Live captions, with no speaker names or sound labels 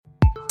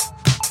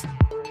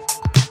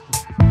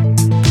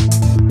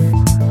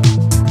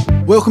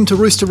Welcome to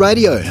Rooster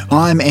Radio.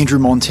 I'm Andrew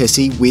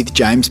Montesi with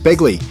James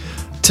Begley.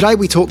 Today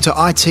we talk to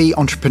IT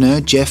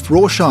entrepreneur Jeff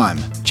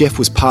Rorsheim. Jeff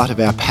was part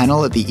of our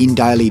panel at the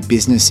InDaily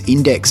Business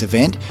Index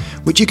event,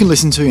 which you can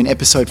listen to in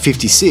episode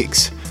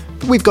 56.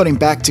 But we've got him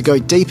back to go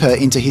deeper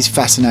into his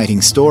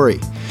fascinating story.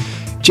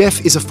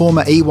 Jeff is a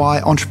former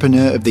EY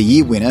Entrepreneur of the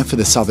Year winner for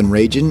the Southern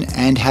region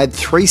and had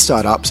 3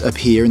 startups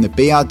appear in the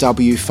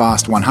BRW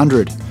Fast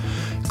 100.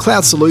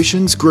 Cloud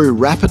Solutions grew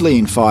rapidly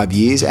in 5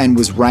 years and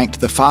was ranked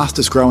the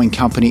fastest growing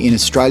company in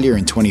Australia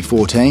in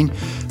 2014,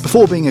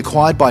 before being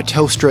acquired by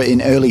Telstra in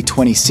early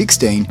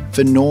 2016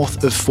 for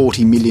north of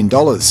 $40 million.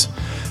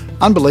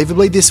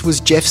 Unbelievably, this was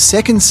Jeff's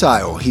second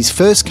sale. His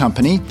first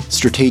company,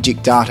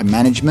 Strategic Data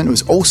Management,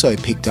 was also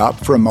picked up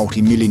for a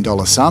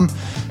multi-million-dollar sum,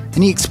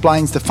 and he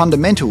explains the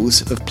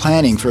fundamentals of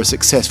planning for a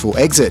successful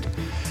exit.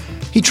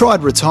 He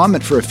tried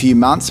retirement for a few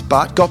months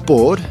but got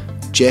bored.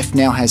 Jeff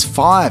now has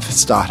 5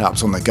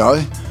 startups on the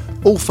go,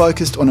 all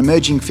focused on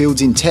emerging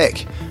fields in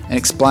tech, and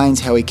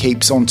explains how he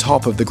keeps on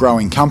top of the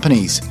growing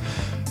companies.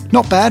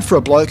 Not bad for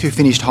a bloke who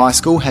finished high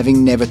school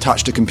having never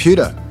touched a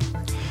computer.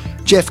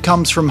 Jeff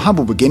comes from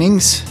humble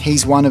beginnings.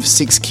 He's one of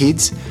 6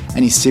 kids,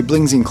 and his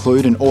siblings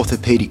include an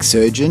orthopaedic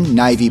surgeon,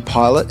 Navy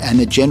pilot, and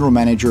the general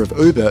manager of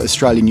Uber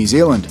Australia New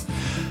Zealand.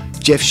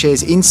 Jeff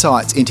shares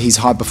insights into his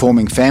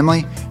high-performing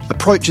family,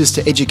 approaches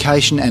to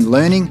education and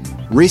learning,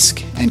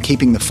 risk, and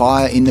keeping the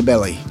fire in the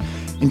belly.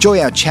 Enjoy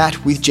our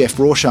chat with Jeff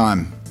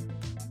Rorsheim.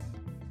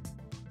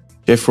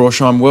 Jeff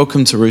Rorsheim,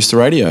 welcome to Rooster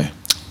Radio.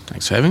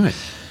 Thanks for having me.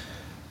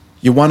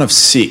 You're one of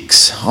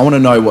 6. I want to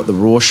know what the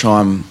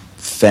Rorsheim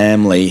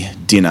family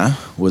dinner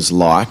was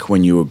like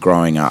when you were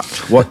growing up.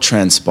 What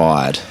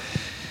transpired?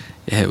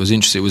 Yeah, it was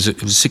interesting.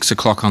 It was 6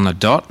 o'clock on the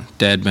dot.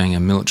 Dad being a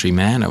military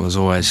man, it was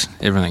always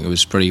everything. It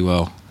was pretty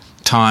well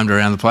timed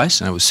around the place,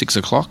 and it was 6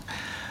 o'clock.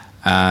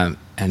 And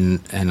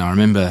I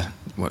remember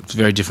what's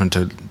very different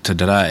to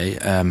today.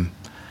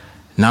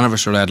 None of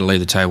us were allowed to leave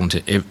the table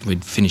until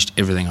we'd finished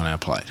everything on our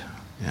plate.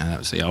 That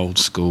was the old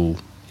school,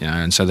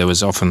 and so there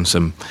was often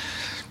some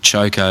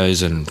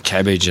chocos and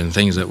cabbage and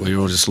things that we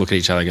were all just looking at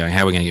each other going,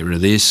 how are we going to get rid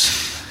of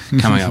this?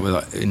 Coming up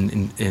with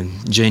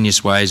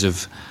ingenious ways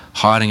of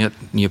hiding it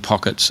in your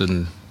pockets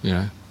and,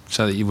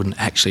 so that you wouldn't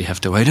actually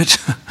have to eat it.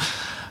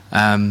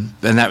 And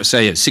that was,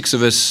 6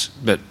 of us,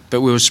 but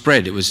we were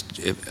spread.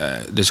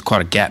 There's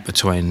quite a gap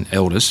between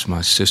eldest,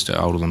 my sister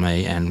older than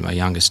me, and my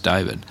youngest,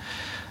 David.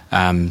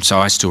 So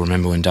I still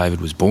remember when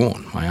David was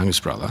born, my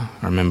youngest brother.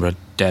 I remember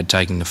Dad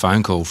taking the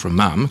phone call from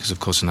Mum, because of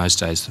course in those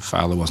days the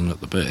father wasn't at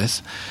the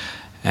birth,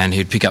 and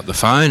he'd pick up the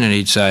phone and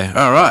he'd say,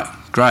 "All right,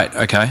 great,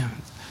 okay,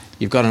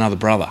 you've got another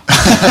brother."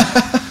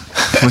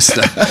 was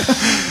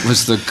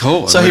the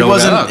call. So he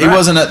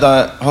wasn't at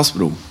the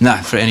hospital? No,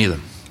 for any of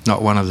them,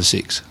 not one of the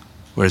 6.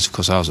 Whereas of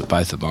course I was at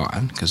both of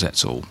mine, because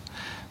that's all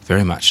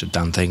very much a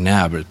done thing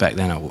now, but back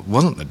then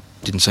it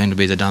didn't seem to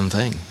be the done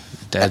thing.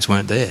 Dads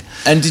weren't there.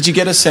 And did you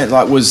get a sense,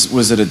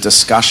 was it a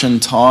discussion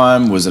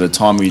time? Was it a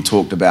time where you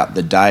talked about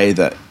the day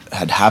that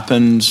had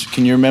happened?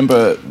 Can you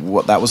remember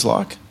what that was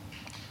like?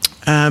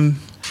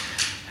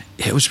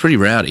 It was pretty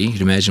rowdy,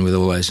 you'd imagine, with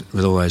all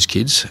those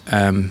kids.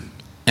 And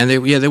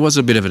there was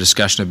a bit of a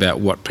discussion about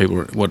what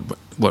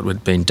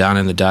had been done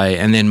in the day,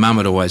 and then Mum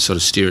would always sort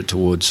of steer it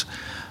towards,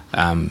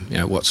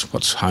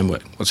 what's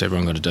homework, what's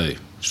everyone got to do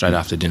straight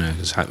after dinner,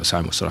 because it was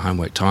sort of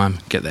homework time,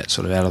 get that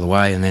sort of out of the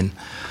way, and then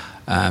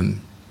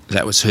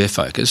that was her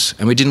focus.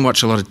 And we didn't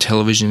watch a lot of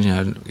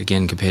television,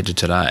 again, compared to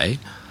today.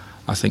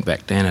 I think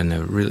back then,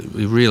 and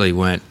we really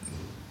weren't,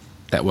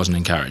 that wasn't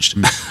encouraged.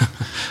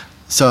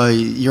 So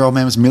your old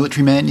man was a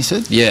military man, you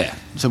said? Yeah.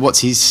 So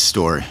what's his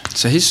story?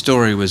 So his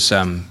story was,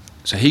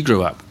 so he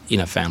grew up in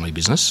a family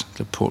business,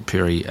 the Port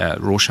Pirie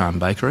Rorsheim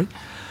Bakery,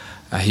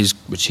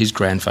 which his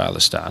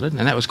grandfather started,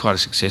 and that was quite a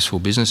successful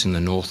business in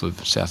the north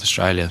of South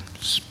Australia,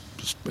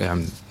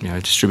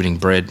 distributing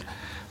bread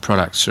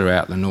products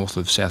throughout the north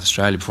of South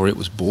Australia before it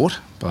was bought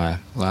by a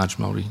large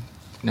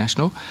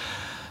multinational.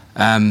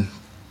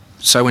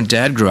 So when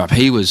Dad grew up,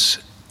 he was,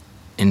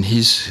 in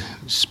his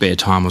spare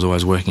time, was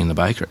always working in the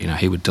bakery.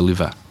 He would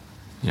deliver,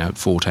 at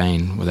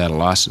 14, without a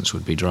licence,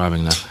 would be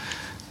driving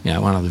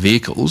one of the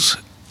vehicles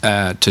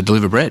to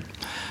deliver bread.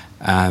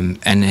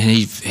 And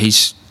he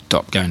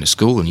stopped going to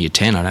school in year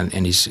 10,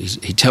 and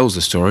he tells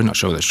the story, not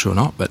sure whether it's true or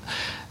not, but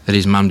that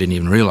his mum didn't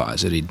even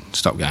realise that he'd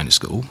stopped going to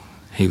school.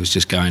 He was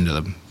just going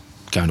to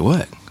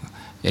work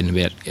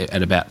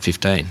at about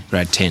 15,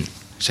 grade 10.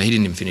 So he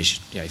didn't even finish,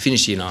 he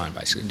finished year 9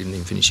 basically, didn't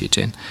even finish year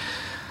 10.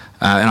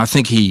 And I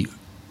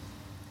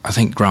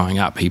think growing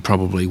up he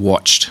probably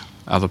watched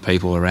other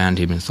people around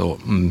him and thought,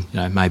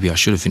 maybe I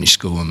should have finished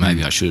school and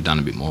maybe I should have done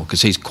a bit more,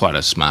 because he's quite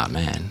a smart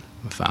man,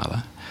 my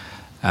father,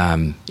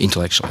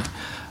 intellectually,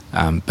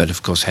 but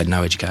of course had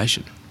no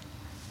education.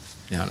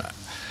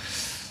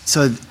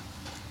 So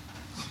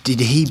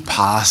did he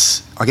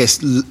pass, I guess,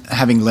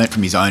 having learnt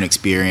from his own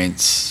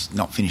experience,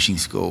 not finishing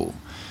school,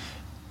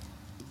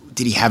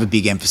 did he have a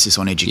big emphasis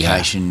on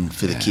education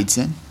for the kids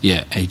then?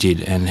 Yeah, he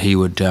did, and he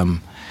would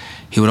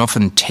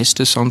often test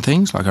us on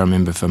things. Like I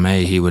remember for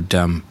me, he would,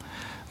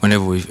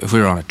 if we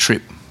were on a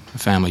trip, a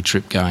family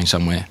trip going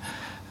somewhere.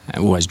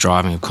 Always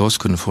driving, of course.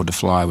 Couldn't afford to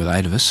fly with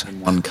 8 of us.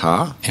 In one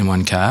car? In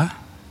one car.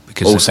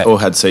 Because all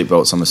had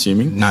seatbelts, I'm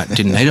assuming? No,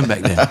 didn't need them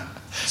back then.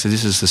 So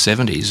this is the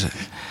 70s.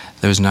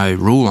 There was no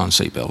rule on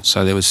seatbelts.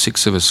 So there was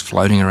 6 of us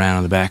floating around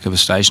on the back of a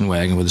station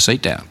wagon with a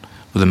seat down,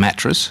 with a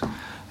mattress.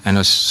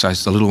 And so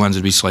the little ones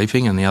would be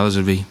sleeping and the others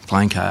would be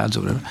playing cards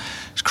or whatever.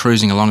 Just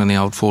cruising along in the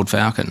old Ford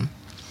Falcon.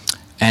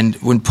 And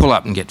we'd pull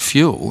up and get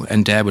fuel,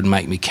 and Dad would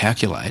make me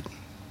calculate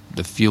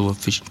the fuel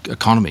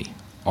economy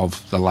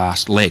of the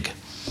last leg.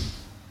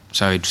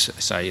 So he'd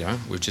say,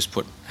 we've just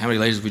put, how many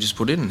litres have we just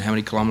put in and how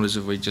many kilometres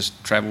have we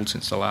just travelled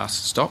since the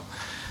last stop?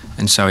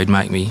 And so he'd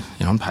make me,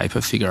 on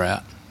paper, figure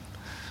out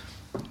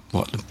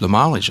what the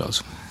mileage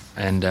was.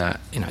 And,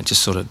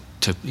 just sort of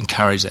to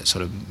encourage that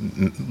sort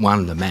of,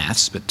 one, the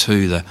maths, but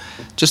two,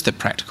 just the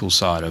practical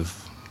side of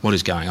what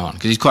is going on.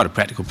 Because he's quite a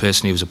practical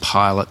person. He was a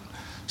pilot,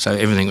 so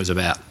everything was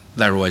about,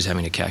 they were always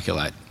having to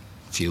calculate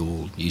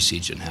fuel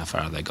usage and how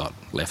far they got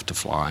left to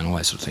fly and all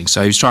that sort of thing.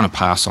 So he was trying to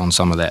pass on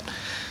some of that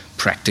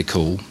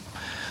practical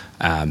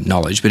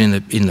knowledge, but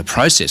in the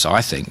process,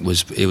 I think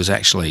it was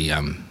actually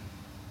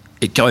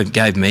it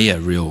gave me a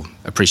real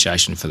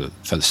appreciation for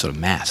the sort of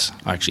maths.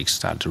 I actually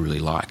started to really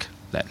like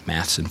that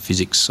maths and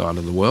physics side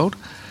of the world,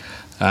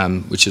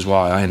 which is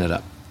why I ended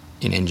up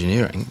in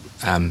engineering,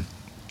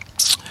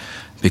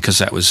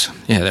 because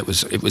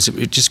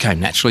it just came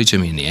naturally to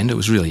me in the end. It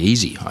was really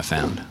easy, I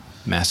found,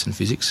 maths and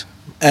physics.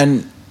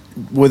 And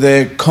were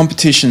there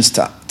competitions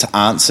to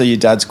answer your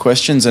dad's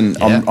questions? And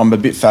Yeah. I'm a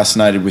bit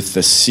fascinated with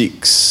the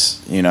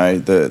 6,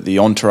 the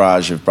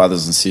entourage of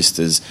brothers and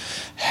sisters,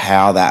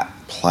 how that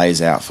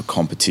plays out for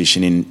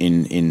competition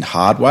in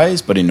hard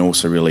ways, but in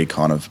also really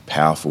kind of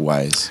powerful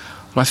ways.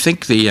 Well, I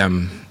think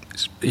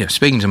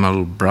speaking to my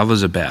little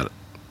brothers about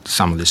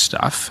some of this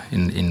stuff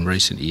in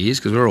recent years,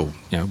 because we're all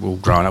all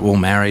grown up, all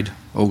married,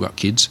 all got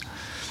kids.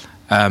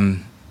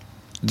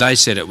 They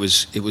said it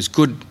was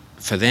good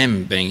for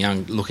them being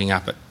young, looking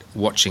up at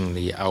watching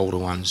the older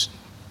ones,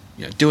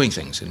 doing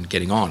things and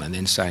getting on, and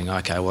then saying,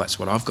 okay, well, that's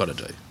what I've got to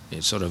do.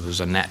 It sort of was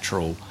a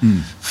natural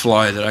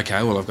flow that,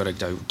 okay, well, I've got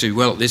to do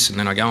well at this, and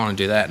then I go on and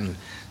do that. And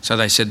so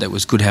they said that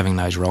was good having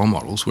those role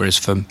models, whereas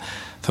for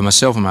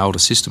myself and my older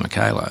sister,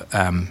 Michaela,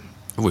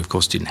 we, of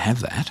course, didn't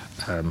have that.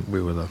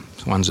 We were the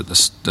ones at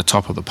the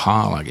top of the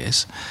pile, I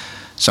guess.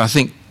 So I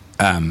think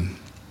Mum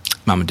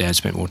and Dad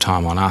spent more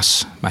time on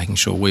us, making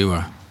sure we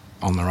were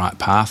on the right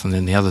path, and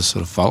then the others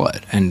sort of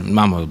followed. And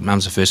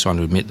Mum's the first one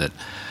to admit that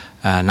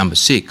number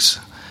 6,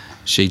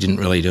 she didn't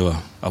really do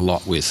a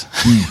lot with,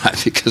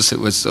 because it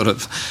was sort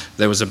of,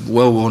 there was a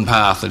well-worn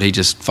path that he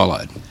just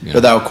followed. But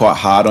they were quite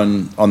hard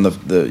on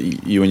the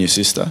you and your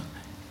sister?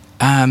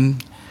 Yeah,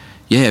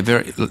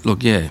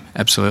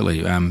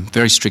 absolutely.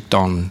 Very strict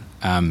on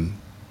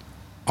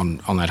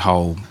that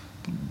whole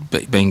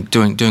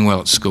doing well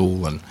at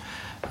school and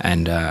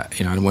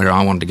where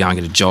I wanted to go and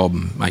get a job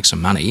and make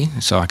some money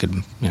so I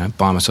could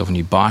buy myself a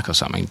new bike or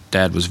something.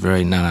 Dad was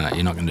very no,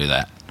 you're not going to do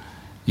that.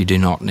 You do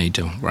not need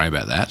to worry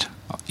about that.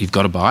 You've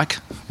got a bike,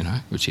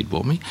 which he'd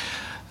bought me,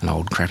 an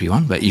old crappy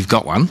one, but you've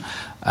got one.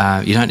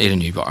 You don't need a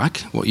new bike.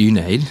 What you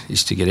need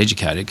is to get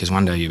educated, because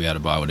one day you'll be able to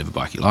buy whatever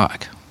bike you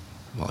like.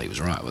 Well, he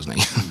was right, wasn't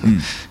he?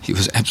 He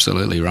was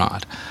absolutely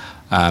right.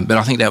 But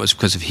I think that was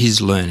because of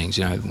his learnings,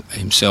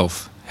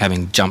 himself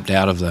having jumped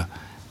out of the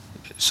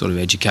sort of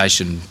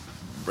education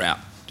route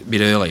a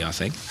bit early, I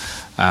think,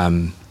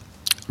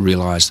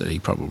 realised that he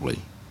probably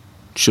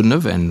shouldn't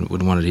have, and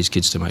would have wanted his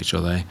kids to make sure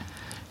they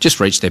just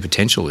reach their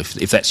potential, if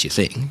that's your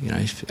thing,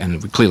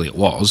 and clearly it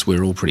was.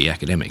 We're all pretty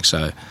academic,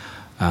 so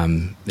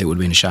it would have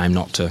been a shame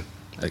not to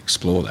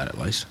explore that at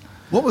least.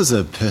 What was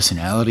the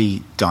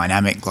personality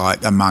dynamic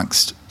like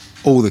amongst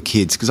all the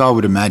kids? Because I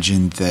would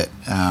imagine that,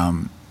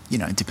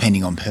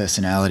 depending on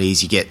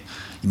personalities, you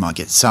might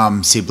get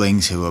some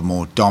siblings who are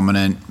more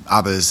dominant,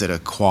 others that are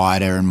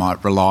quieter and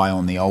might rely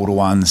on the older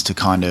ones to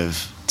kind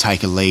of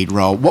take a lead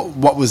role.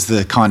 What was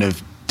the kind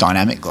of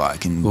dynamic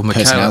like in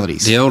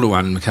personalities? The older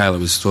one, Michaela,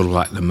 was sort of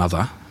like the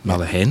mother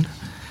hen,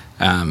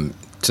 to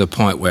the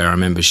point where I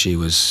remember she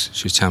was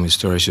telling me a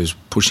story. She was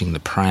pushing the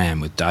pram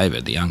with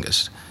David, the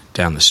youngest,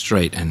 down the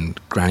street, and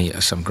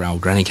some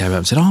old granny came up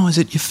and said, "Oh, is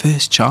it your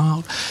first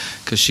child?"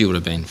 Because she would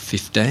have been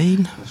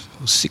 15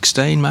 or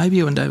 16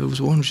 maybe when David was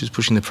born. She was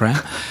pushing the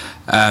pram,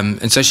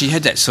 and so she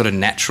had that sort of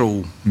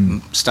natural,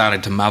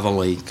 started to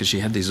motherly, because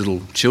she had these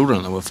little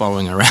children that were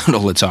following around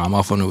all the time.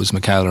 Often it was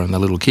Michaela and the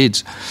little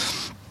kids.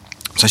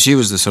 So she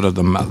was the sort of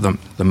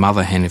the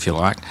mother hen, if you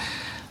like.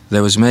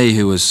 There was me,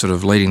 who was sort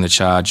of leading the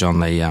charge on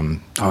the.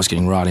 I was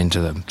getting right into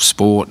the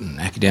sport and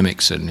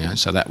academics, and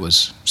so that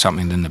was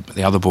something. Then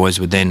the other boys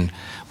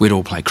we'd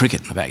all play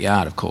cricket in the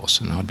backyard, of course,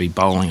 and I'd be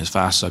bowling as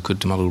fast as I could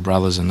to my little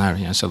brothers, and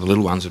they, so the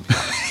little ones would be.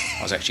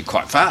 I was actually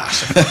quite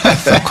fast. I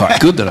felt quite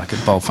good that I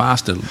could bowl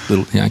fast to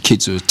little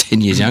kids who were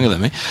 10 years younger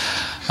than me.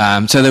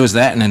 So there was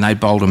that, and then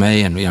they'd bowl to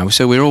me, and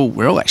so we're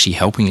all actually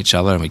helping each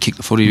other, and we kicked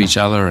the footy to each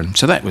other, and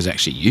so that was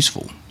actually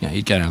useful.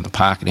 You'd go down to the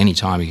park at any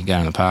time. You could go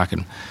down to the park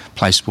and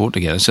play sport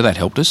together. So that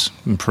helped us,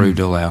 improved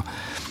all our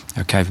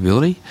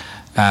capability.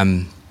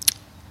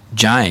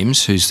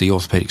 James, who's the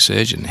orthopaedic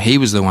surgeon, he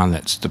was the one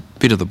that's the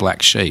bit of the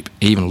black sheep.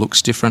 He even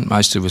looks different.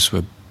 Most of us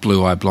were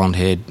blue-eyed,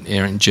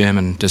 blonde-haired,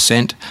 German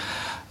descent,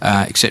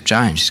 except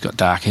James. He's got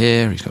dark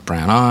hair, he's got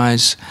brown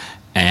eyes,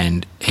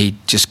 and he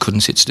just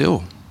couldn't sit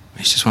still.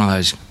 He's just one of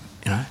those,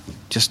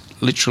 just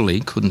literally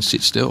couldn't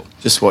sit still.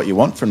 Just what you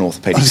want for an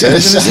orthopaedic surgeon,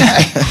 isn't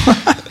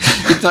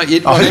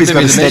it? I hope he's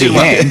got a steady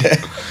hand.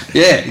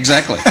 Yeah,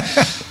 exactly.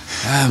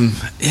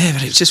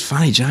 But it's just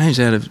funny. James,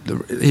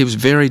 he was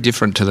very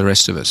different to the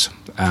rest of us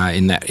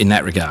in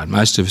that regard.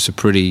 Most of us are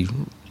pretty,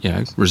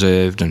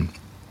 reserved and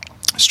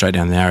straight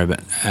down the arrow,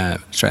 but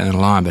straight down the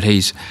line. But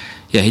he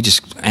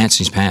just ants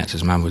in his pants,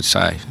 as Mum would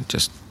say.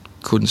 Just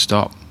couldn't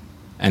stop.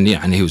 And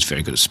and he was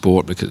very good at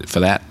sport because for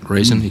that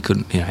reason he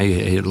couldn't. He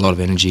had a lot of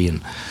energy,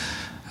 and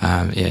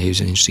he was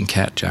an interesting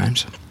cat,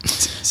 James.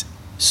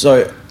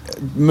 So,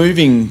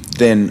 moving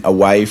then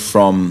away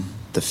from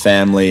the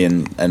family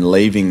and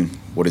leaving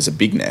what is a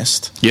big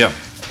nest. Yeah.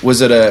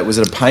 Was it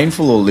a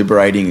painful or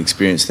liberating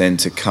experience then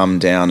to come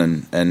down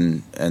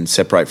and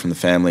separate from the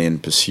family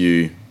and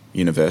pursue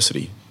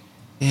university?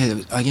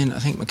 Yeah, again, I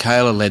think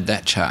Michaela led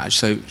that charge.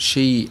 So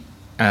she,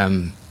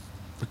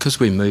 because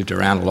we moved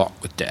around a lot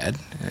with Dad,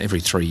 every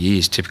 3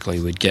 years typically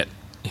we'd get,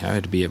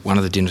 it'd be one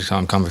of the dinner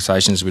time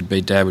conversations would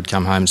be Dad would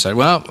come home and say,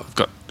 well, I've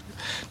got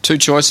 2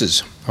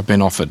 choices I've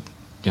been offered.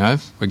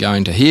 We're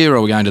going to here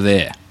or we're going to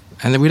there.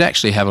 And then we'd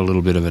actually have a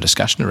little bit of a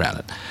discussion around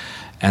it.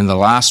 And the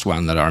last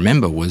one that I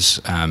remember was,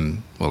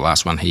 the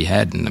last one he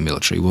had in the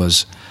military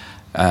was,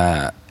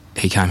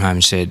 he came home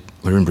and said,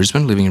 we're in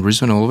Brisbane, living in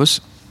Brisbane, all of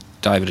us.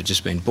 David had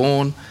just been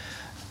born,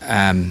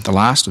 the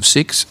last of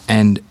 6,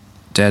 and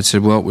Dad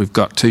said, well, we've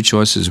got 2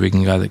 choices. We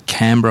can go to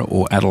Canberra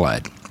or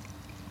Adelaide.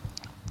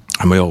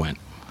 And we all went,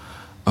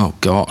 oh,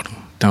 God,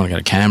 don't want to go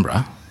to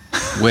Canberra.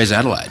 Where's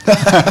Adelaide?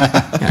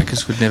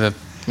 Because we'd never,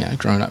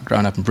 grown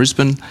up in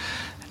Brisbane,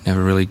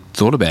 never really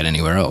thought about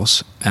anywhere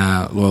else.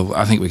 Well,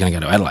 I think we're going to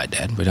go to Adelaide,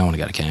 Dad. We don't want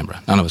to go to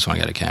Canberra. None of us want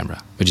to go to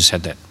Canberra. We just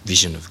had that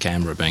vision of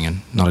Canberra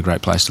being not a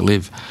great place to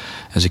live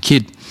as a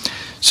kid.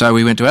 So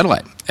we went to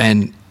Adelaide,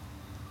 and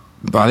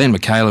by then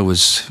Michaela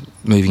was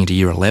moving into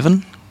year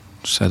 11,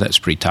 so that's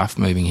pretty tough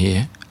moving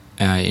here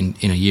in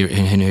her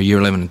year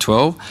 11 and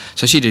 12.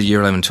 So she did year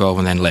 11 and 12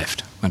 and then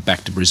went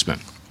back to Brisbane.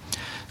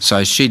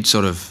 So she'd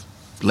sort of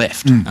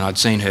left, and I'd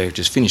seen her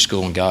just finish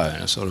school and go, and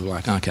I was sort of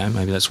like, okay,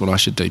 maybe that's what I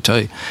should do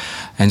too.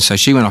 And so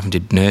she went off and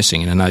did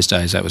nursing, and in those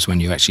days that was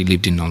when you actually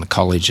lived on the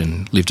college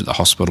and lived at the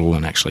hospital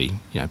and actually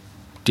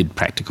did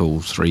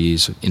practical 3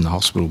 years in the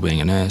hospital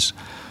being a nurse.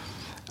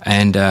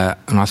 And I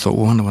thought,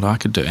 well, I wonder what I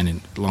could do.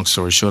 And long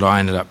story short, I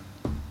ended up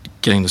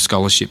getting the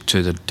scholarship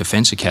to the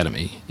Defence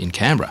Academy in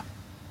Canberra,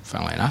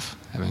 funnily enough,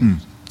 having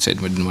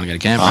said we didn't want to go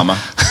to Canberra. Armour.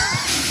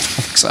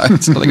 I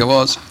think it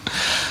was.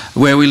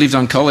 Where we lived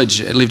in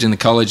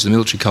the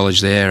military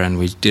college there, and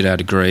we did our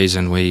degrees,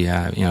 and we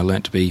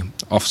learnt to be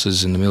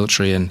officers in the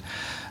military, and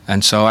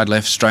so I'd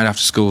left straight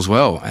after school as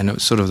well. And it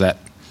was sort of that,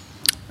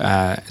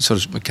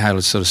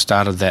 Michaela sort of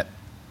started that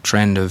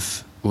trend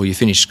of, well, you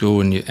finish school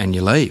and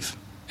you leave.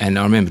 And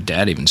I remember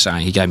Dad even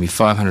saying, he gave me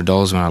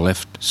 $500 when I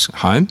left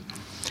home.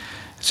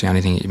 It's the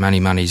only thing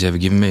money he's ever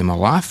given me in my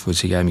life,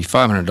 was he gave me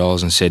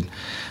 $500 and said,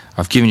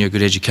 I've given you a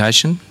good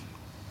education,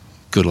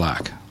 good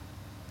luck.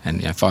 And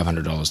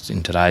 $500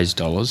 in today's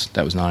dollars,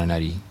 that was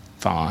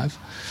 1985.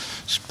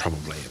 It's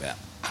probably about,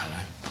 I don't know,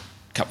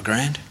 a couple of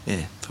grand.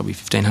 Yeah, probably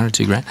 $1,500,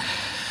 $2,000. And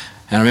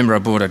I remember I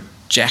bought a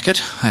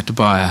jacket. I had to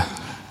buy a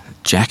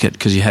jacket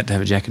because you had to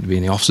have a jacket to be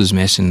in the officers'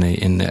 mess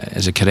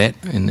as a cadet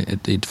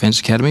at the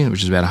Defence Academy,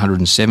 which was about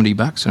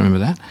 $170. I remember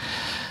that.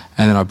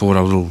 And then I bought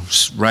a little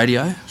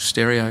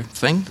stereo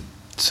thing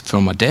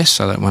for my desk,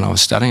 so that when I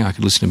was studying I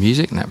could listen to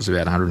music, and that was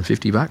about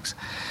 $150.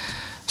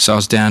 So I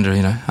was down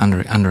to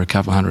under a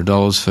couple of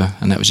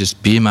 $100 and that was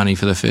just beer money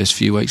for the first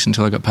few weeks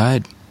until I got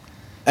paid.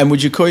 And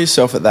would you call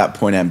yourself at that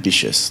point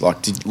ambitious? Like,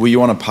 were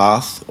you on a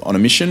path, on a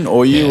mission,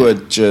 or you were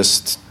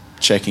just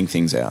checking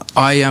things out?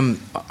 I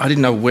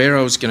didn't know where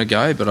I was going to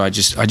go, but I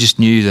just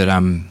knew that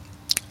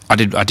I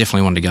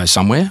definitely wanted to go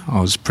somewhere.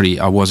 I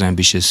was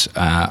ambitious.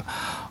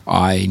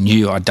 I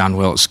knew I'd done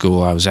well at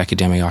school. I was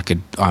academic.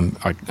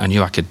 I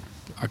knew I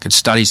could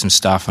study some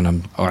stuff,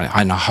 and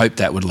I hoped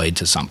that would lead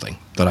to something,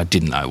 but I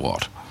didn't know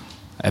what.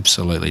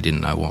 Absolutely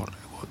didn't know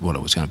what it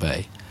was going to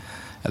be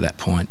at that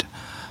point.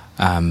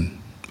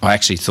 I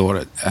actually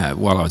thought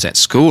while I was at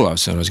school, I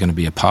thought I was going to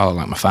be a pilot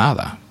like my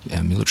father,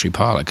 a military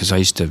pilot, because I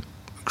used to,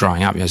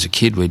 growing up as a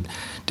kid,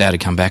 Dad had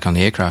come back on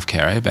the aircraft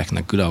carrier back in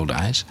the good old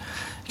days.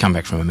 He'd come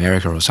back from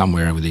America or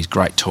somewhere with these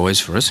great toys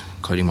for us,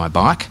 including my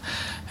bike,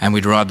 and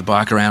we'd ride the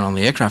bike around on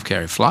the aircraft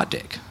carrier flight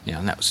deck.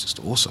 And that was just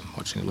awesome,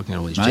 looking at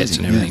all these jets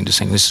and everything, just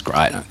thinking, this is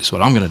great, this is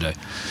what I'm going to do.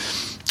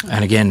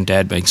 And again,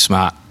 Dad being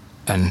smart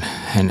and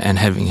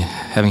having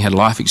had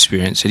life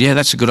experience said, yeah,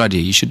 that's a good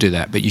idea, you should do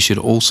that, but you should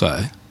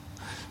also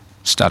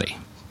study.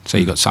 So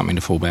you got something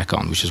to fall back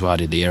on, which is why I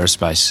did the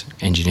aerospace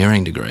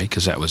engineering degree,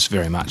 because that was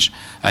very much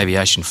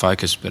aviation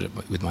focused, but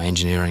with my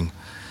engineering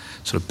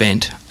sort of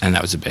bent, and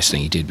that was the best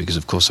thing he did, because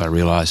of course I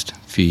realised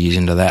a few years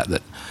into that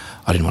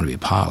I didn't want to be a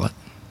pilot.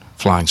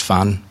 Flying's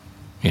fun,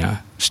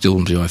 Still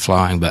enjoy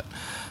flying, but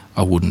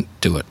I wouldn't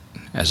do it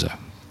as a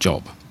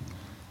job.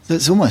 So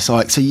it's almost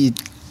like,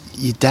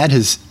 your dad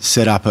has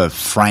set up a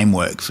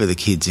framework for the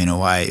kids in a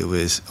way. It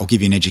was, I'll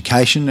give you an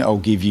education, I'll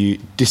give you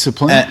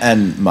discipline.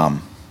 And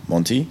mum,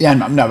 Monty. Yeah,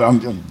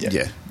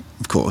 yeah,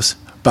 of course.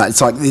 But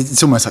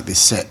it's almost like this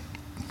set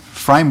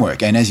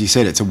framework. And as you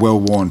said, it's a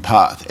well-worn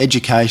path.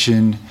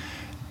 Education,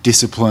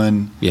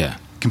 discipline. Yeah.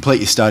 Complete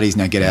your studies,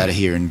 now get out of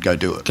here and go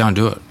do it. Go and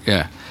do it,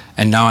 yeah.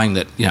 And knowing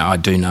that, I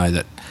do know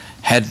that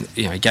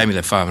he gave me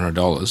that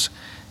 $500,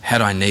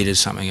 had I needed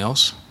something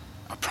else,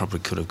 I probably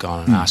could have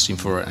gone and asked him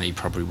for it, and he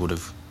probably would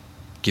have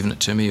given it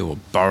to me or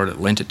borrowed it,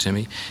 lent it to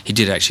me. He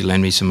did actually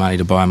lend me some money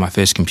to buy my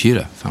first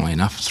computer, funnily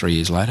enough, 3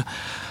 years later.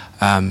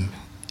 I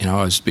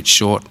was a bit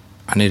short.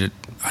 I needed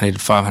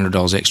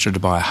 $500 extra to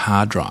buy a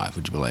hard drive,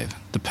 would you believe?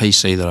 The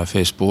PC that I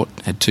first bought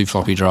had 2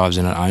 floppy drives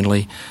in it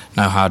only,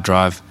 no hard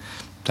drive.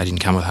 They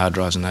didn't come with hard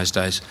drives in those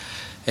days.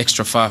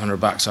 Extra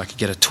 $500, I could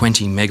get a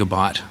 20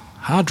 megabyte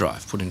hard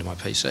drive put into my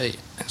PC.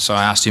 And so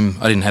I asked him,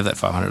 I didn't have that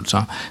 $500 at the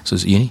time, so it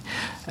was at uni,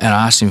 and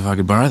I asked him if I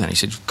could borrow that. He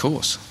said, of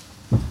course.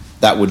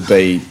 That would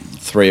be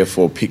 3 or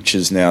 4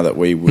 pictures now that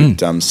we would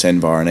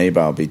send via an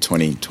email. It'd be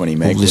 20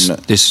 meg, wouldn't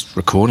it? This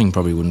recording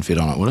probably wouldn't fit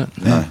on it, would it?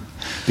 No.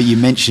 But you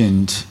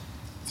mentioned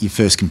your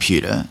first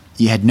computer.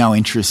 You had no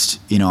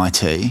interest in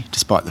IT,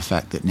 despite the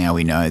fact that now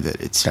we know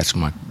that it's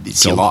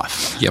your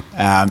life. Yep.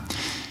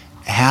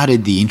 How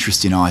did the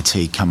interest in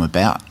IT come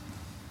about?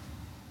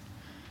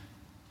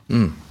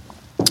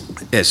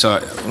 Yeah, so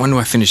when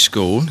I finished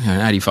school in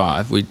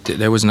 85,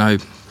 there was no...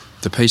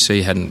 The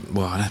PC hadn't...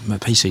 Well, my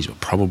PCs were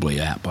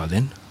probably out by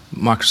then.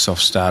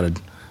 Microsoft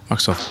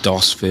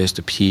DOS first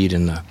appeared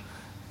in the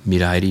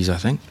mid-80s, I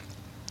think.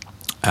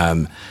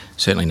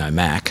 Certainly no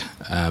Mac.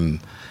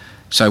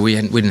 So we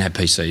didn't have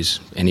PCs,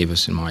 any of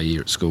us in my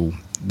year at school.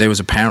 There was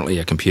apparently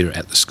a computer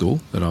at the school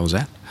that I was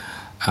at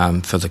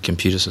for the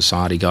Computer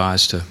Society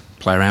guys to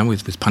play around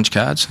with punch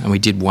cards, and we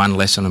did one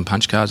lesson on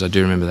punch cards. I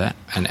do remember that,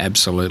 and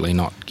absolutely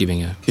not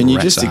giving a... Can you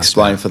just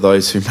explain for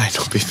those who may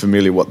not be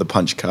familiar what the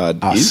punch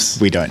card is?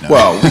 We don't know.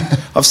 Well,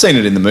 I've seen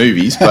it in the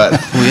movies, but...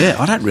 Well,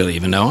 yeah, I don't really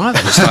even know either.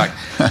 It's like,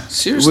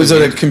 seriously... Was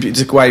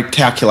it a way to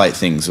calculate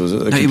things? Was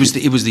it? No, it was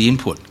the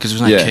input, because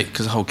there was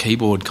because the whole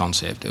keyboard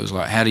concept. It was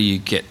like, how do you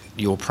get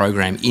your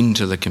program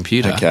into the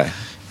computer? Okay.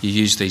 You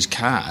use these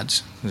cards,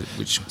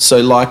 which...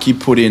 So, like, you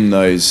put in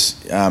those,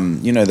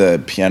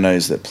 the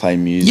pianos that play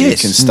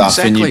music and stuff,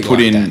 exactly,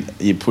 and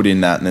you put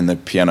in that, and then the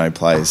piano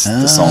plays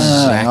the song.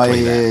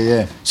 Exactly.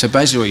 Yeah. So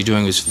basically, what you're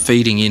doing is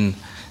feeding in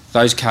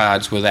those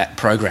cards with that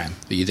program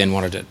that you then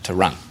wanted it to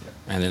run,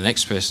 and the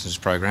next person's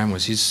program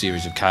was his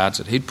series of cards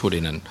that he'd put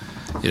in and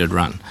it'd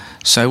run.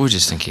 So we're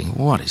just thinking,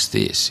 what is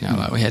this?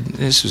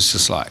 This was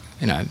just like,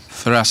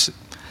 for us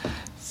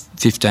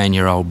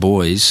 15-year-old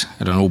boys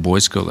at an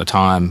all-boys school at the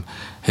time,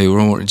 who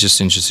were all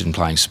just interested in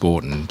playing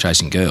sport and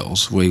chasing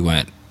girls. We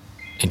weren't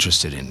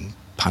interested in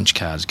punch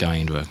cards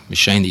going into a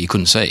machine that you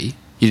couldn't see.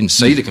 You didn't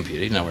see the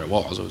computer, you didn't know where it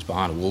was. It was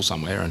behind a wall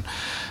somewhere,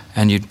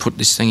 and you'd put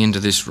this thing into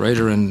this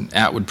reader and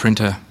out would print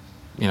a,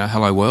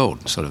 hello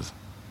world sort of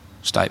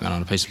statement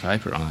on a piece of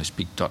paper on this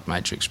big dot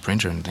matrix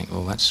printer, and think,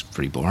 well, that's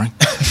pretty boring.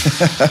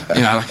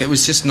 It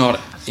was just not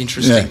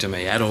interesting to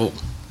me at all.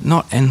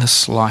 Not in the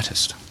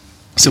slightest.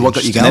 So what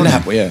got you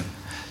going?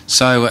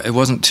 So it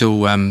wasn't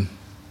till...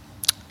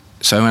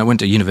 So I went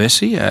to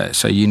university.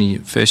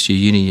 First year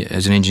uni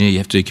as an engineer, you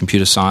have to do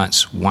Computer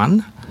Science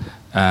 1,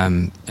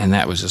 and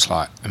that was just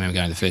like, I remember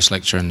going to the first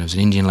lecture, and there was an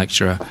Indian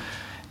lecturer,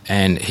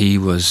 and he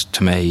was,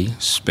 to me,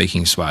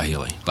 speaking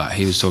Swahili. Like,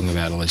 he was talking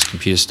about all this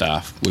computer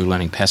stuff. We were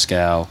learning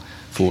Pascal,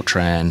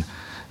 Fortran,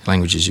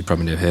 languages you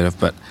probably never heard of,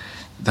 but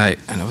I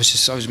remember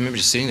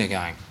just sitting there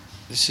going,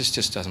 this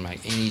just doesn't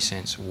make any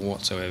sense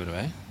whatsoever to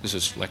me. This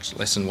was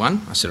lesson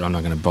 1. I said, I'm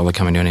not going to bother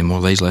coming to any more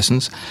of these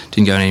lessons.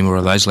 Didn't go to any more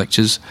of those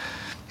lectures.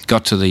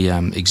 Got to the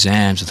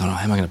exams, I thought,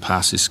 how am I going to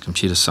pass this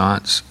computer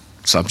science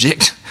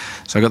subject?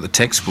 So I got the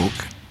textbook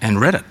and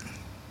read it.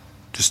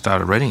 Just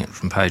started reading it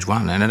from page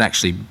 1, and it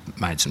actually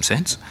made some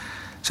sense.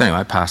 So anyway,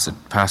 I passed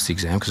the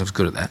exam because I was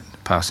good at that,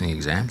 passing the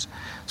exams.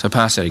 So I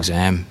passed that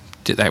exam.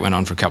 That went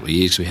on for a couple of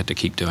years, so we had to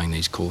keep doing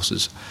these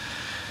courses.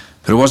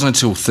 But it wasn't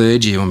until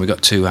third year when we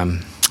got to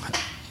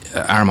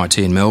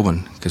RMIT in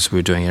Melbourne, because we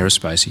were doing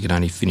aerospace. You could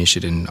only finish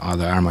it in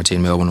either RMIT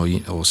in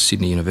Melbourne or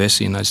Sydney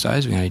University in those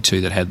days. We were the only two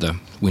that had the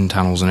wind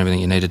tunnels and everything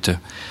you needed to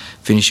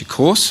finish your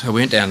course. I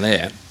went down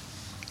there,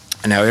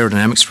 and our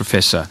aerodynamics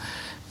professor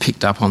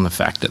picked up on the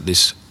fact that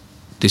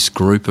this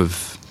group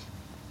of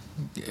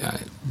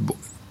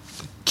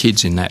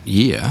kids in that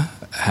year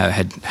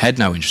had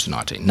no interest in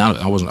IT. None of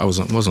it. I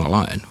wasn't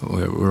alone.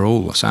 We're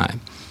all the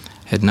same.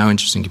 Had no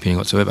interest in computing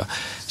whatsoever.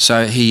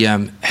 So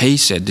he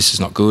said, this is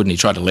not good, and he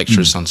tried to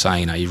lecture us on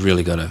saying, you've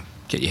really got to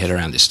get your head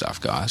around this stuff,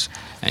 guys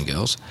and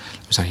girls.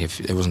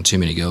 There wasn't too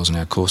many girls in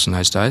our course in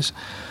those days.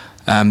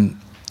 And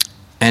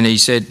he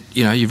said,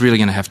 you're really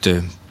going to have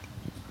to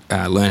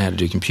learn how to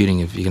do computing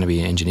if you're going to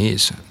be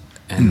engineers.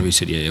 And we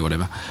said, yeah,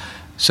 whatever.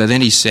 So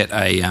then he set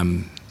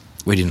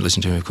we didn't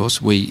listen to him, of course.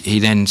 He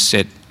then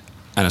set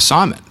an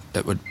assignment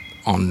that would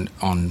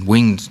on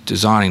wings,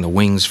 designing the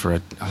wings for I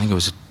think it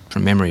was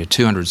from memory a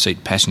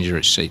 200-seat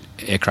passenger seat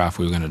aircraft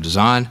we were going to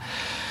design,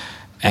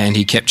 and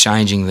he kept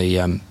changing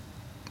the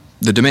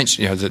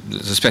dimension,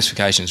 the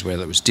specifications,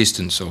 whether it was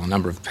distance or the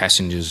number of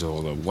passengers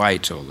or the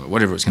weight or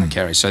whatever it's going to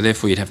carry. So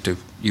therefore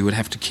you would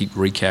have to keep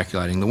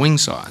recalculating the wing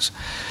size,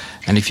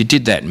 and if you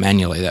did that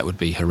manually, that would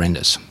be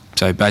horrendous.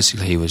 So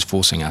basically, he was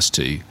forcing us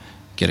to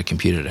get a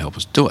computer to help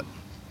us do it.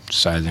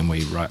 So then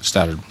we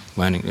started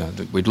learning.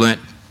 We'd learnt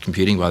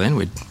computing by then.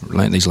 We'd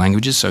learnt these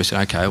languages. So we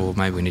said, okay, well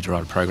maybe we need to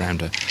write a program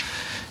to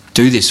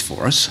do this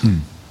for us.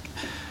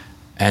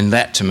 And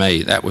that, to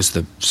me, that was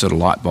the sort of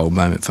light bulb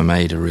moment for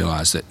me to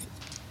realise that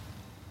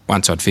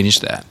once I'd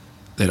finished that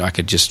I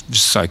could just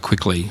so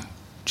quickly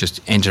just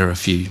enter a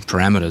few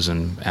parameters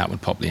and out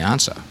would pop the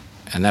answer.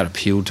 And that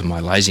appealed to my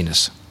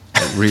laziness.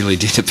 It really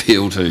did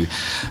appeal to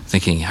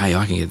thinking, hey,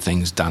 I can get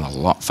things done a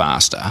lot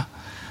faster,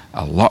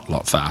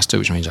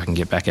 which means I can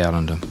get back out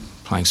onto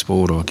playing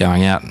sport or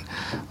going out.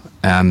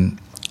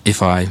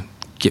 If I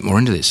get more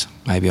into this,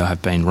 maybe I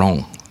have been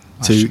wrong.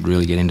 I should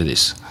really get into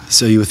this.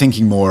 So you were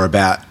thinking more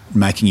about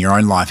making your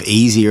own life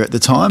easier at the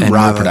time, and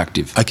more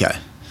productive. Okay.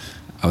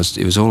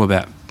 It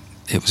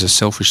was a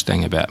selfish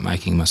thing about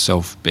making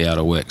myself be able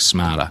to work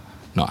smarter,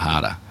 not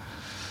harder.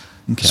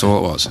 Okay. That's all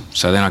it was.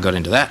 So then I got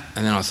into that,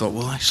 and then I thought,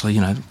 well, actually,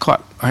 I'm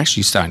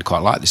actually starting to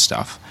quite like this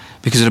stuff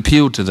because it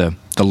appealed to the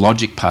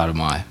logic part of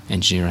my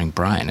engineering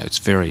brain. It's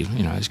very,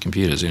 as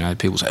computers,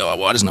 people say, oh,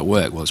 why doesn't it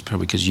work? Well, it's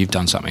probably because you've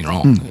done something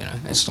wrong.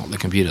 It's not the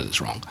computer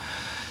that's wrong.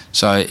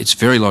 So it's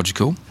very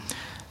logical,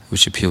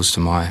 which appeals to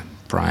my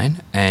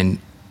brain. And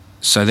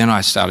so then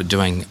I started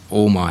doing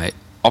all my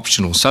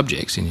optional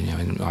subjects.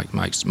 In like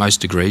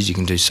most degrees, you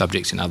can do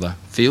subjects in other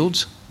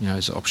fields,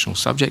 as optional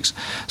subjects.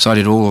 So I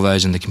did all of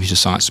those in the computer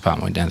science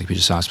department. Went down to the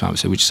computer science department,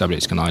 said, which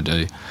subjects can I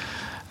do?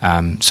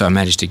 So I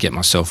managed to get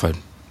myself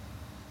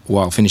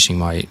while finishing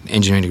my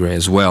engineering degree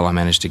as well, I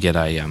managed to get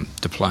a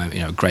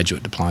diploma,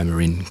 graduate diploma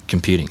in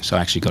computing. So I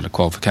actually got a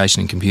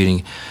qualification in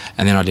computing,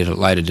 and then I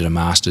later did a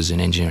master's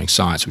in engineering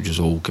science, which was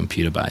all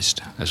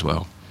computer-based as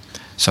well.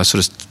 So I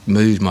sort of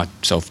moved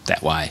myself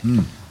that way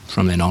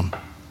from then on.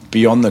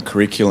 Beyond the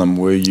curriculum,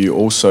 were you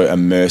also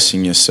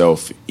immersing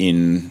yourself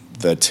in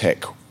the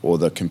tech or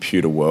the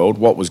computer world?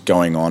 What was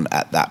going on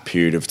at that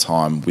period of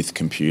time with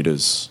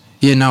computers?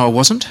 Yeah, no, I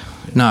wasn't.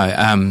 No,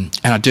 and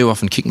I do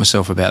often kick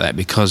myself about that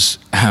because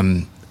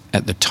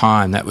at the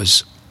time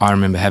I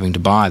remember having to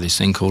buy this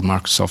thing called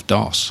Microsoft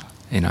DOS,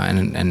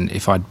 and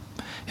if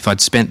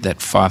I'd spent that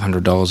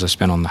 $500 I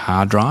spent on the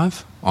hard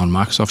drive on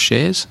Microsoft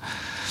shares,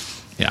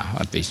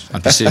 I'd be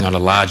sitting on a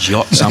large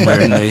yacht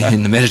somewhere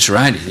in the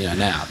Mediterranean.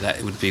 Now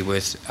that would be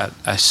worth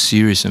a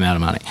serious amount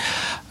of money.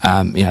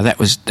 That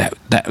was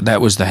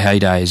the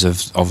heydays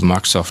of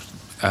Microsoft,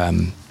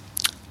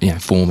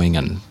 forming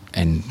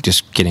and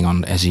just getting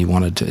on as he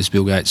wanted to. As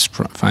Bill Gates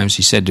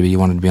famously said to me, he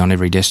wanted to be on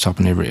every desktop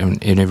and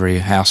every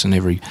house and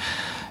every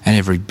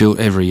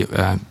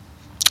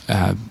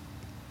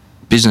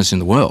business in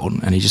the world,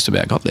 and he just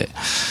about got there.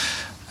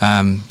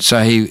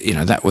 So he,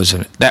 that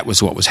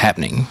was what was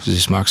happening,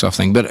 this Microsoft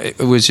thing. But it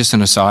was just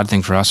an aside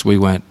thing for us. We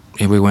weren't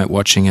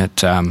watching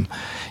it. I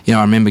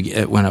remember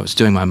when I was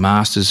doing my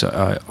masters,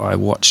 I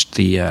watched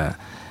the.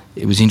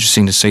 It was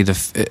interesting to see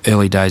the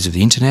early days of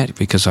the internet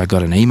because I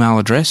got an email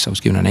address. I was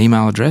given an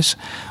email address,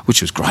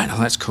 which was great. Oh,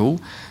 that's cool.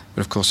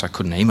 But of course, I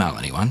couldn't email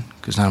anyone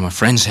because none of my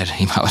friends had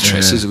email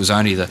addresses. Yeah. It was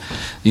only the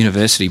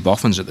university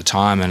boffins at the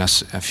time and a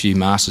few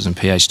masters and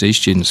PhD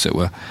students that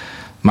were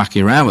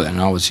mucking around with it.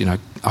 And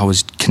I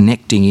was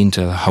connecting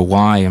into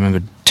Hawaii. I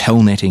remember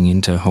telnetting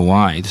into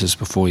Hawaii. This is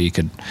before you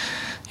could,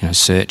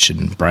 search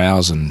and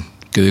browse and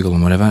Google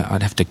and whatever.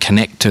 I'd have to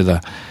connect to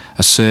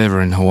a server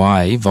in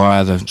Hawaii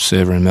via the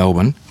server in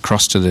Melbourne,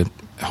 cross to the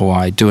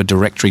Hawaii, do a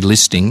directory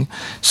listing,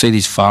 see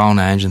these file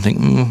names and think,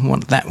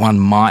 that one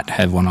might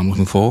have what I'm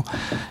looking for.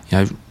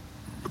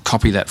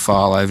 Copy that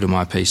file over to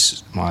my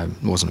PC.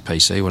 It wasn't a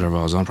PC, whatever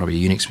I was on,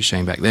 probably a Unix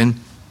machine back then.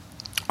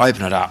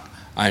 Open it up.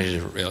 I only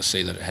to really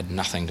see that it had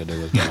nothing to do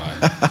with what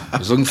I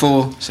was looking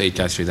for. So you'd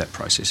go through that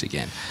process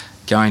again.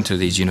 Going to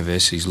these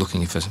universities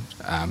looking for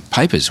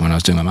papers when I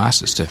was doing my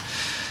masters to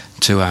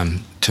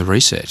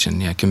research,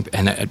 and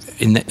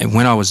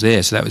when I was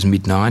there, so that was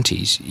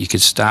mid-90s, you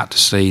could start to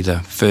see the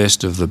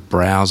first of the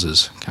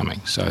browsers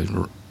coming.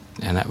 So,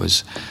 and that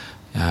was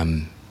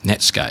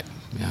Netscape.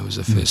 Was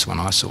the first one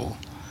I saw.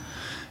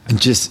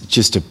 And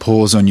just to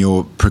pause on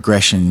your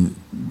progression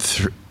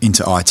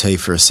into IT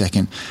for a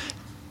second,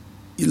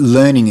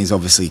 learning is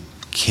obviously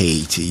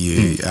key to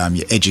you,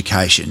 your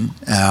education.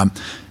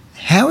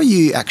 How are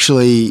you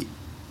actually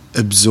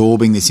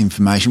absorbing this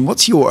information?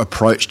 What's your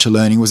approach to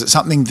learning? Was it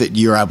something that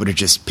you're able to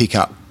just pick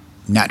up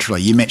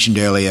naturally? You mentioned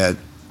earlier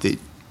that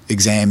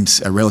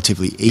exams are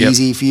relatively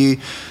easy for you.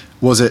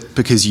 Was it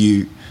because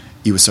you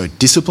were so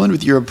disciplined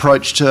with your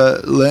approach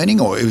to learning,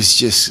 or it was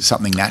just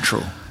something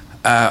natural?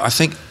 I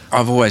think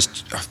I've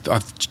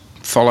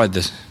followed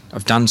this.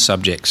 I've done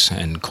subjects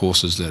and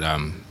courses that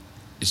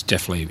is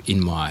definitely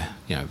in my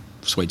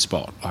sweet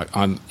spot.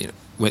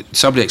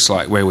 subjects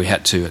like where we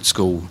had to at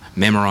school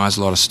memorise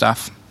a lot of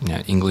stuff,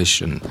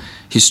 English and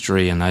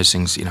history and those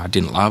things, I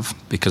didn't love,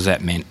 because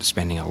that meant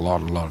spending a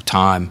lot of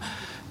time,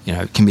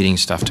 committing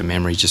stuff to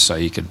memory just so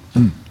you could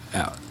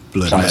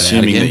I'm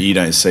assuming that you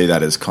don't see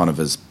that as kind of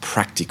as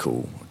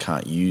practical. I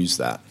can't use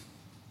that.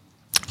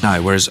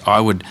 No, whereas I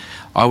would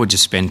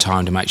just spend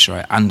time to make sure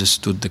I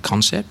understood the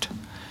concept,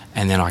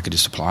 and then I could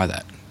just apply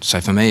that.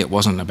 So for me, it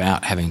wasn't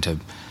about having to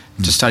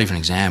study for an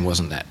exam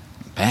wasn't that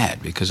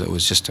bad, because it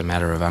was just a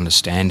matter of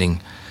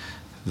understanding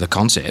the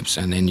concepts,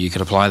 and then you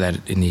could apply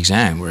that in the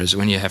exam. Whereas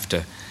when you have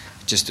to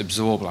just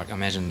absorb, like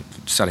imagine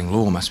studying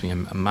law must be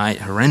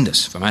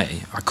horrendous for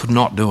me. I could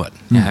not do it.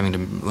 Having to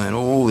learn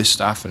all this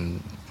stuff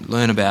and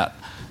learn about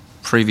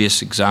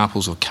previous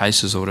examples or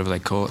cases or whatever they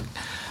call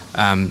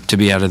it, to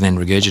be able to then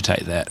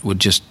regurgitate that would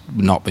just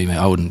not be me.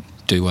 I wouldn't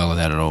do well with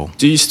that at all.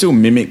 Do you still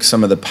mimic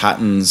some of the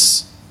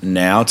patterns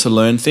now to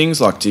learn things?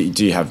 Like do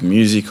you have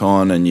music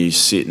on and you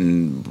sit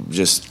and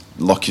just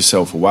lock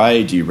yourself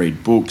away? Do you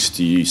read books?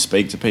 Do you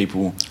speak to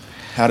people?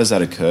 How does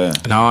that occur?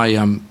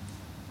 No,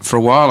 for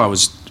a while I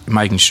was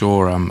making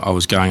sure I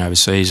was going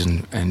overseas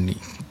and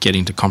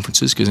getting to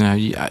conferences, because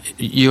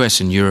US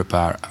and Europe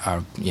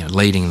are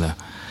leading the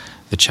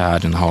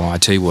charge in the whole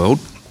IT world.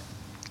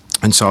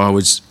 And so I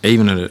was,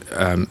 even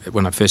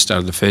when I first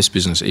started the first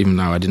business, even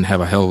though I didn't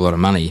have a hell of a lot of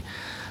money,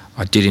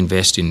 I did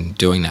invest in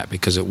doing that,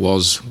 because it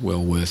was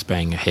well worth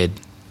being ahead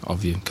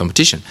of your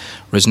competition.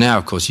 Whereas now,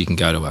 of course, you can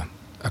go to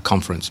a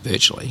conference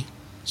virtually,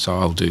 so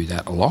I'll do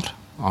that a lot.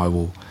 I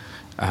will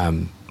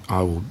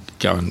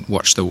go and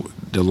watch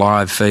the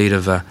live feed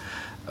of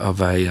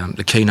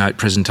the keynote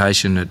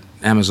presentation at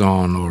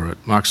Amazon or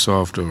at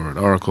Microsoft or at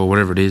Oracle,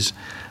 whatever it is.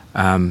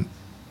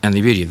 And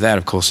the beauty of that,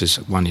 of course, is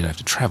one, you don't have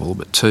to travel,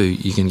 but two,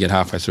 you can get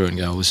halfway through and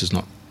go, this is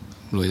not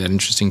really that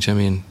interesting to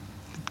me, and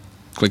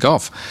click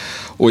off.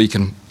 Or you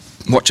can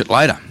watch it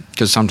later,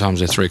 because sometimes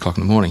they're 3 o'clock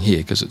in the morning here,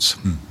 because it's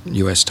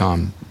US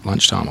time,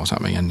 lunchtime or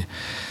something, and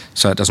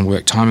so it doesn't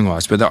work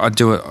timing-wise. But I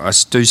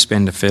do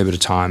spend a fair bit of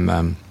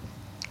time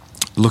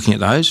looking at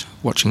those,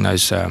 watching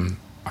those.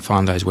 I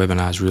find those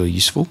webinars really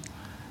useful,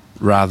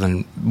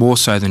 more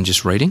so than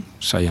just reading.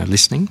 So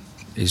listening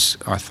is,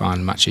 I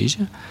find, much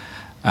easier.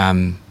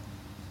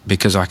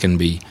 Because I can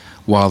be,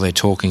 while they're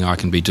talking, I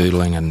can be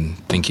doodling and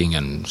thinking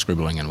and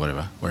scribbling and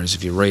whatever. Whereas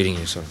if you're reading,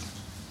 you're sort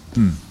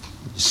of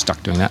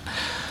stuck doing that.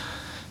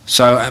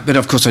 So, but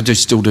of course, I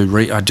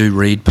do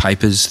read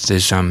papers.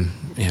 There's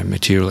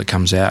material that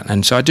comes out,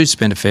 and so I do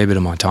spend a fair bit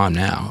of my time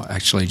now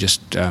actually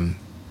just trying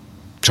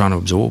to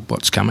absorb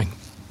what's coming.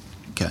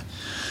 Okay.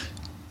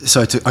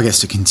 So,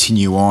 to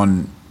continue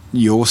on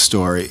your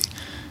story,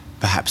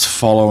 perhaps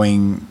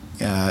following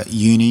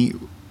uni,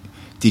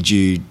 did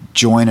you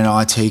join an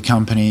IT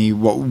company?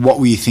 What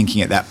were you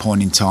thinking at that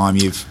point in time?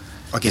 You've,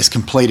 I guess,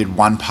 completed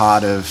one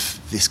part of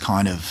this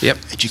kind of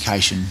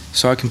education.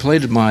 So I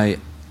completed my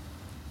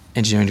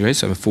engineering degree.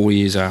 So 4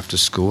 years after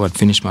school, I'd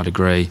finished my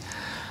degree,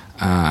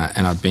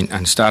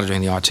 and started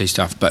doing the IT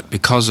stuff. But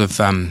because of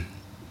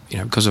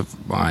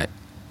my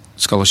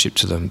scholarship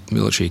to the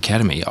military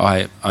academy,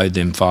 I owed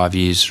them 5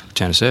 years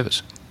return of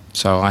service.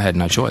 So I had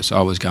no choice.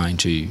 I was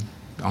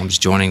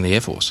joining the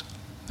Air Force.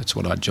 That's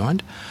what I'd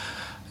joined.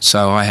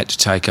 So I had to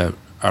take a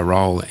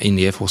role in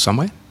the Air Force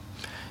somewhere,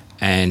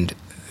 and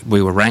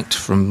we were ranked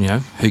from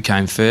who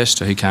came first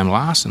to who came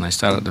last, and they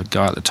started the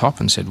guy at the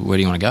top and said, where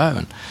do you want to go?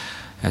 And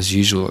as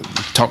usual,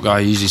 the top guy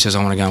usually says,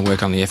 I want to go and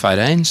work on the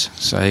F-18s.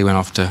 So he went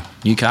off to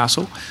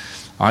Newcastle.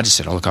 I just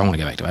said, look, I want to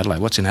go back to Adelaide.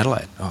 What's in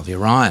Adelaide? Oh, the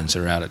Orions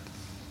are out at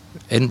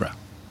Edinburgh.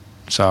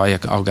 So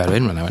I'll go to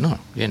Edinburgh. And they went, oh,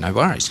 yeah, no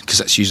worries, because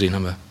that's usually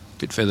a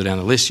bit further down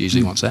the list,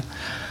 usually wants that.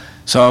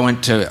 So I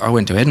went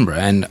to Edinburgh,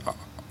 and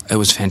it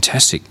was a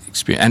fantastic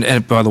experience.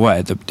 And by the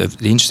way, the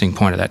interesting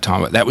point at that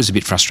time, that was a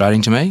bit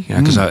frustrating to me,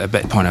 because at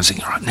that point I was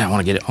thinking, right, now I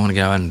want to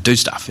go and do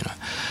stuff,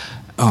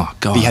 Oh,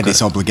 God. But you had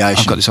this obligation.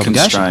 I've got this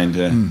obligation.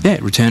 Constrained, yeah,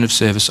 return of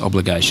service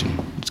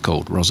obligation, it's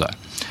called, ROSO.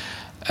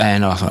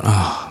 And I thought,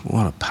 oh,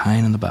 what a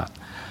pain in the butt.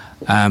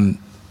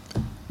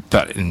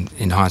 But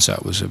in hindsight,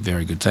 it was a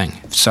very good thing.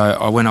 So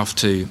I went off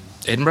to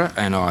Edinburgh,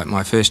 and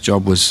my first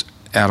job was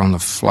out on the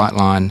flight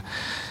line.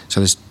 So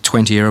there's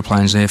 20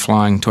 aeroplanes there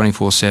flying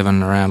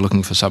 24/7 around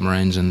looking for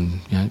submarines,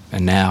 and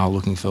now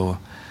looking for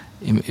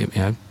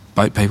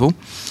boat people.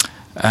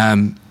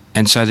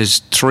 And so there's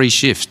 3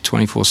 shifts,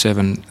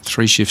 24/7,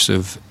 3 shifts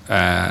of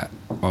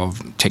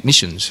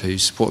technicians who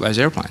support those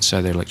airplanes.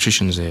 So they're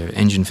electricians, they're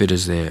engine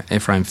fitters, they're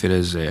airframe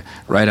fitters, they're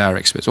radar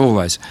experts, all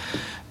those.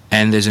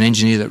 And there's an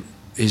engineer that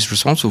is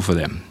responsible for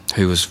them,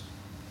 who was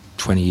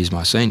 20 years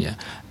my senior.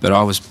 But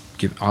I was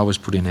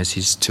put in as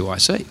his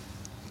 2IC,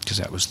 because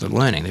that was the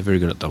learning. They're very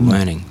good at the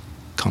learning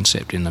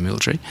concept in the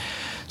military.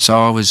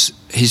 So I was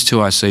his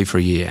 2IC for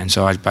a year, and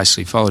so I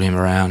basically followed him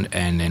around,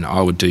 and then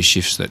I would do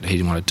shifts that he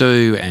didn't want to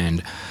do,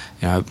 and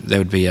there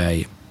would be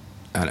an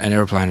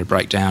aeroplane would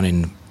break down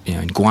in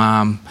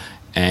Guam,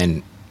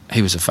 and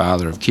he was a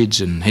father of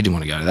kids, and he didn't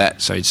want to go to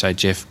that. So he'd say,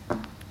 Jeff,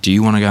 do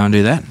you want to go and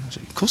do that? I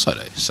said, of course I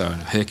do. So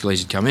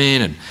Hercules would come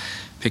in and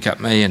pick up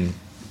me and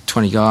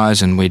 20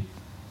 guys, and we'd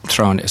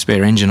throw in a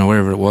spare engine or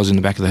whatever it was in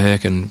the back of the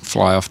Herc and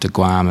fly off to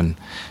Guam and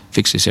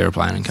fix this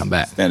aeroplane and come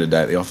back. Standard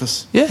day at the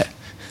office. Yeah,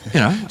 you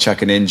know,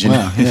 chuck an engine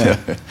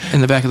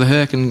in the back of the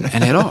Herc and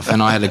head off.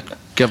 And I had a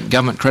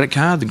government credit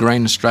card, the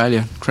Green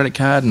Australia credit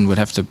card, and would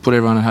have to put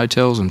everyone in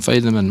hotels and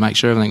feed them and make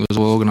sure everything was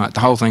well organised.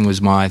 The whole thing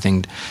was my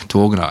thing to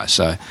organise.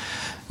 So it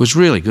was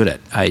really good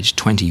at age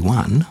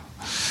 21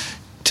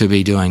 to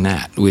be doing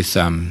that with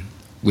some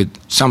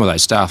of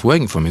those staff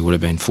working for me would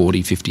have been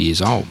 40, 50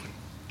 years old.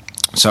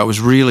 So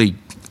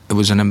it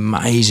was an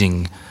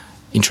amazing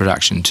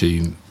introduction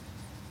to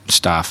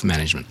staff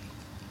management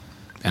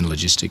and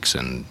logistics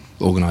and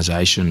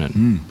organisation,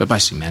 and but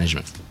basically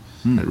management.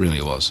 It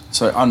really was.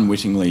 So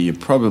unwittingly, you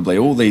probably,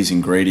 all these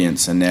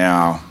ingredients are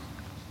now,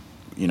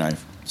 you know,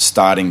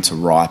 starting to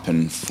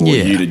ripen for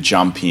you to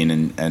jump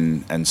in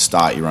and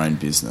start your own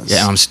business.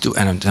 Yeah, I'm still,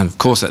 and of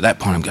course at that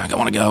point I'm going, I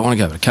want to go,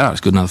 but Qatar,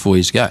 it's good, another 4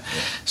 years to go. Yeah.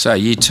 So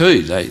year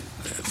 2, a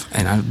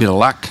bit of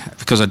luck,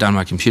 because I'd done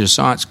my computer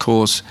science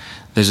course,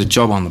 there's a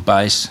job on the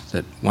base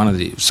that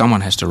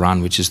someone has to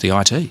run, which is the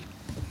IT. You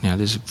know,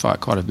 there's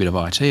quite a bit of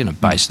IT in a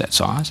base that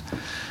size.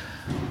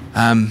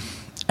 And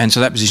so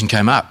that position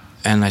came up,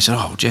 and they said,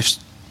 oh, Jeff's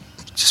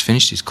just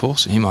finished his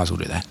course, and he might as well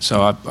do that.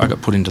 So I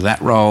got put into that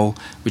role,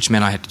 which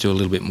meant I had to do a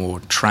little bit more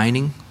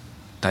training.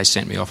 They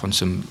sent me off on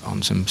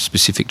some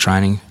specific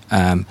training,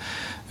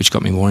 which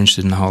got me more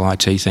interested in the whole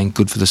IT thing.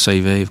 Good for the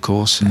CV, of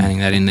course, adding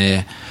that in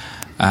there.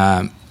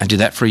 I did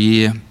that for a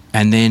year,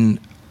 and then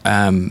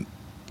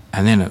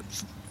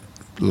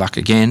luck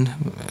again,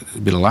 a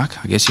bit of luck.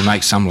 I guess you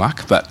make some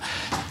luck, but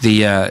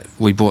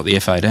we bought the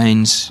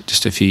F-18s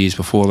just a few years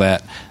before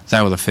that.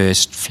 They were the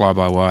first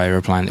fly-by-wire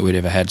aeroplane that we'd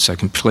ever had, so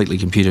completely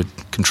computer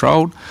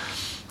controlled.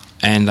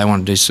 And they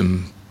wanted to do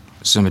some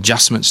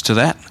adjustments to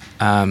that,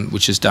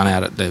 which is done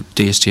out at the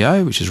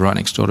DSTO, which is right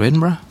next door to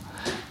Edinburgh.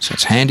 So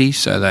it's handy.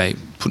 So they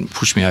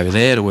pushed me over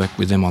there to work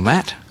with them on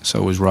that.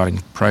 So I was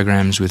writing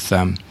programs with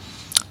them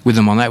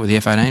on that, with the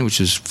F-18,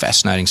 which was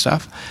fascinating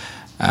stuff.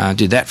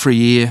 Did that for a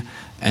year,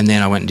 and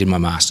then I went and did my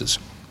masters.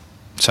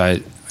 So,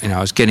 you know,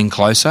 I was getting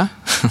closer,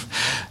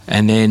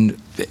 and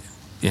then,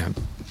 you know,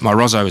 my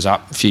Rosso was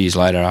up a few years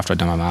later after I'd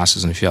done my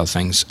masters and a few other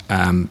things,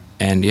 and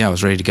I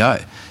was ready to go.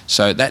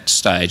 So at that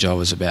stage I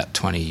was about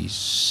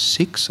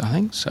 26, I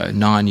think, so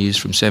 9 years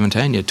from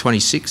 17,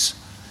 26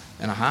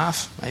 and a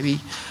half maybe.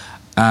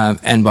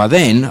 And by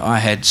then I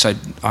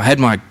had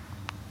my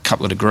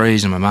couple of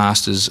degrees and my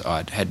masters.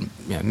 I'd had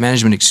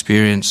management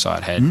experience.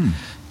 I'd had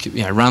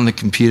run the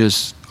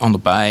computers on the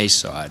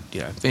base. I'd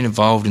been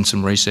involved in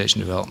some research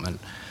and development.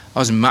 I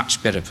was in a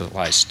much better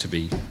place to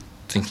be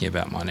thinking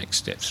about my next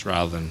steps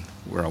rather than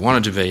where I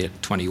wanted to be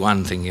at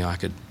 21, thinking I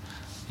could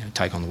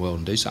take on the world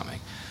and do something.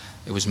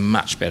 It was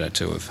much better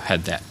to have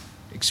had that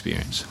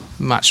experience.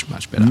 Much,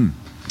 much better.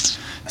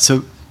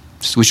 So,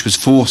 which was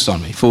forced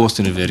on me, forced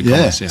in inverted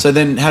commas. Yeah. So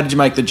then how did you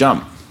make the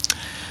jump?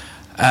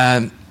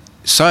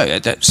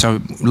 So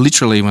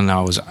literally when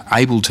I was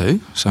able to,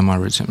 so my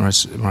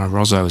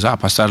Rosso was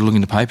up, I started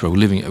looking at the paper.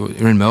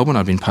 We're in Melbourne.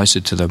 I'd been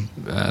posted to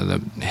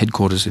the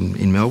headquarters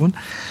in Melbourne,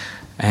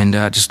 and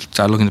just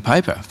started looking at the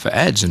paper for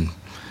ads and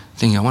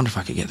thinking, I wonder if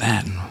I could get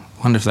that, and I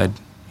wonder if they'd,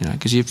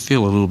 because you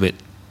feel a little bit,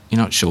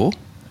 you're not sure.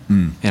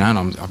 And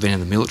I've been in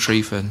the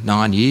military for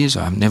 9 years.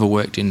 I've never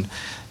worked in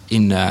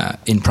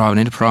private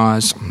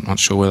enterprise. I'm not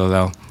sure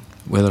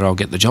whether I'll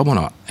get the job or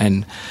not.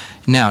 And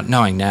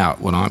knowing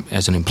when I'm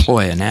as an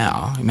employer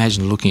now,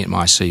 imagine looking at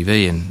my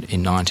CV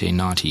in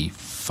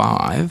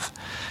 1995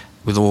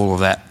 with all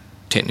of that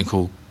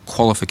technical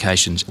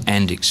qualifications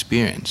and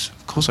experience.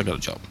 Of course, I got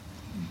a job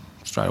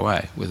straight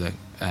away with a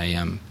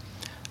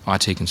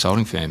IT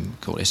consulting firm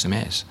called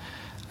SMS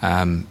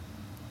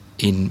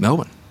in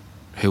Melbourne,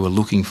 who were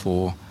looking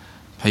for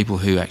people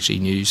who actually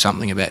knew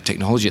something about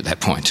technology at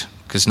that point,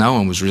 because no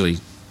one was really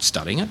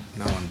studying it.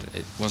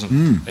 It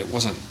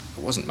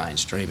wasn't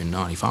mainstream in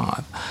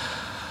 '95.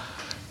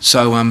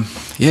 So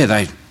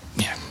they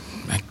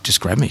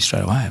just grabbed me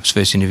straight away. It was the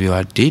first interview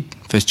I did,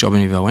 first job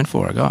interview I went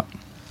for. I got.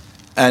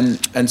 And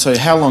so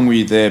how long were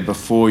you there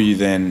before you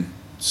then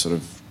sort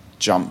of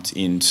jumped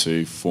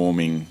into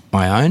forming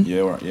my own?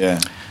 Yeah, right, yeah.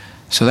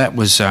 So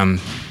that's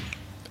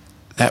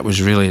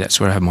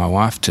where I had my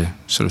wife to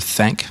sort of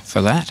thank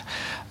for that.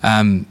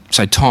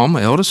 So Tom,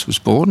 my eldest, was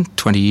born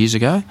 20 years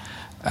ago,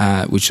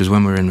 which was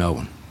when we were in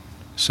Melbourne.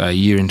 So a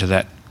year into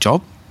that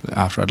job,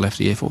 after I'd left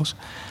the Air Force.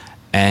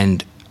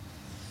 And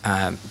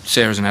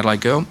Sarah's an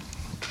Adelaide girl,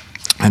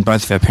 and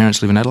both of our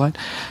parents live in Adelaide.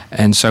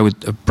 And so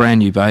with a brand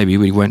new baby,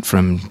 we went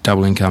from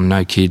double income,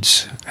 no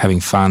kids,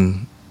 having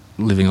fun,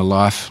 living a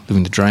life,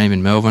 living the dream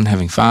in Melbourne,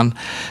 having fun,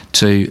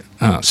 to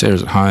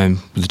Sarah's at home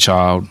with the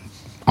child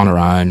on her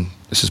own.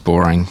 This is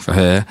boring for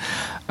her.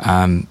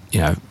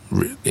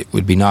 It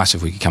would be nice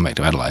if we could come back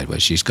to Adelaide, where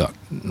she's got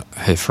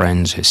her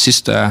friends, her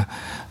sister,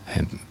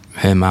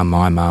 her mum,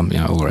 my mum,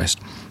 all the rest,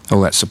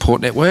 all that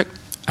support network.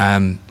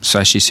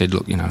 So she said,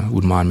 look, I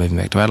wouldn't mind moving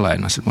back to Adelaide.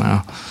 And I said,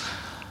 well,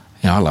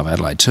 I love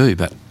Adelaide too,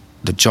 but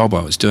the job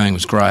I was doing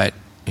was great.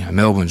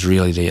 Melbourne's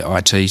really the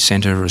IT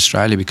centre of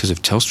Australia because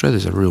of Telstra.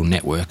 There's a real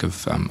network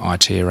of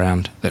IT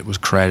around that was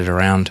created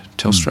around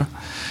Telstra.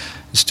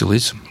 It still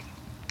is.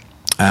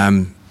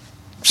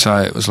 So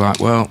it was like,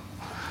 well,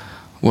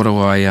 what do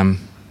I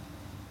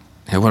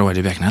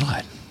do back in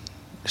Adelaide?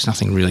 There's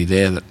nothing really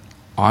there that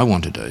I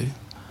want to do.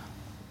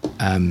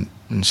 And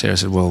Sarah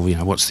said, well,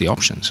 what's the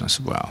options? And I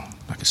said, well,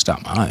 I could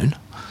start my own,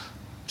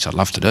 which I'd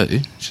love to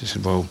do. She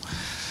said, well,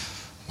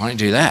 why don't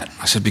you do that?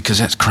 I said, because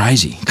that's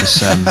crazy,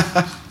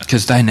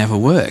 because they never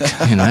work.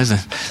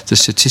 The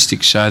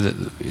statistics show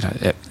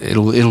that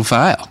it'll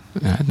fail.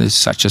 There's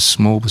such a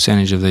small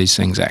percentage of these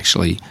things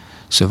actually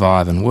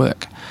survive and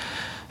work.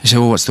 He said,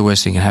 well, what's the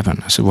worst thing that can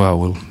happen? I said, well,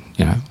 we'll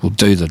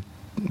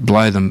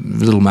blow the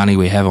little money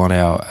we have on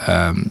our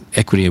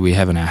equity we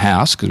have in our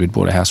house, because we'd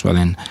bought a house by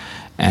then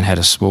and had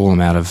a small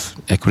amount of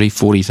equity,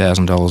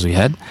 $40,000 we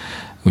had,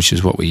 which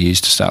is what we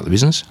used to start the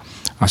business.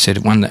 I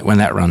said, when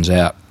that runs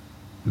out,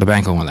 the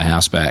bank will want the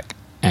house back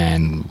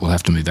and we'll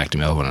have to move back to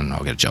Melbourne and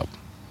I'll get a job.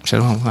 I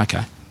said, well,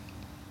 okay.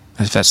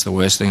 If that's the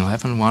worst thing that'll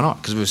happen, why not?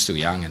 Because we were still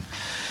young. And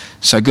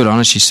so good on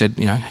her, she said,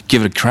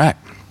 give it a crack.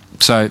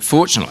 So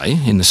fortunately,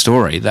 in the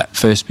story, that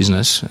first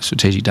business,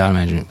 Strategic Data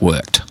Management,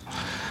 worked.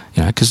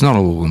 Because not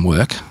all of them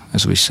work,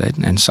 as we said,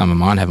 and some of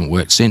mine haven't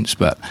worked since,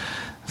 but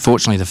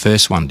fortunately the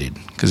first one did.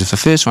 Because if the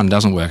first one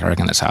doesn't work, I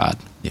reckon that's hard.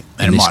 Yeah.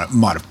 And it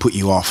might have put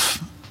you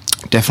off.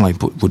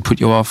 Definitely would put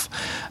you off.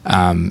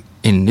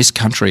 In this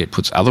country, it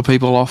puts other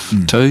people off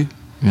too.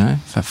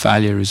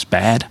 Failure is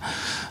bad.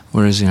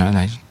 Whereas,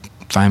 they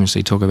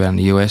famously talk about in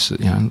the US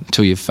that,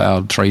 until you've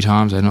failed 3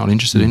 times, they're not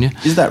interested in you.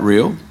 Is that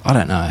real? I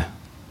don't know.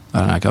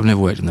 I've never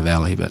worked in the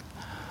Valley, but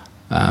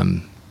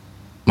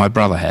my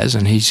brother has,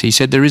 and he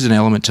said there is an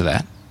element to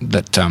that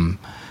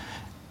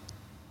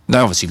they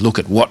obviously look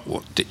at what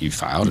did you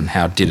failed and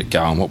how did it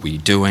go and what were you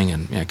doing,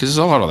 and because there's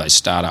a lot of those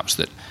startups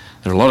there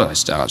are a lot of those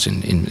startups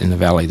in the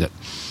Valley that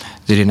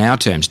in our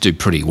terms do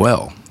pretty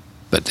well,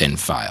 but then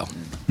fail.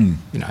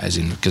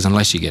 Because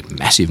unless you get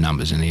massive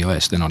numbers in the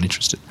US, they're not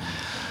interested.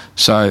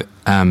 So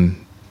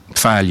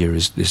failure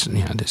is this.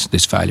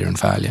 There's failure and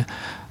failure.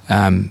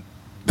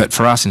 But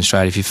for us in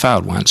Australia, if you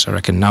failed once, I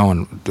reckon no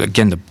one,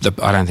 again,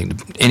 I don't think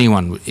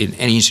anyone in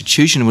any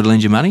institution would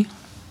lend you money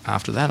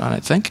after that, I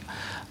don't think.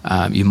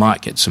 You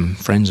might get some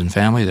friends and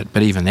family,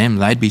 but even them,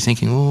 they'd be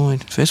thinking, oh,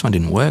 the first one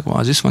didn't work,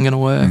 why is this one going to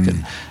work?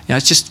 And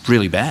it's just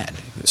really bad.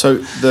 So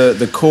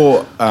the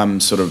core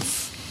sort of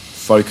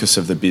focus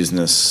of the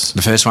business...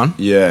 The first one?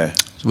 Yeah.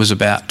 Was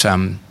about,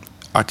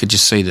 I could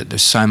just see that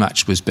there's so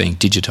much was being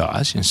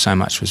digitised and so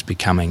much was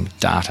becoming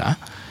data,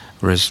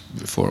 whereas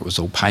before it was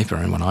all paper,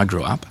 and when I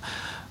grew up,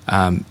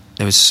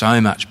 there was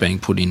so much being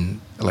put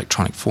in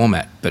electronic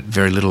format, but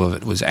very little of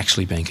it was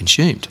actually being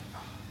consumed.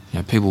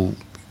 People,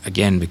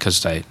 again,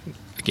 because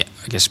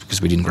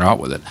we didn't grow up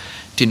with it,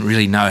 didn't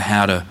really know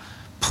how to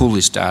pull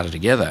this data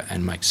together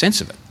and make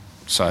sense of it.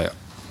 So,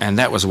 and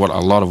that was a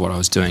lot of what I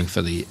was doing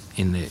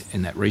in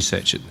that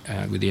research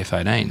with the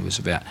F18 was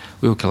about.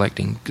 We were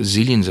collecting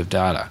gazillions of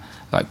data,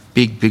 like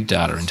big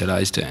data in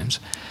today's terms.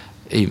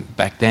 Even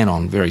back then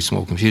on very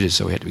small computers,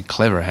 so we had to be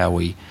clever how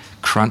we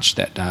crunched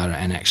that data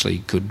and actually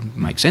could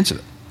make sense of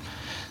it.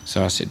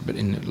 So I said, but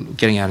in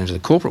getting out into the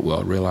corporate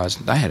world,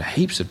 realised they had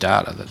heaps of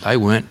data that they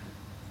weren't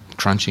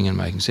crunching and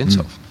making sense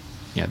of.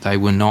 They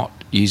were not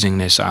using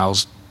the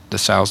sales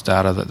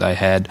data that they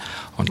had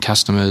on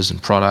customers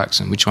and products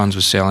and which ones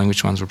were selling,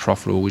 which ones were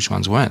profitable, which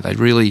ones weren't.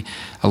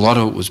 A lot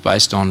of it was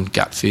based on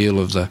gut feel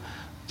of the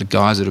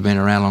guys that have been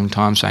around a long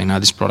time saying, no,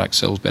 this product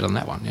sells better than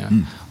that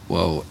one.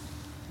 Well,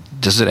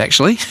 does it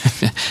actually?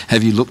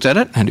 Have you looked at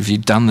it? And have you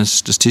done the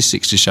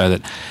statistics to show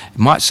that it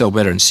might sell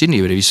better in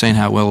Sydney, but have you seen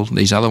how well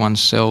these other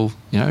ones sell,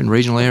 in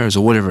regional areas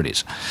or whatever it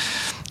is?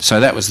 So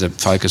that was the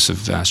focus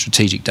of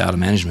strategic data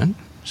management.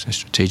 So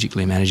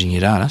strategically managing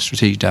your data.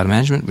 Strategic data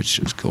management, which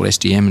was called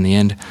SDM in the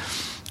end,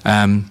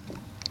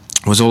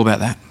 was all about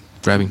that,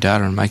 grabbing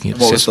data and making it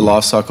accessible. What was the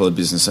life cycle of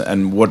business,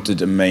 and what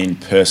did it mean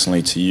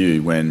personally to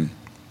you when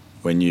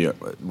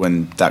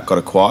that got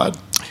acquired?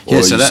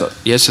 So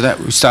that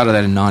we started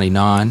that in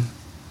 99,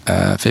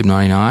 Feb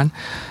 99,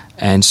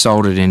 and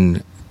sold it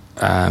in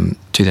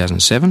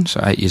 2007,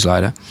 so 8 years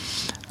later,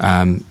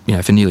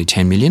 for nearly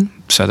 10 million.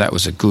 So that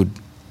was a good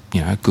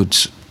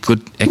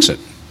exit.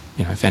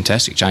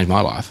 Fantastic, changed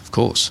my life, of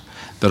course.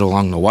 But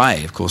along the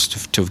way, of course,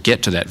 to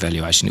get to that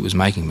valuation, it was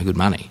making me good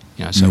money.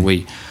 So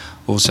we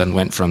all of a sudden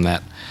went from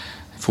that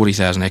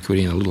 40,000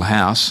 equity in a little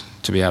house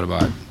to be able to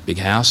buy a big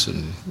house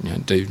and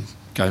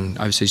go and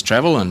overseas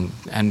travel and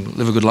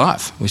live a good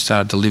life. We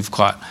started to live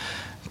quite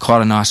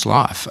a nice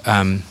life,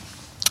 and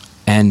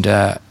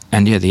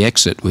the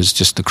exit was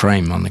just the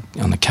cream on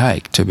the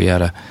cake to be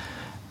able to,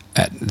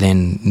 at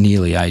then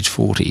nearly age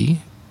 40,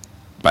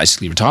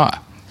 basically retire.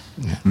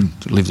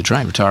 Live the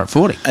dream, retire at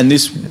 40. And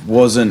this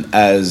wasn't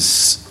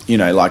as,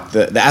 like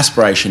the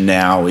aspiration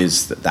now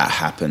is that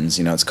happens.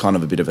 It's kind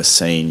of a bit of a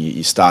scene.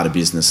 You start a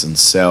business and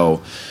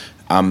sell,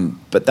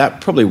 but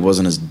that probably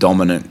wasn't as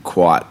dominant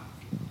quite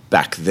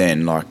back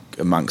then, like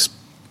amongst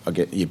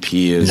your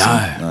peers.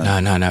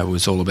 No. It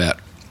was all about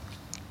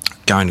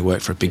going to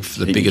work for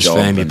the biggest job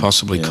firm you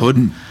possibly could,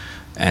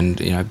 and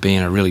be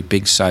in a really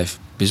big, safe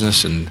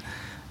business and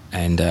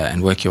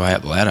work your way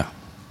up the ladder.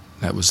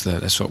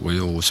 That's what we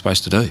all were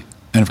supposed to do.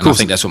 And of course, I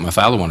think that's what my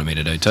father wanted me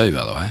to do too,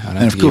 by the way. I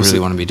don't think he really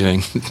wanted me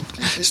doing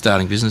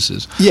starting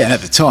businesses. Yeah, and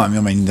at the time,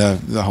 I mean,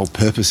 the whole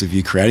purpose of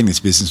you creating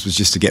this business was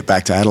just to get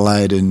back to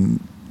Adelaide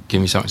and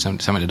give me something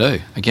to do.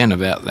 Again,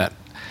 about that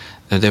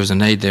there was a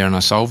need there and I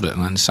solved it,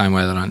 and in the same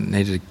way that I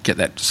needed to get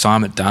that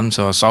assignment done,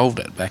 so I solved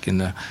it back in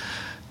the.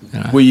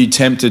 Were you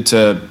tempted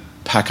to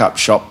pack up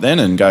shop then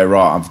and go,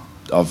 right,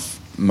 I've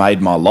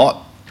made my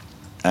lot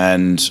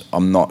and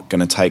I'm not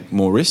going to take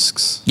more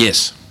risks?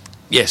 Yes,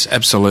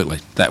 absolutely.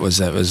 That was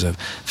a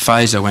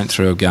phase I went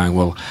through of going,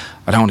 well,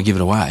 I don't want to give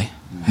it away,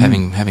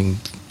 having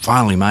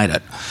finally made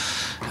it.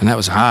 And that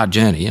was a hard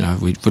journey.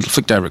 We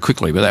flicked over it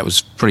quickly, but that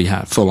was pretty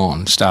hard, full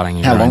on, starting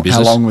your own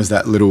business. How long was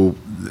that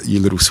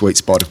your little sweet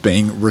spot of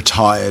being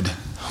retired?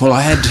 Well,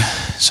 I had,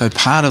 so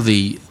part of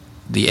the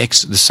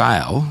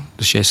sale,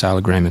 the share sale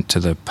agreement to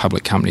the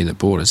public company that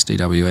bought us,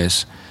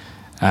 DWS,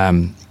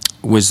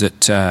 was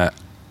that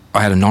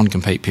I had a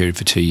non-compete period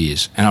for 2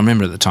 years. And I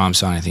remember at the time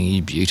saying,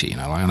 you beauty,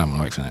 I don't want to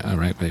work for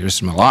the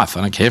rest of my life.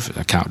 I don't care if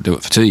I can't do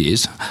it for 2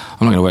 years. I'm not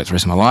going to work the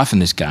rest of my life in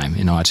this game,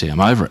 in IT. I'm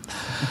over it.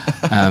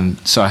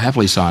 So I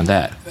happily signed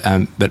that.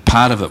 But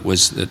part of it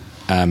was that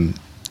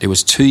it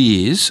was 2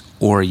 years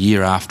or a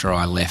year after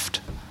I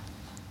left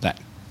that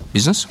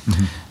business.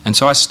 Mm-hmm. And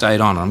so I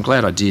stayed on. I'm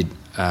glad I did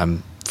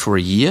for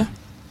a year,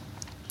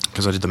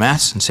 because I did the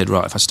maths and said,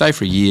 right, if I stay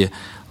for a year,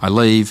 I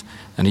leave,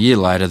 and a year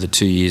later the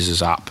 2 years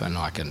is up and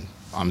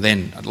I'm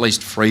then at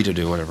least free to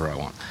do whatever I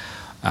want,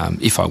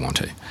 if I want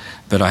to.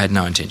 But I had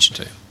no intention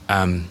to.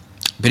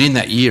 But in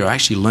that year, I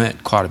actually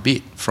learnt quite a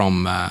bit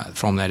from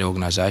that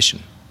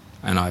organisation,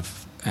 and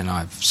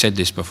I've said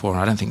this before,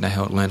 and I don't think they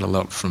learnt a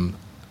lot from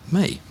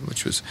me,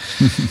 which was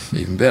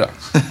even better.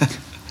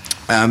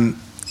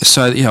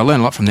 So I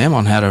learned a lot from them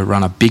on how to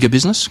run a bigger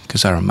business,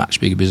 because they're a much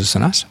bigger business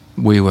than us.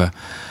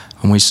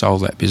 When we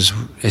sold that business,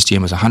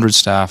 SDM was 100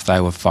 staff,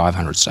 they were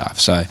 500 staff.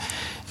 So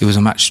it was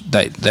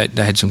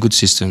they had some good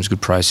systems,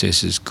 good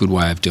processes, good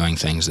way of doing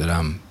things that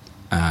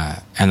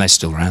and they're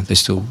still around. They're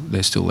still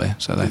there.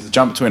 So the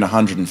jump between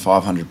 100 and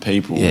 500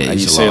 people, yeah, and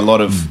you see a lot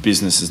of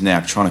businesses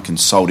now trying to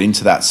consult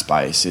into that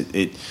space.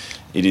 It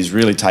is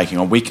really taking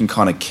on. We can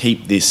kind of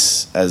keep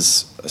this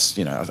as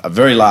a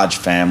very large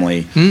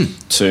family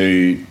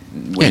to.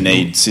 We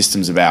need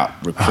systems about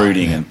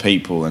recruiting and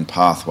people and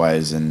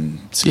pathways and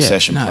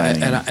succession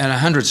planning. At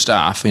 100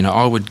 staff,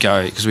 I would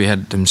go, because we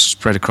had them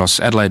spread across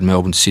Adelaide,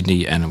 Melbourne,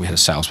 Sydney, and we had a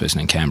salesperson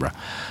in Canberra.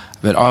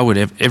 But I would,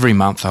 every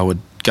month, I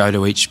would go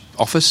to each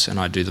office and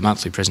I'd do the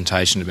monthly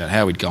presentation about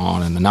how we'd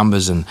gone and the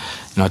numbers, and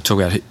I'd talk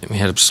about, we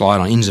had a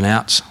slide on ins and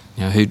outs,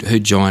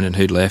 who'd joined and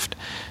who'd left.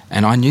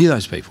 And I knew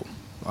those people.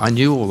 I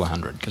knew all the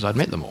 100 because I'd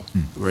met them all.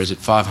 Whereas at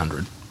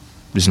 500,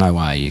 there's no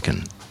way you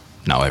can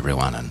know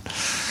everyone. And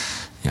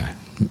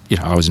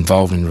I was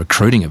involved in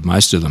recruiting of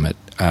most of them.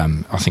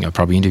 I think I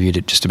probably interviewed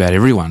at just about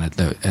everyone in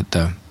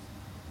the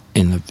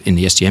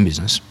SDM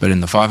business. But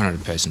in the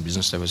 500-person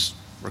business, there was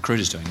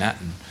recruiters doing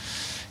that, and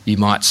you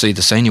might see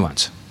the senior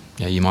ones.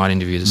 You might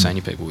interview the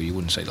senior people. You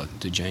wouldn't see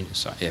the juniors.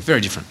 So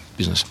very different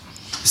business.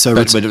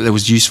 But it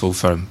was useful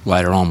for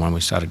later on when we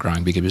started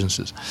growing bigger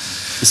businesses.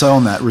 So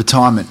on that,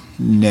 retirement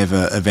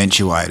never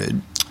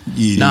eventuated.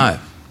 No.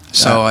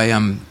 So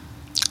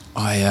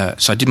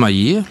I did my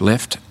year,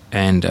 left.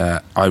 And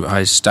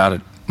I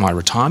started my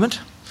retirement,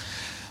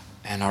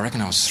 and I reckon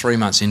I was 3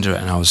 months into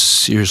it, and I was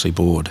seriously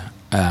bored.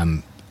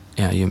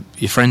 Your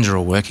friends are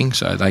all working,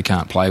 so they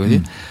can't play with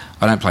you.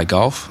 I don't play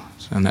golf,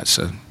 and it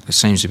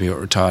seems to be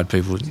what retired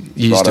people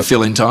use to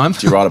fill in time.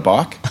 Do you ride a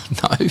bike?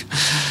 No,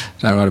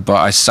 don't ride a bike.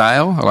 I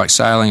sail. I like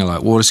sailing. I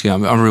like water skiing.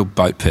 I'm a real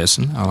boat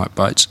person. I like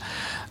boats.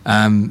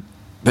 But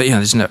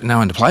there's no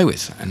one to play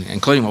with, and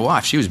including my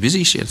wife. She was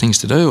busy. She had things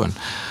to do, and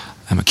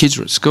my kids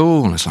were at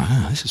school, and it's like,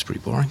 this is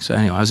pretty boring. So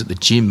anyway, I was at the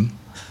gym,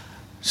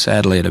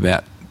 sadly, at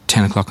about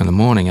 10 o'clock in the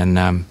morning, and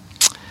I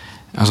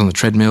was on the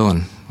treadmill,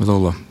 and with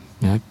all the,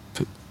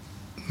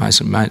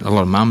 a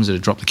lot of mums that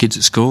had dropped the kids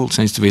at school. It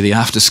seems to be the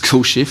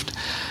after-school shift.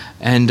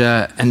 And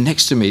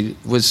next to me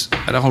was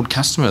an old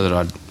customer that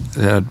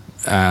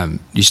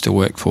I'd used to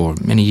work for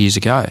many years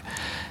ago.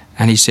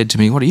 And he said to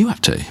me, "What are you up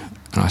to?"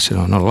 And I said,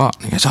 "Oh, not a lot."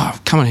 And he goes, "Oh,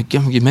 come and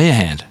give me a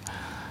hand."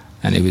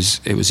 And it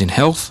was in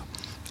health.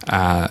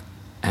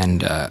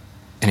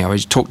 Anyway, I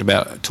talked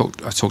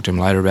to him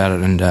later about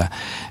it,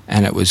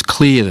 and it was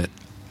clear that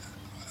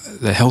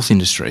the health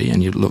industry,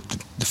 and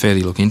the further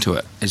you look into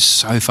it, is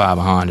so far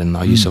behind in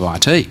the use of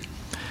IT.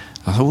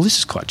 I thought, well, this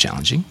is quite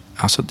challenging.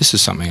 I thought, this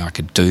is something I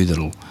could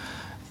do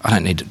I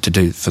don't need to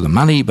do for the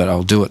money, but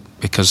I'll do it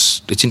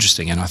because it's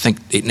interesting, and I think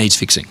it needs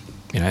fixing.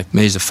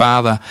 Me as a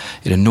father,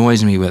 it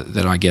annoys me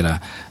that I get a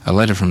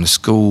letter from the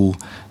school,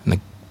 and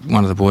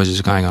one of the boys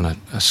is going on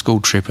a school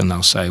trip, and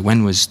they'll say,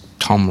 "When was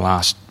Tom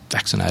last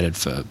vaccinated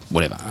for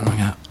whatever?" And I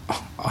go,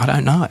 I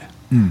don't know.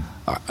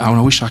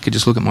 I wish I could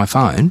just look at my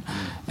phone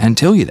and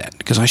tell you that,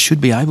 because I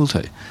should be able to.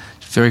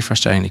 It's very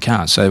frustrating you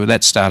can't. So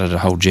that started a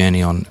whole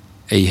journey on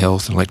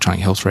e-health and electronic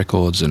health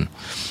records, and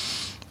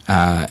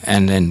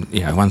then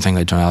one thing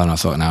led to another, and I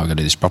thought, no, I've got to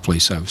do this properly.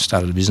 So I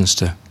started a business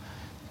to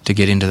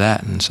get into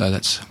that, and so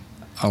that's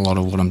a lot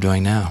of what I'm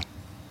doing now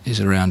is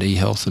around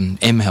e-health and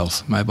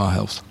M-health, mobile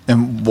health.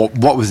 And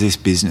what was this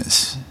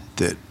business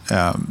that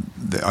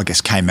I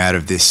guess came out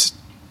of this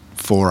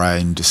foray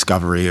and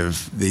discovery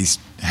of these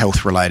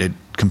health-related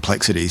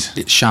complexities?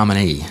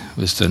 Chamonix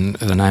was the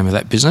name of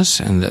that business,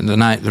 and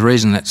the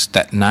reason that's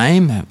that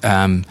name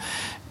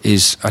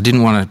is I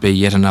didn't want to be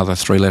yet another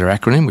three-letter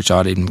acronym, which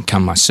I didn't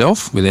come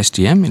myself with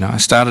SDM. I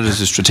started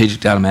as a strategic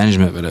data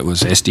management, but it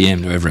was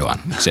SDM to everyone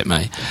except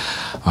me.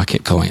 I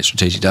kept calling it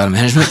strategic data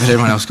management, but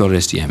everyone else called it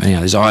SDM.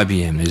 There's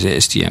IBM, there's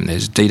SDM,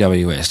 there's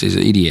DWS, there's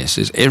EDS,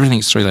 there's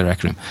everything's three-letter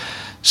acronym.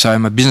 So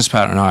my business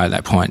partner and I at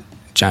that point,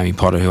 Jamie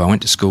Potter, who I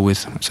went to school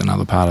with, it's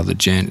another part of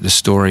the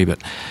story,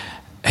 but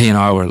he and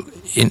I were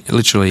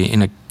literally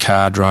in a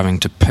car driving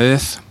to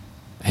Perth.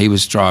 He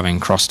was driving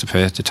across to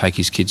Perth to take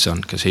his kids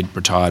on, because he'd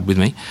retired with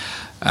me.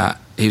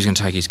 He was going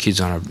to take his kids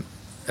on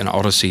an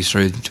odyssey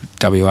through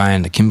WA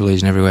and the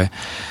Kimberleys and everywhere.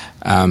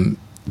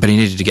 But he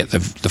needed to get the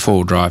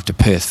four-wheel drive to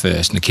Perth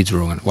first, and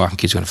the wife and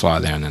kids were going to fly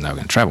there, and then they were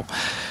going to travel.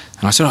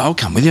 And I said, I'll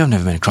come with you. I've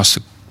never been across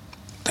the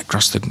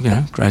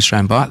Great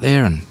Australian Bight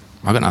there, and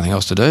I've got nothing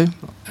else to do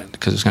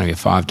because it's going to be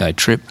a 5-day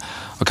trip.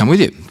 I'll come with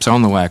you. So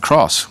on the way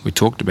across, we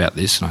talked about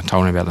this, and I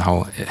told him about the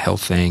whole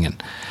health thing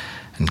and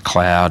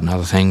cloud and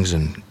other things,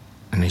 and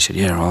he said,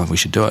 yeah, well, we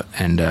should do it.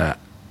 And I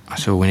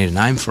said, well, we need a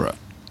name for it.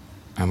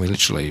 And we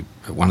literally,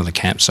 at one of the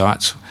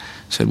campsites,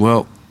 said,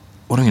 well,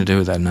 what are we going to do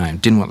with that name?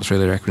 Didn't want the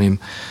three-letter acronym.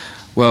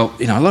 Well,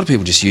 a lot of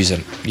people just use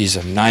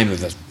a name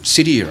of a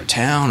city or a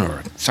town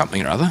or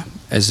something or other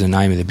as the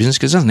name of their business,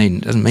 because it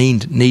doesn't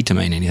need to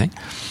mean anything.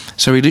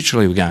 So we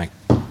literally were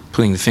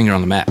putting the finger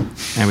on the map,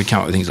 and we'd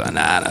come up with things like,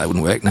 nah, that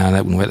wouldn't work, no,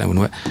 that wouldn't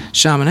work.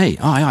 Chamonix,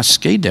 oh, yeah, I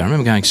skied there. I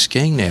remember going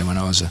skiing there when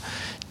I was a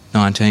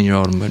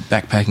 19-year-old and went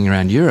backpacking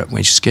around Europe.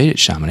 We skied at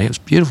Chamonix. It was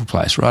a beautiful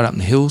place, right up in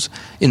the hills,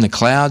 in the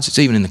clouds. It's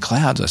even in the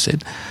clouds, I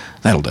said.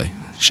 That'll do,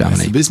 Chamonix.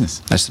 That's the business.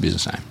 That's the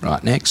business name.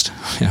 Right, next,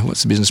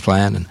 what's the business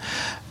plan?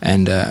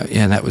 And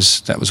that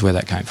was where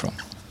that came from.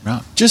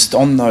 Right. Just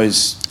on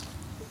those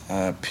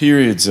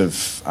periods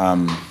of,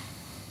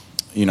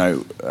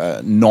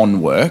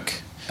 non-work,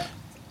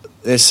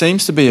 there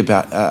seems to be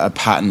about a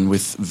pattern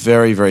with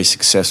very, very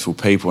successful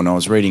people. And I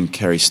was reading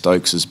Kerry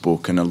Stokes'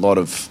 book, and a lot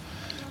of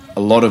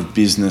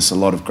business, a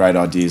lot of great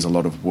ideas, a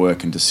lot of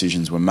work and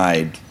decisions were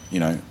made,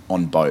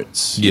 on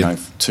boats.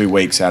 2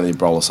 weeks out of the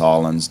Abrolhos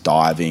Islands,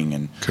 diving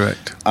and.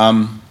 Correct.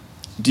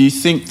 Do you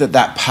think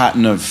that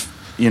pattern of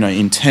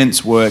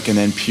intense work and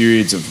then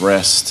periods of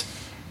rest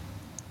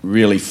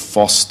really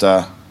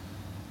foster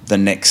the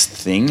next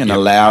thing and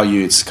allow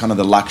you? It's kind of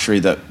the luxury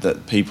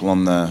that people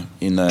on the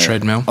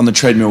treadmill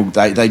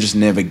they just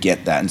never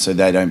get that, and so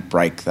they don't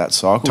break that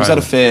cycle. Totally. Is that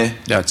a fair?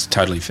 No, it's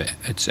totally fair.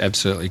 It's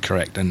absolutely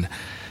correct, and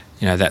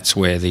that's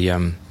where the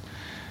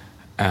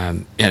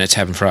and it's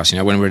happened for us.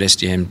 When we're at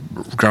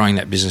SDM growing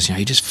that business, you're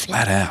just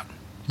flat out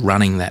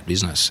running that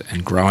business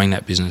and growing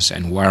that business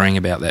and worrying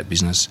about that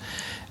business.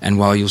 And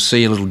while you'll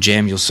see a little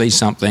gem, you'll see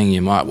something,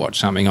 you might watch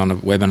something on a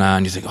webinar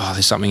and you think, oh,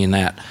 there's something in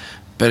that.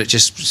 But it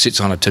just sits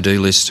on a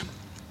to-do list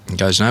and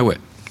goes nowhere.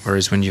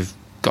 Whereas when you've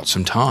got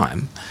some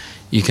time,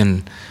 you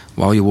can,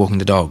 while you're walking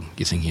the dog,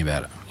 you're thinking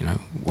about it.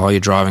 While you're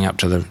driving up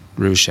to the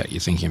river shack, you're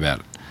thinking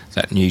about it,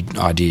 that new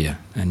idea,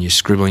 and you're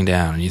scribbling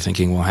down and you're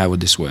thinking, well, how would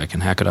this work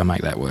and how could I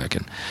make that work?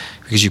 And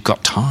because you've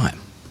got time,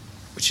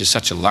 which is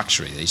such a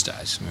luxury these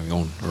days.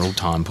 We're all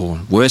time poor,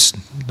 worse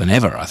than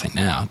ever, I think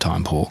now,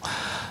 time poor.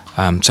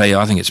 I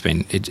think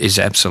it is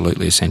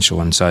absolutely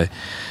essential. And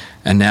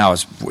now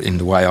it's in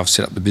the way I've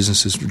set up the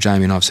businesses,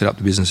 Jamie and I've set up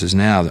the businesses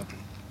now, that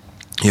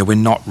we're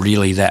not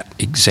really that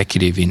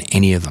executive in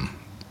any of them,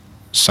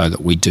 so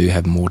that we do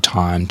have more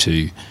time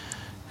to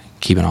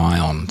keep an eye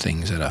on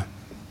things that are,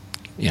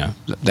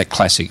 that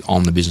classic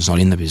on the business, not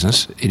in the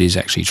business. It is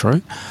actually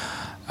true.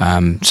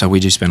 So we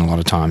do spend a lot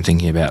of time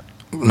thinking about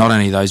not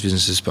only those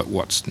businesses, but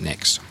what's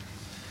next.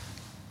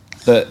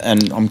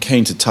 And I'm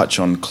keen to touch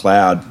on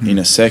cloud in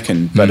a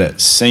second, but it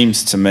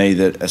seems to me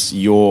that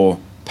your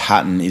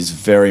pattern is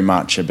very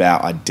much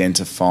about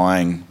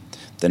identifying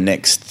the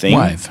next thing.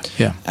 Wave,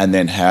 yeah. And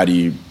then how do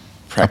you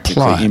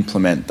practically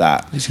implement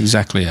that? That's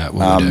exactly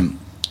what we do.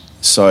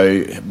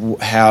 So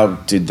how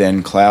did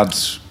then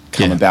clouds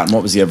come about, and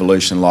what was the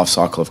evolution and life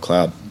cycle of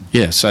cloud?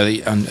 Yeah, so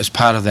as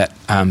part of that,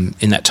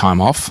 in that time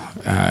off,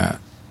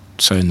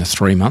 so in the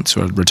 3 months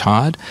I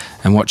retired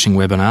and watching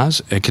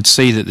webinars, I could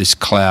see that this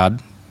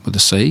cloud with the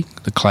C,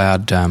 the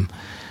cloud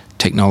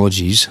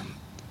technologies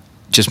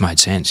just made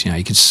sense.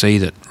 You could see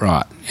that,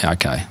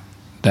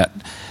 that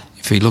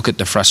if we look at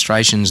the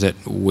frustrations that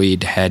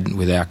we'd had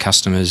with our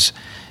customers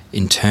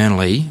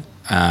internally,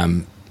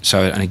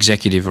 so an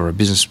executive or a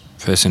business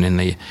person in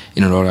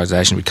an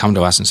organisation would come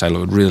to us and say, look,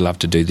 we'd really love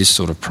to do this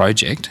sort of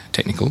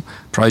technical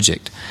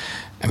project.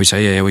 And we'd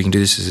say, yeah, we can do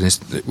this.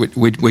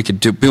 We could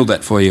build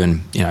that for you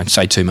in,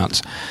 say 2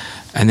 months.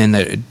 And then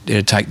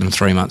it'd take them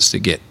 3 months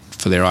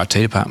for their IT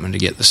department to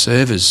get the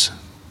servers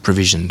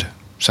provisioned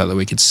so that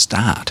we could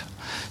start.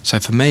 So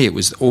for me, it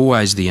was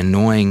always the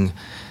annoying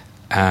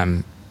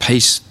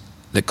piece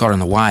that got in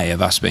the way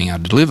of us being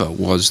able to deliver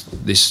was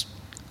this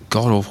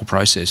god-awful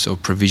process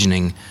of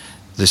provisioning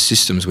the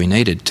systems we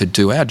needed to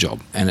do our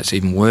job. And it's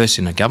even worse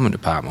in a government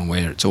department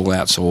where it's all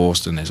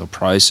outsourced and there's a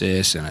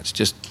process and it's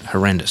just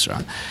horrendous,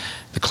 right?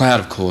 The cloud,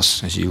 of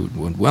course, as you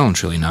would well and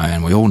truly know,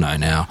 and we all know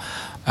now,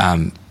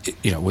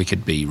 we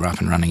could be up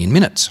and running in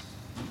minutes.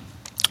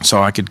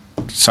 So I could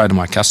say to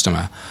my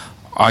customer,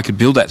 I could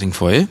build that thing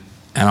for you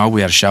and I'll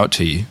be able to show it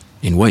to you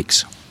in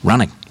weeks,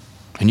 running.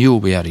 And you will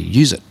be able to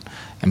use it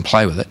and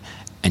play with it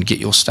and get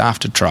your staff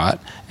to try it.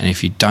 And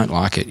if you don't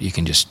like it, you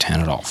can just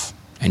turn it off.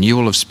 And you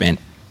will have spent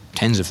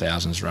tens of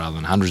thousands rather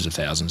than hundreds of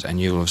thousands, and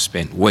you will have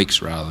spent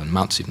weeks rather than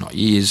months, if not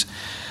years.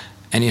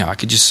 And I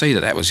could just see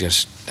that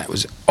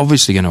was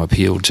obviously going to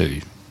appeal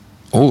to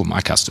all of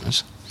my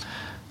customers.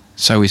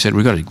 So we said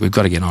we've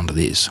got to get onto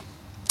this.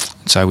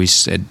 So we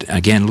said,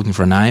 again, looking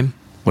for a name.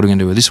 What are we going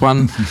to do with this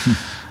one?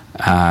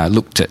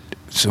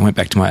 So I went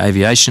back to my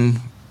aviation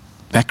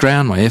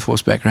background, my Air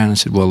Force background, and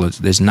said, well,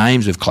 there's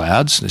names of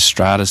clouds. There's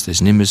Stratus,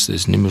 there's Nimbus,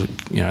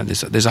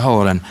 there's a whole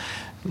lot of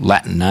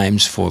Latin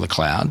names for the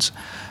clouds.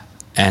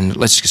 And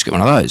let's just get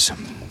one of those.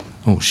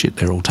 Oh, shit,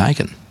 they're all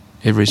taken.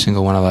 Every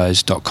single one of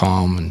those,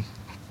 .com and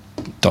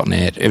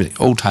 .net, everything,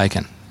 all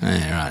taken.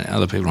 Yeah, right.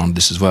 Other people are on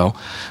this as well.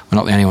 We're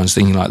not the only ones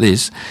thinking like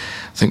this.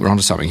 I think we're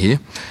onto something here.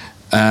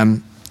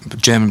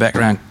 German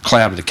background,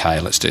 cloud with a K,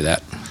 let's do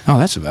that. Oh,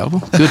 that's available.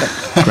 Good.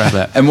 Grab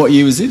that. And what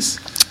year was this?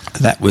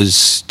 That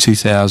was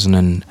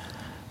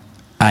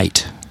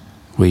 2008.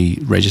 We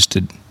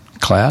registered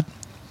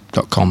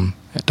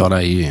cloud.com.au.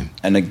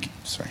 And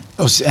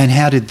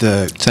how did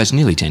So it's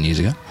nearly 10 years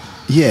ago.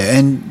 Yeah,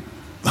 and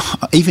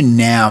even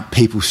now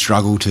people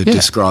struggle to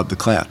describe the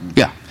cloud.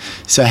 Yeah.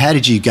 So how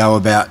did you go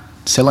about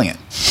selling it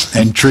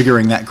and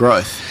triggering that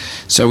growth?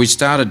 So we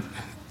started,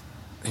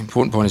 the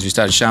important point is we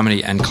started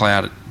Chamonix and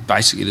cloud at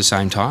basically the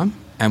same time,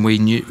 and we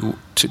knew,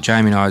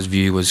 Jamie and I's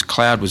view was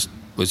cloud was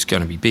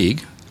going to be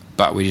big,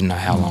 but we didn't know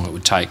how long it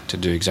would take to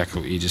do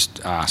exactly what you just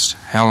asked.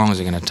 How long is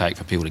it going to take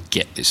for people to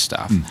get this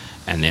stuff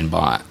and then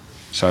buy it?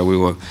 So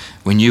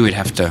we knew we'd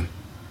have to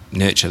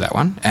nurture that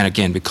one, and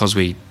again, because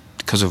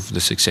of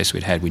the success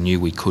we'd had, we knew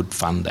we could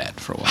fund that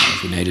for a while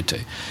if we needed to.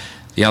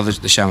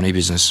 The Chamonix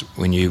business,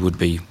 we knew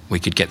we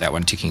could get that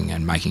one ticking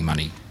and making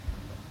money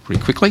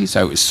pretty quickly,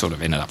 so it sort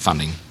of ended up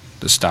funding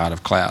the start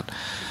of cloud.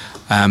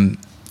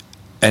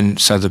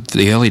 And so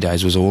the early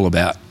days was all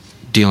about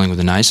dealing with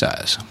the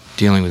naysayers,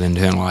 dealing with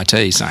internal IT,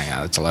 saying,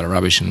 that's a lot of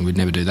rubbish and we'd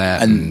never do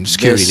that. And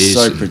security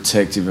they're so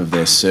protective of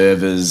their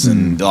servers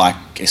and like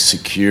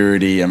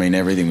security. I mean,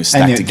 everything was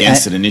stacked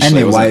against it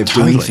initially. And their way of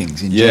doing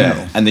things in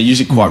general. And they're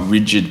usually quite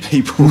rigid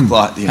people.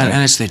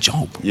 And it's their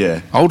job.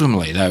 Yeah.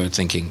 Ultimately, they were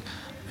thinking,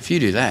 if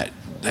you do that,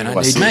 they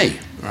don't need me.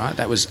 Right?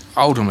 That was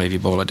ultimately, if you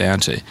boil it down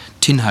to,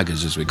 tin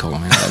huggers, as we call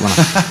them. They want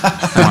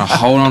to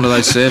hold on to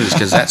those servers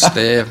because that's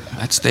their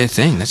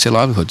thing. That's their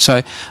livelihood.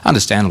 So,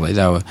 understandably,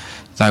 they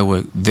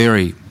were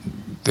very,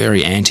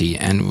 very anti,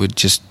 and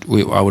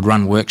I would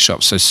run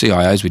workshops. So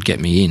CIOs would get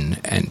me in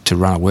and to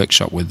run a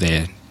workshop with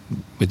their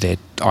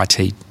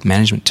IT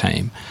management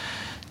team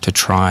to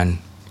try and,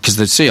 because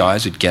the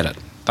CIOs would get it.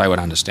 They would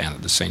understand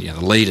it.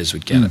 The leaders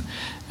would get it,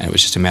 and it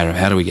was just a matter of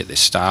how do we get their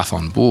staff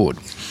on board.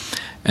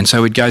 And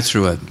so we'd go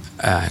through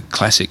a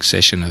classic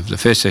session of, the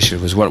first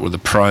session was what were the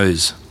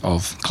pros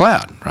of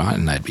cloud, right?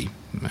 And they'd be,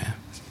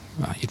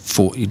 you'd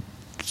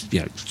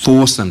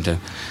force them to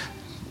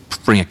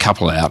bring a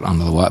couple out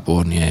onto the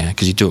whiteboard,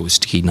 because you do it with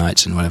sticky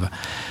notes and whatever.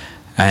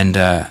 And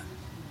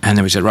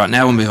then we said, right,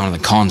 now we'll move on to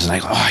the cons. And they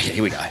go,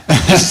 here we go.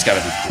 This is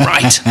going to be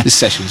great.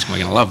 We're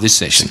going to love this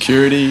session.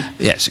 Security.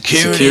 Yeah,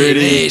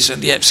 security.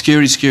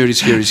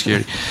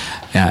 Security.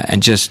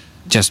 And just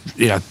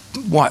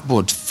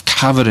whiteboards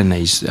covered in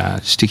these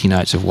sticky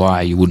notes of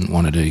why you wouldn't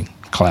want to do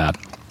cloud.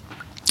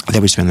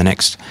 Then we spend the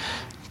next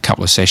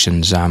couple of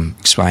sessions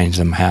explaining to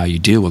them how you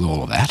deal with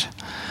all of that.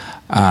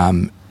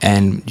 And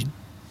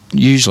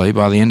usually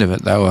by the end of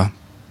it, they were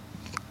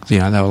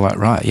like,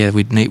 right,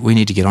 we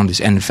need to get on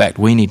this, and in fact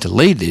we need to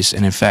lead this,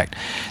 and in fact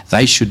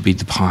they should be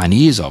the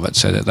pioneers of it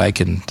so that they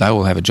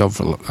will have a job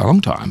for a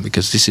long time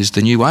because this is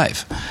the new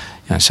wave.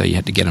 So you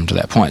had to get them to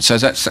that point. So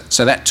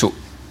that took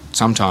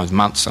sometimes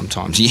months,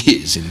 sometimes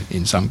years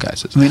in some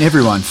cases. I mean,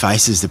 everyone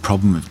faces the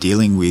problem of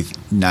dealing with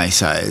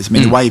naysayers. I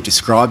mean, the way you've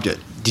described it,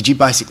 did you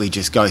basically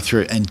just go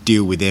through and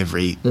deal with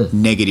every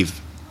negative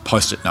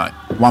post-it note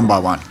one by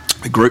one?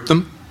 We grouped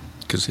them,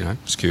 because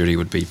security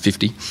would be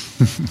 50,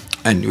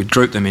 and we'd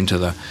group them into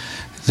the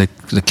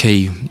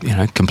key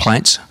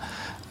complaints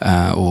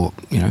or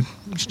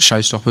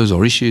showstoppers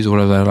or issues or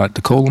whatever they like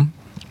to call them,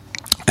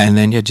 and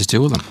then just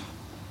deal with them.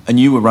 And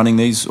you were running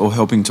these or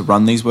helping to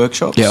run these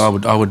workshops? Yeah,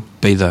 I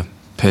would be the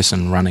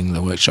person running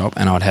the workshop,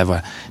 and I'd have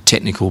a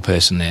technical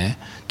person there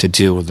to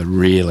deal with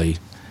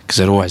because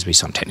there'd always be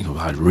some technical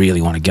guy who'd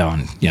really want to go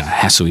and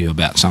hassle you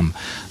about some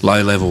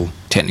low-level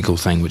technical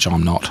thing, which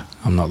I'm not.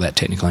 I'm not that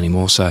technical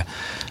anymore, so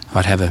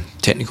I'd have a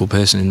technical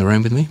person in the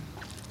room with me.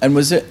 And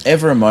was there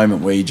ever a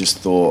moment where you just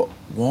thought,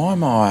 why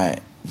am I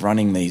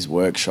running these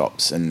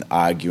workshops and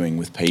arguing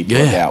with people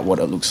about what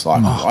it looks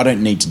like. I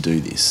don't need to do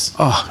this.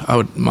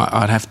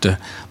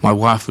 My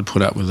wife would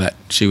put up with that.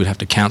 She would have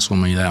to counsel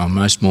me that on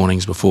most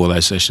mornings before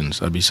those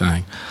sessions. I'd be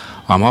saying,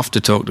 I'm off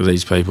to talk to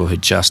these people who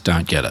just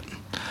don't get it.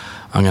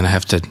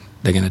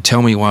 They're going to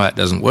tell me why it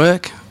doesn't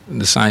work,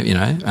 the same,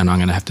 and I'm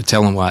going to have to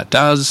tell them why it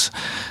does,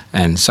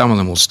 and some of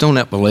them will still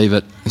not believe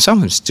it, and some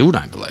of them still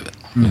don't believe it.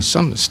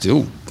 Some of them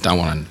still don't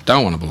want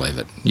to believe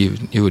it.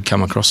 You would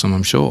come across them,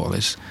 I'm sure.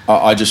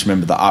 I just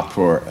remember the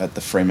uproar at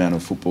the Fremantle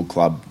Football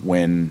Club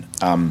when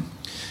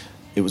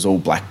it was all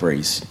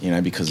BlackBerries,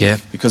 because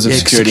of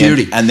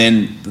security. And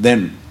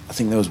then I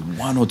think there was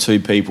one or two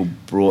people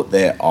brought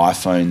their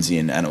iPhones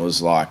in, and it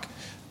was like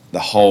the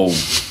whole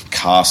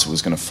castle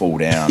was going to fall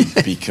down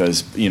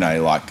because,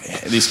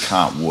 this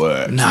can't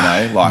work,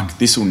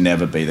 this will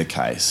never be the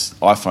case.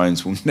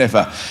 iPhones will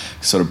never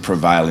sort of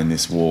prevail in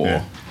this war.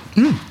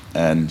 Yeah.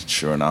 And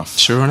sure enough.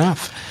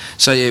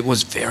 So it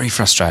was very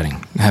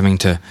frustrating having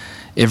to,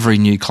 every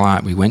new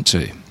client we went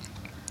to,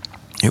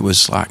 it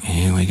was like,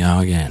 here we go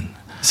again.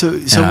 So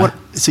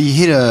you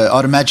hit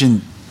I'd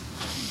imagine,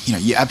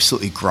 you're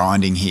absolutely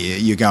grinding here.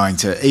 You're going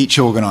to each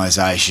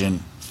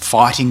organisation,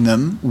 fighting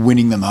them,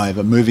 winning them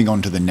over, moving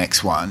on to the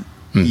next one.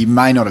 You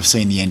may not have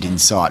seen the end in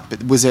sight,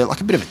 but was there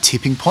like a bit of a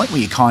tipping point where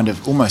you kind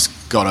of almost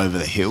got over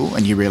the hill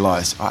and you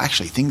realised,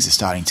 actually things are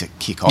starting to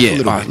kick off a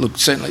little bit? Look,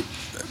 certainly,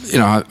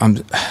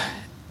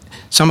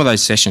 some of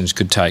those sessions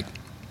could take,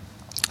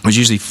 it was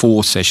usually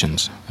 4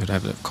 sessions. I'd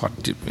have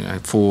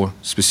 4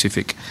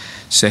 specific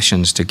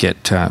sessions to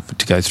get to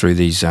go through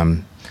these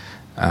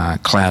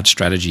cloud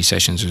strategy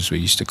sessions, as we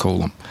used to call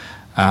them.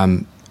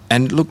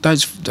 And look,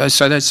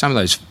 some of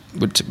those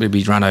would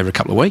be run over a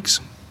couple of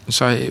weeks.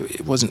 So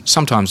it wasn't.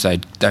 Sometimes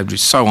they'd be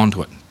so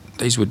onto it.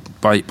 These would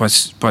by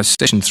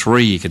session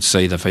 3, you could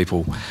see the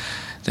people,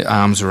 their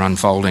arms were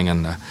unfolding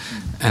and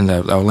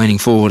they were leaning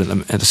forward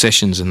at the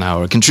sessions, and they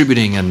were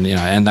contributing, and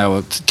and they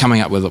were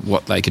coming up with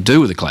what they could do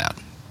with the cloud,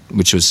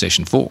 which was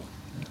session 4.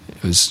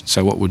 It was,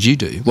 so what would you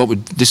do? What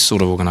would this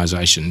sort of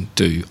organisation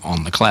do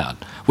on the cloud?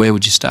 Where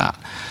would you start?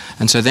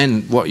 And so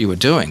then what you were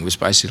doing was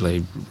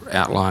basically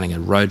outlining a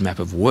roadmap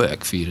of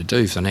work for you to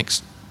do for the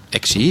next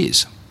X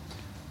years.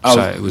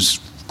 So it was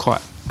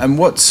quite. And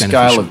what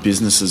scale of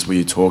businesses were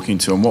you talking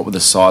to, and what were the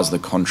size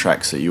of the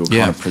contracts that you were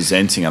kind of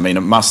presenting? I mean,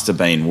 it must have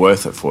been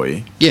worth it for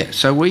you. Yeah,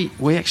 so we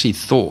actually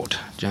thought,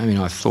 Jamie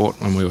and I thought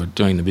when we were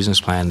doing the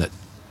business plan, that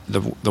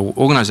the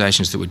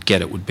organisations that would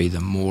get it would be the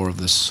more of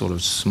the sort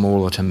of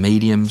smaller to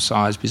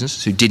medium-sized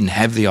businesses who didn't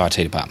have the IT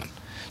department,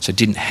 so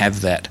didn't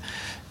have the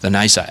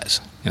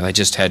naysayers. They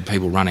just had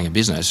people running a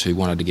business who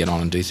wanted to get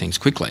on and do things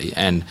quickly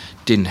and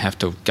didn't have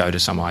to go to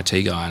some IT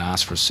guy and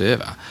ask for a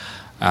server.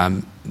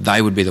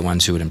 They would be the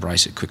ones who would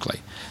embrace it quickly.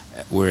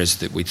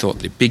 Whereas we thought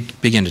the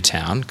big end of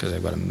town, because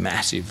they've got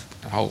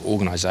a whole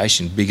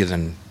organisation bigger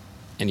than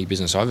any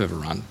business I've ever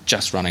run,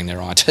 just running their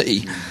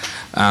IT,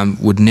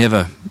 would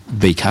never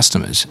be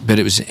customers. But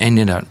it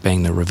ended up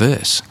being the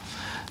reverse.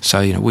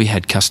 So we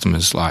had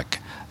customers like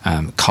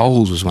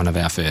Coles was one of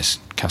our first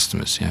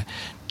customers.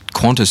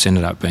 Qantas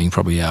ended up being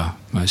probably our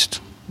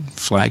most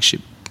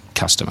flagship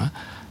customer.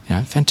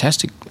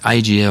 Fantastic.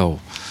 AGL.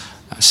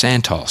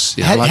 Santos.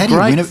 How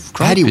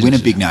do you win a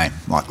big name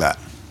like that?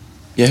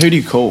 Yeah, who do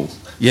you call?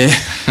 Yeah.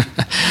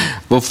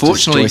 Well,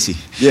 fortunately...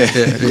 Joycey. Yeah.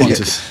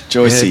 Qantas.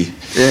 Joycey.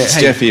 Yeah. It's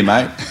Jeff here,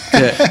 mate.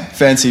 Yeah.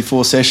 Fancy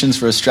 4 sessions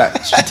for a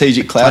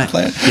strategic cloud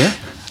plan? Yeah.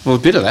 Well, a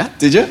bit of that.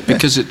 Did you?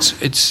 Because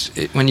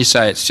when you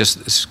say it's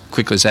just as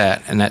quick as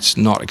that, and that's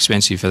not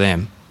expensive for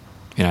them,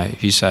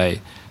 if you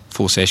say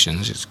 4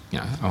 sessions,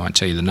 I won't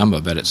tell you the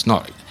number, but it's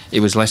not.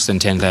 It was less than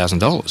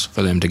 $10,000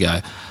 for them to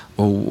go,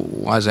 well,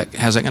 how's that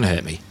going to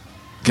hurt me?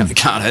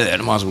 Can't hurt. I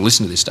might as well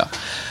listen to this stuff.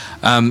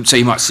 So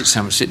you might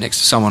sit next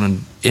to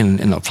someone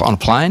on a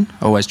plane.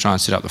 Always try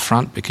and sit up the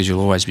front, because you'll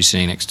always be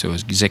sitting next to an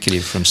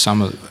executive from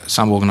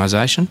some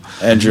organisation.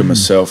 Andrew and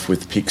myself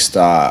with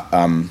Pickstar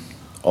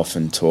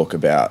often talk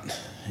about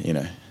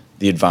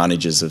the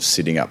advantages of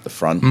sitting up the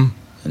front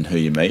and who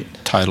you meet.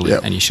 Totally.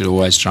 Yep. And you should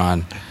always try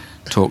and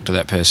talk to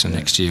that person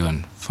next to you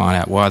and find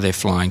out why they're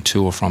flying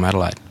to or from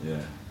Adelaide.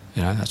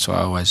 Yeah. That's what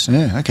I always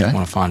want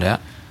to find out.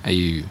 Are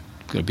you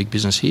got a big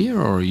business here,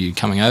 or are you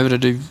coming over to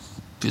do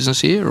business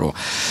here,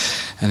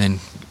 and then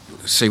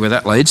see where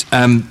that leads.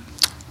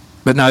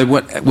 But no,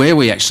 where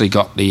we actually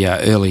got the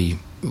early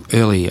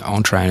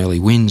entree and early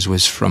wins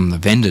was from the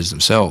vendors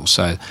themselves.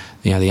 So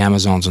the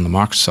Amazons and the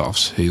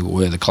Microsofts, who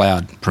were the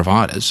cloud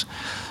providers,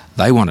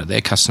 they wanted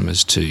their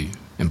customers to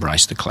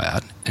embrace the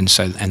cloud, and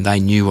they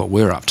knew what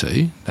we're up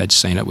to. They'd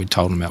seen it. We'd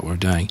told them about what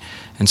we're doing,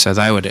 and so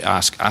they would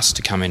ask us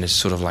to come in as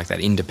sort of like that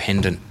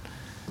independent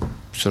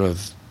sort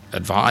of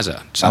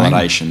advisor, saying,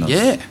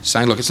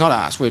 look, it's not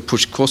us.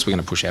 Of course we're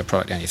going to push our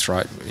product down your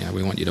throat.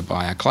 We want you to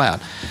buy our cloud.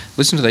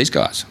 Listen to these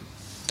guys.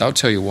 They'll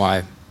tell you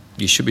why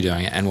you should be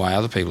doing it and why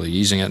other people are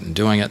using it and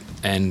doing it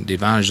and the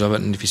advantages of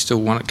it. And if you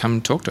still want it, come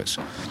and talk to us.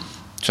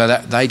 So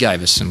that they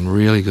gave us some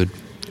really good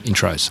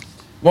intros.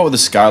 What were the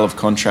scale of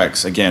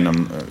contracts? Again,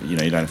 you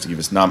don't have to give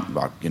us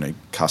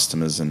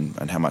customers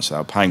and how much they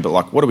were paying, but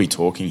like, what are we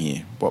talking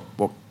here?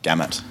 What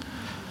gamut?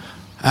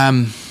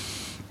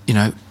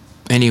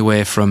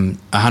 Anywhere from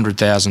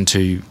 100,000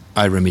 to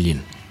over $1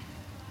 million.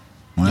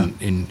 Wow.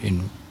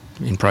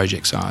 In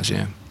project size,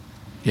 yeah.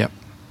 Yep.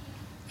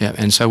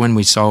 And so when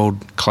we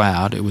sold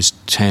Cloud, it was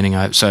turning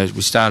over. So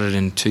we started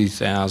in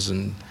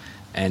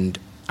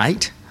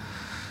 2008,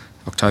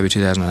 October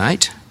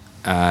 2008,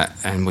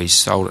 and we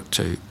sold it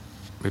to.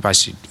 We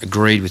basically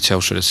agreed with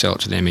Telstra to sell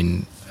it to them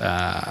in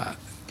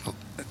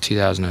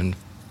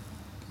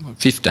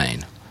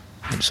 2015,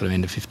 sort of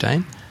end of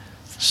 15.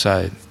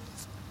 So.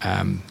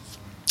 And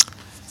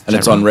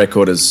it's on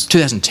record as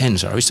 2010.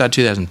 Sorry, we started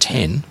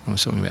 2010. I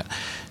was talking about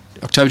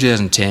October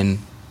 2010.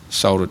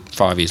 Sold it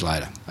 5 years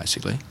later,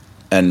 basically.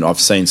 And I've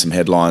seen some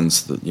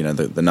headlines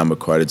that the number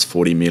quoted is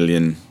 40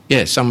 million.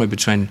 Yeah, somewhere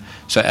between.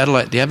 So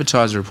Adelaide, the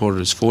Advertiser reported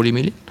as 40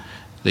 million.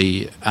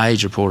 The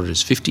Age reported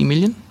as 50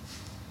 million.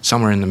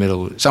 Somewhere in the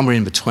middle, somewhere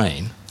in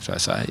between, so I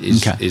say,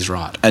 is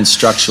right. And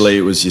structurally,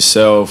 it was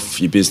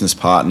yourself, your business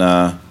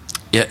partner.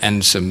 Yeah,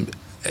 and some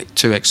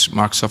 2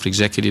 ex-Microsoft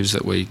executives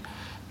that we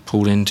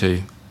pulled in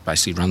to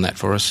basically run that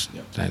for us.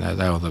 Yep.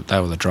 They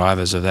were the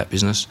drivers of that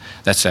business.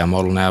 That's our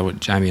model now.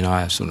 Jamie and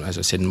I are sort of, as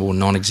I said, more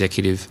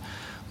non-executive,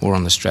 more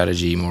on the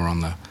strategy, more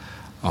on the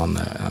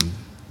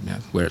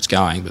where it's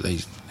going, but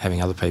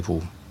having other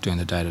people doing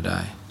the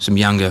day-to-day. Some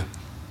younger,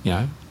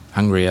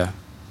 hungrier,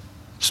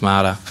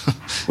 smarter,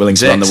 willing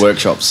to run the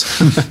workshops.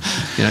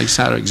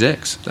 Smarter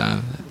execs.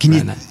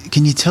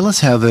 Can you tell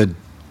us how the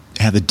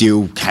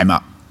deal came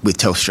up with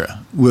Telstra?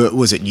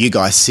 Was it you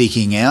guys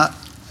seeking out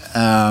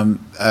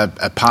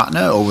a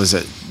partner, or was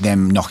it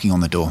them knocking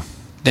on the door?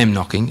 Them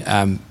knocking,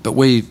 but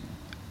we've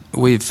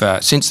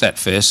since that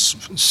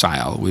first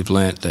sale, we've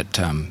learnt that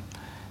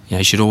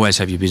you should always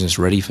have your business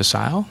ready for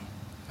sale.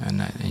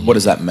 And what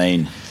does that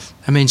mean?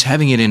 It means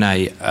having it in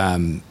a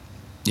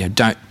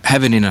don't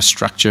have it in a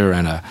structure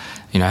and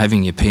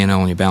having your P&L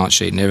and your balance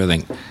sheet and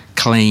everything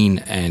clean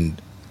and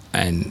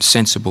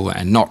sensible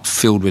and not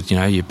filled with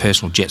your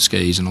personal jet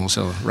skis and all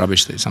sort of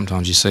rubbish that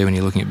sometimes you see when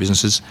you're looking at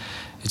businesses.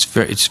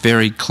 It's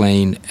very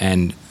clean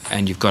and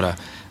you've got a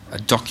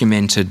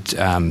documented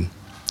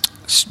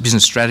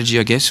business strategy,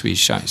 I guess.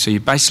 So you're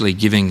basically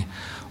giving.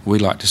 We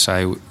like to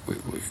say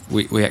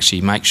we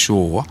actually make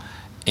sure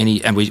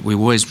we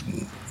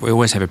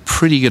always have a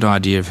pretty good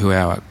idea of who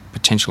our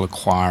potential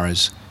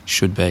acquirers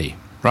should be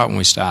right when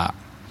we start.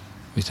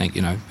 We think,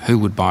 who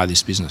would buy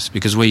this business?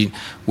 Because we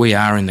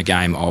are in the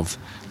game of,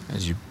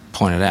 as you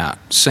pointed out,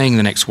 seeing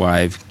the next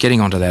wave,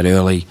 getting onto that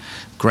early,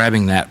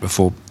 grabbing that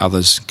before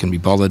others can be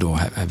bothered or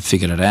have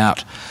figured it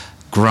out,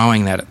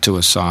 growing that to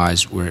a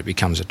size where it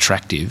becomes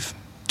attractive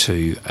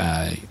to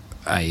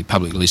a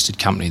publicly listed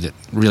company that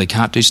really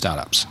can't do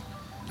startups.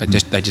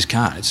 They just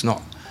can't. It's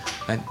not,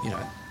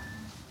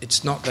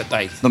 it's not that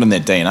they. Not in their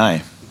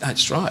DNA.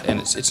 That's right, and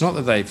it's not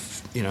that they've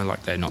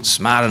they're not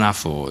smart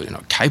enough or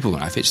not capable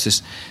enough. It's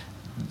just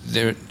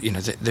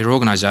their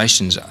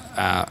organisations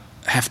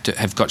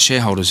have got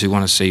shareholders who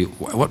want to see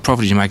what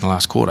profit did you make in the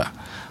last quarter.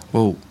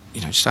 Well,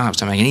 startups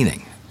don't make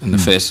anything in the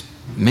first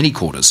many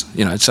quarters.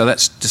 So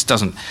that's just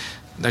doesn't.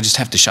 They just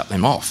have to shut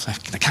them off.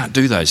 They can't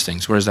do those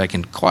things. Whereas they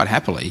can quite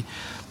happily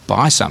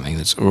buy something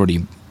that's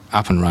already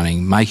up and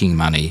running, making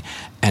money,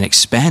 and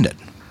expand it.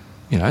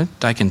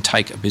 They can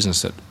take a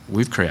business that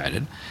we've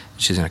created,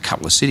 which is in a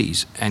couple of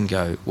cities, and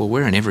go, well,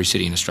 we're in every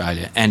city in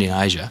Australia and in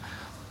Asia.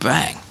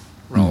 Bang,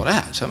 roll it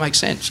out. So it makes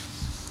sense.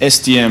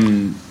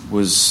 SDM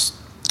was,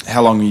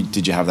 how long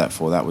did you have that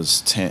for? That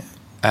was 9.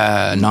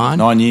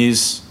 9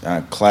 years.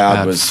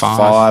 Cloud was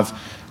 5.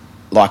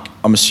 Like,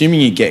 I'm assuming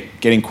you're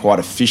getting quite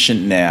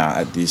efficient now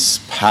at this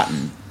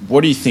pattern.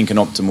 What do you think an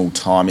optimal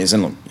time is?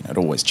 And look, it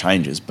always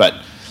changes, but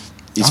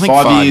is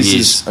 5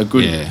 years a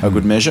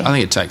good measure? I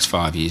think it takes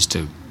 5 years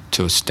to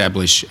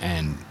establish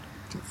and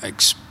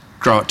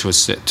grow it to a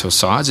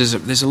size.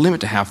 There's a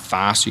limit to how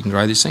fast you can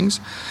grow these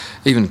things.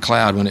 Even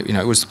Cloud, when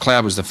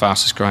Cloud was the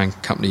fastest growing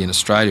company in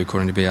Australia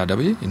according to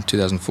BRW in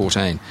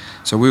 2014.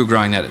 So we were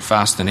growing that at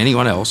faster than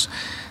anyone else.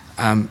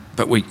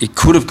 But it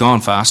could have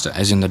gone faster,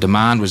 as in the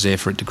demand was there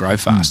for it to grow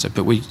faster.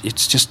 But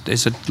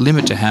there's a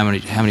limit to how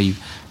many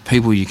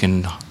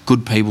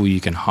good people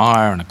you can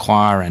hire and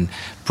acquire and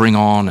bring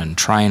on and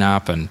train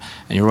up, and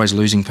you're always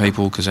losing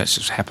people because that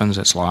just happens.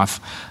 That's life.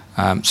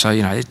 So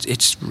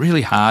it's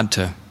really hard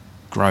to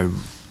grow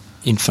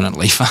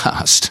infinitely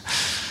fast.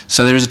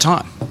 So there is a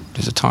time.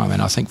 There's a time,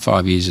 and I think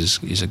 5 years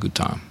is a good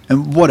time.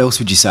 And what else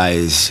would you say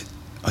is,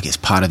 I guess,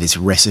 part of this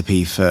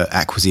recipe for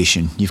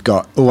acquisition? You've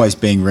got always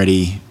being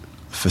ready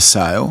for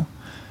sale,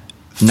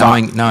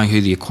 knowing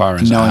who the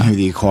acquirers are, knowing who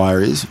the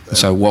acquirer is.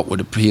 So what would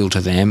appeal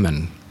to them,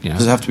 and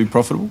does it have to be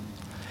profitable?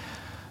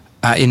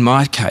 In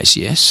my case,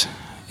 yes.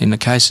 In our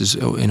cases,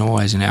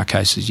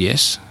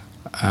 yes.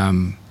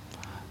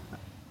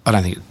 I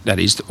don't think that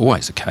is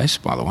always the case,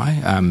 by the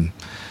way.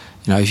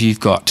 If you've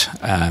got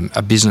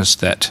a business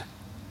that,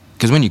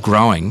 because when you're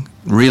growing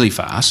really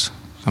fast,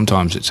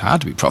 Sometimes it's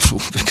hard to be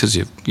profitable because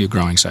you're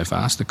growing so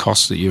fast, the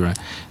costs that you're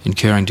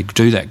incurring to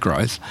do that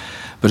growth.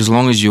 But as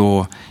long as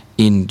you're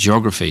in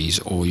geographies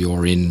or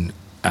you're in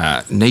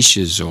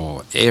niches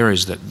or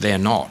areas that they're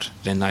not,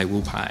 then they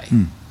will pay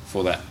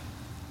for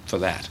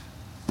that,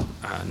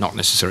 not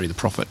necessarily the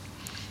profit.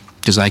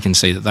 Because they can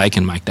see that they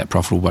can make that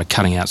profitable by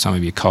cutting out some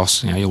of your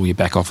costs, all your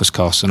back office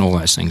costs and all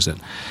those things that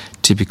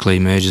typically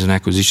mergers and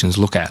acquisitions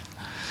look at.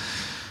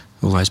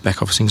 All those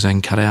back office things they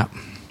can cut out.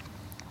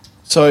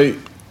 So,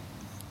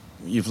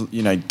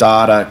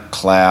 data,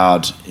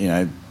 cloud,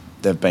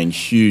 they've been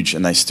huge,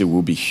 and they still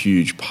will be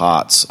huge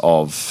parts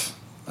of,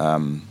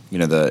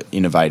 the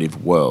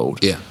innovative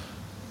world. Yeah.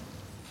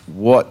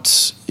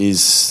 What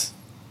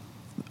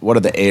are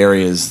the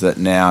areas that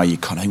now you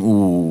kind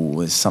of,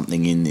 there's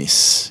something in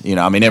this?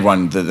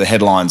 Everyone, the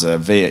headlines are,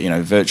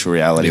 virtual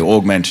reality,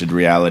 augmented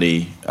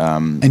reality.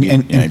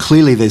 And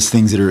clearly there's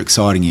things that are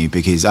exciting you,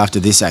 because after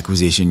this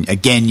acquisition,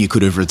 again, you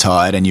could have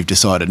retired and you've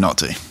decided not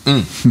to.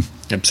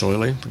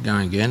 Absolutely. We're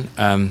going again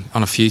on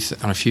a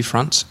few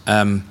fronts.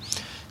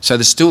 So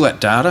there's still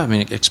that data.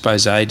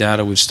 Expose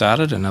data we've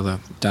started, another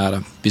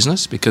data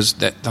business, because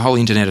the whole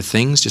Internet of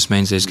Things just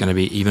means there's going to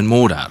be even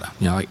more data.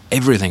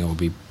 Everything will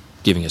be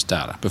giving us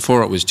data.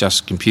 Before it was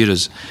just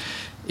computers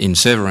in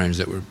server rooms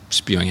that were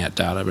spewing out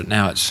data, but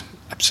now it's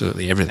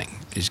absolutely everything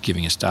is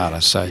giving us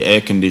data. So the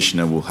air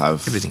conditioner will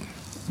have everything.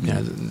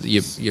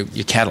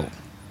 Your cattle,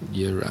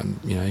 your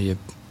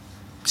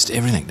just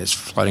everything that's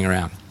floating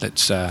around.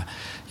 That's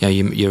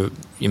your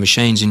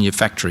machines in your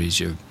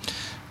factories,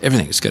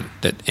 everything. It's got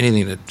that.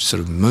 Anything that sort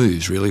of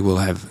moves really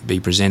will be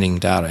presenting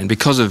data. And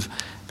because of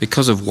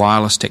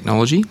wireless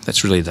technology,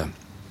 that's really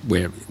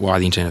why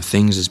the Internet of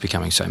Things is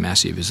becoming so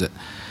massive. Is that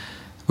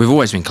we've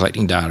always been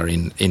collecting data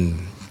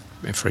in,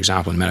 for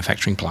example, in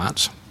manufacturing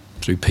plants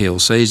through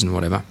PLCs and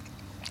whatever.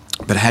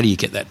 But how do you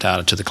get that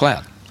data to the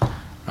cloud?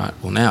 Right.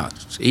 Well, now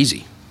it's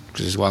easy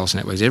because there's wireless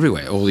networks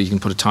everywhere. Or you can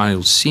put a tiny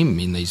little SIM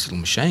in these little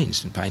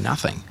machines and pay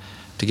nothing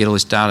to get all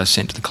this data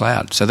sent to the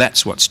cloud. So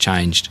that's what's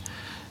changed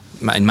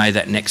and made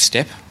that next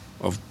step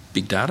of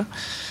big data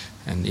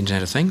and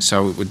Internet of Things.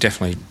 So we're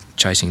definitely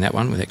chasing that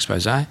one with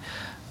Expose.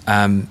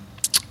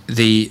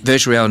 The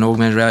virtual reality and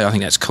augmented reality, I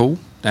think that's cool.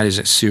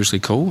 That's seriously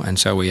cool, and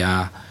so we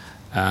are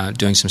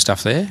doing some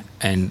stuff there.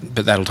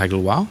 But that'll take a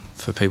little while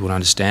for people to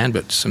understand.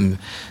 But some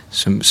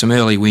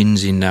early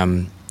wins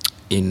in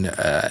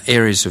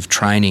areas of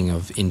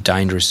training in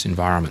dangerous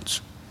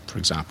environments, for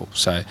example.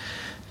 So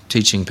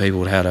teaching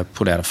people how to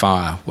put out a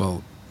fire.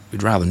 Well,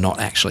 we'd rather not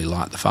actually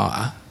light the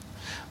fire.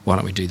 Why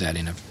don't we do that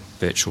in a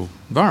virtual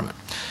environment?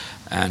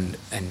 And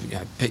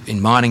in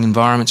mining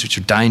environments which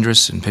are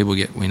dangerous, and people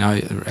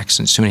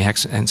accidents, too many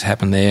accidents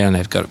happen there, and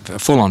they've got a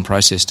full-on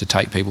process to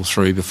take people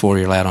through before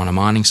you're allowed on a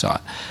mining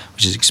site,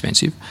 which is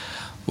expensive.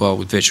 Well,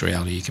 with virtual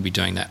reality, you can be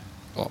doing that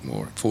a lot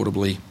more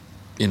affordably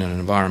in an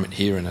environment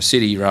here in a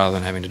city rather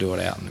than having to do it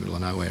out in the middle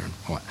of nowhere. And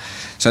all that.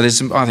 So I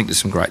think there's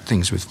some great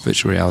things with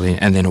virtual reality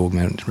and then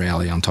augmented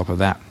reality on top of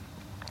that.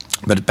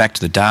 But back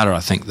to the data, I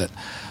think that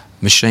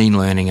machine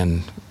learning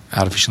and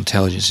artificial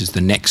intelligence is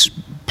the next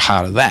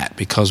part of that,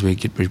 because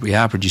we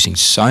are producing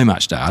so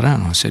much data.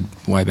 And I said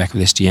way back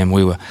with SDM,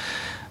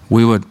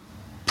 we were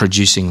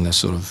producing the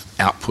sort of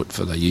output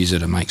for the user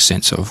to make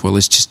sense of. Well,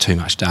 there's just too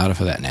much data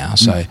for that now.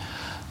 So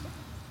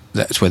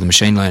that's where the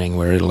machine learning,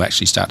 where it'll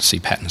actually start to see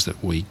patterns that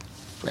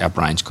our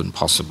brains couldn't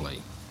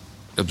possibly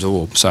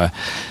absorb. So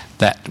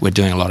that we're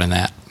doing a lot in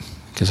that,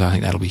 because I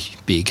think that'll be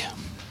big.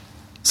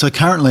 So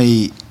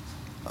currently,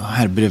 I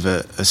had a bit of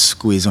a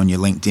squiz on your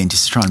LinkedIn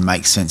just to try and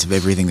make sense of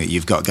everything that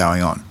you've got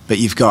going on. But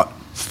you've got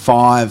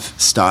 5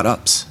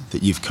 startups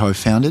that you've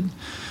co-founded.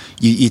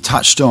 You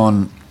touched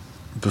on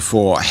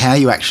before how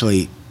you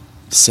actually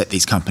set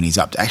these companies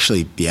up to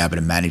actually be able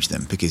to manage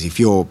them, because if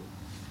you're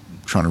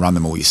trying to run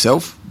them all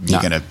yourself,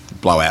 you're going to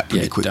blow out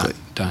pretty quickly.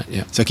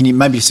 Don't. So can you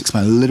maybe just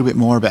explain a little bit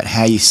more about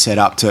how you set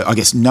up to, I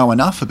guess, know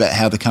enough about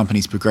how the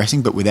company's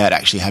progressing, but without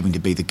actually having to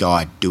be the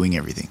guy doing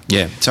everything?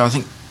 Yeah. So I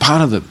think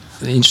part of the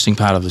interesting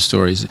part of the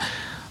story is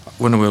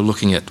when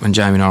Jamie and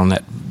I were on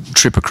that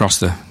trip across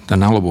the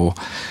Nullarbor,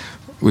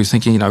 we were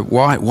thinking,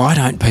 why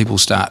don't people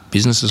start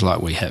businesses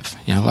like we have?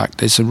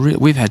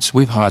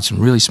 We've hired some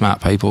really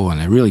smart people and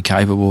they're really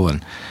capable,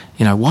 and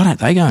why don't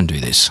they go and do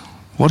this?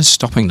 What is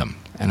stopping them?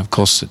 And of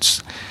course,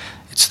 it's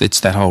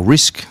that whole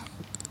risk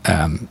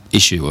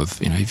issue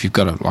of if you've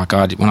got like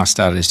I did when I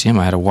started STM,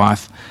 I had a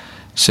wife,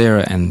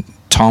 Sarah, and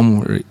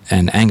Tom,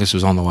 and Angus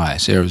was on the way.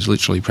 Sarah was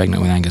literally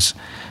pregnant with Angus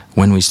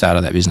when we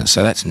started that business.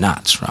 So that's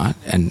nuts, right?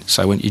 And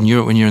so when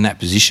you're in that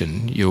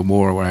position, you're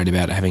more worried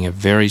about having a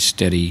very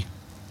steady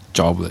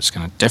job that's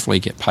going to definitely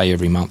pay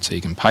every month, so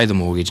you can pay the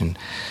mortgage, and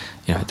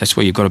that's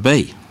where you've got to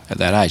be at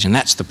that age, and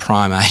that's the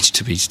prime age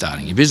to be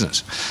starting your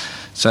business.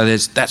 So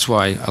that's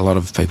why a lot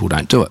of people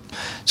don't do it.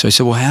 So we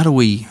said, well,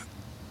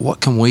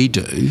 what can we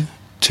do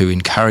to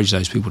encourage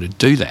those people to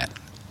do that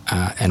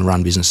and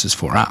run businesses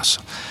for us?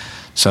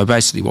 So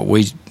basically, what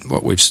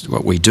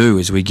we do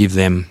is we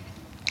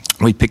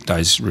pick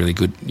those really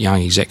good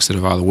young execs that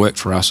have either worked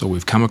for us or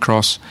we've come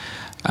across,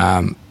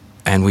 and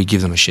we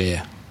give them a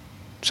share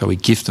So we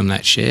gift them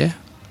that share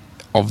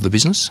of the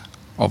business,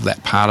 of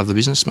that part of the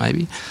business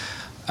maybe,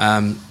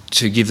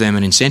 to give them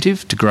an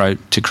incentive to grow,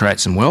 to create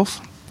some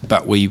wealth.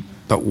 But we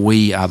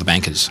are the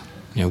bankers.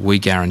 We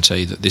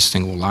guarantee that this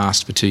thing will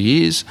last for 2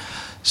 years.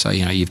 So,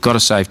 you've got a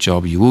safe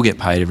job, you will get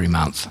paid every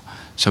month.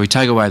 So we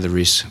take away the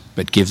risk,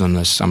 but give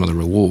them some of the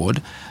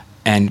reward,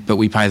 but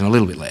we pay them a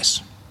little bit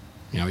less.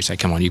 We say,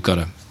 come on,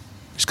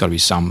 there's got to be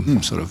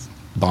some sort of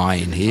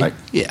buy-in here. Right.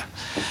 Yeah.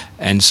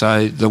 And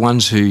so the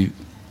ones who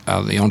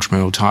are the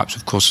entrepreneurial types,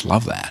 of course,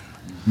 love that.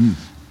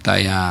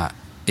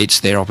 It's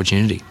their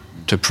opportunity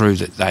to prove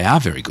that they are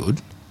very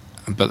good,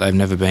 but they've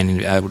never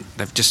been able.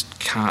 They just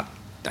can't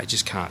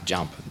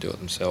jump and do it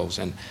themselves.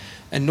 And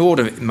nor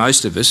do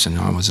most of us, and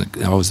I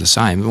was the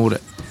same.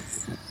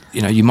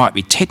 You might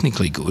be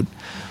technically good,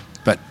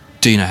 but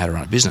do you know how to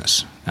run a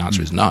business? The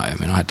answer is no. I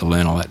had to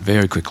learn all that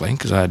very quickly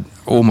because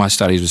all my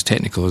studies was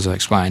technical, as I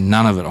explained,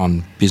 none of it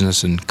on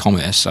business and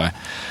commerce. So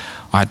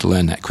I had to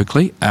learn that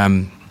quickly.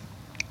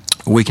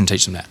 We can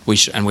teach them that,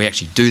 and we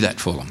actually do that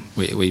for them.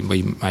 We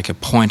make a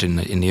point in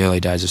the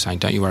early days of saying,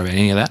 don't you worry about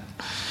any of that.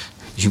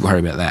 You worry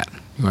about that.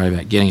 You worry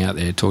about getting out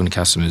there, talking to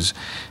customers,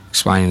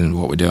 explaining them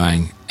what we're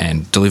doing,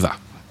 and deliver,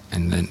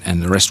 and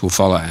the rest will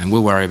follow. And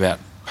we'll worry about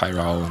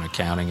payroll and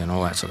accounting and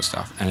all that sort of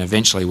stuff. And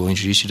eventually we'll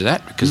introduce you to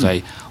that because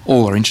they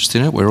all are interested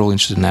in it. We're all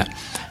interested in that,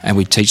 and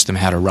we teach them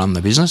how to run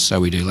the business. So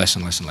we do less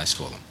and less and less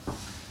for them.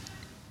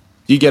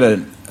 You get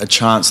a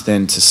chance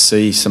then to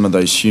see some of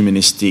those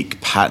humanistic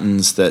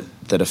patterns that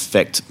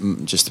affect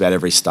just about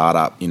every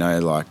startup,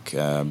 like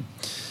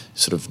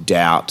sort of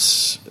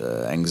doubt,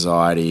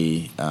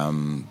 anxiety,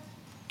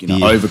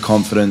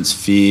 overconfidence,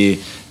 fear.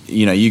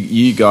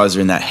 You guys are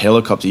in that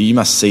helicopter. You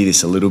must see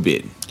this a little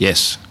bit.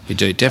 Yes, you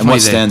do. Definitely. And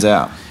what stands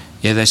out?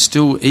 Yeah, they're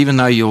still, even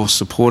though you're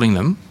supporting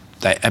them,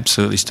 they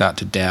absolutely start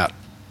to doubt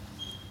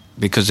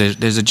because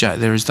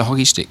there is the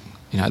hockey stick.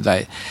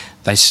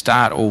 They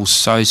start all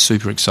so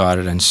super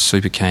excited and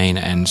super keen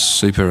and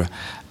super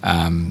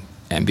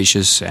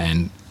ambitious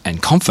and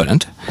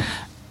confident,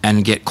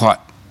 and get quite,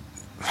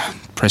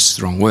 press is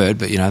the wrong word,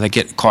 but they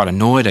get quite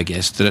annoyed, I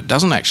guess, that it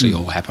doesn't actually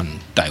all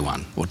happen day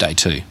one or day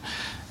two.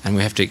 And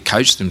we have to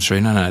coach them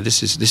through, no,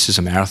 this is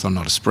a marathon,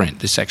 not a sprint.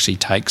 This actually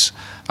takes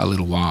a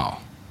little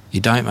while. You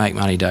don't make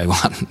money day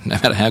one, no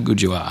matter how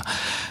good you are.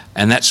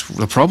 And that's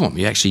the problem.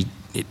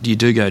 You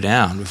do go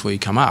down before you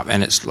come up.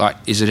 And it's like,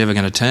 is it ever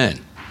going to turn?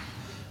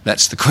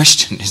 That's the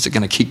question. Is it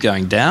going to keep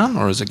going down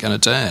or is it going to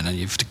turn? And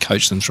you have to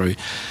coach them through,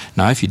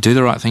 no, if you do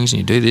the right things and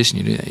you do this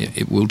and you do that,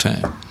 it will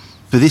turn.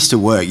 For this to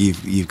work,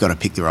 you've got to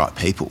pick the right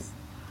people.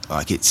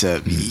 Like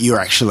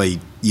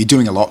you're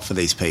doing a lot for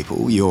these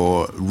people.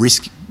 You're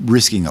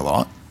risking a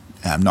lot,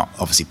 not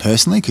obviously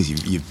personally because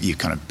you've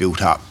kind of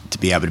built up to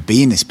be able to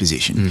be in this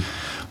position.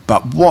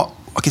 But what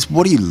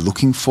are you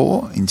looking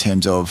for in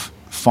terms of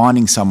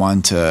finding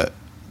someone to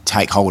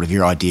take hold of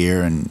your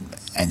idea and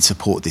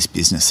support this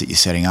business that you're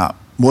setting up?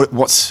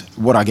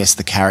 What I guess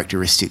the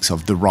characteristics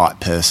of the right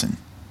person?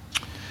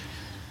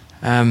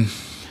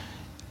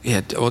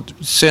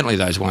 Certainly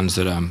those ones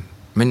that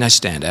they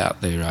stand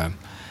out. They're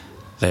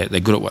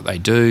good at what they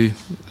do.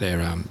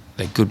 They're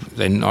good.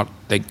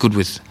 They're good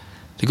with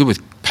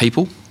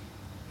people.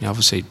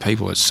 Obviously,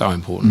 people is so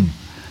important.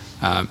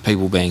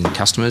 People being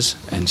customers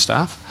and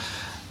staff.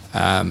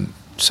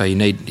 So you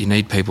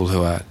need people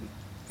who are,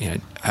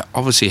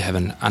 obviously have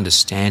an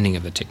understanding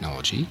of the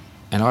technology.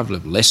 And I've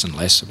learned less and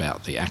less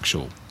about the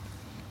actual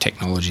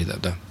technology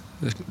that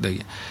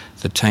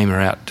the team are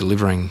out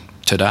delivering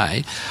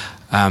today.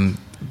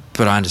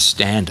 But I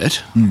understand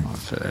it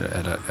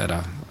at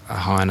a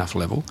high enough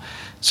level.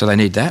 So they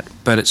need that.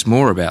 But it's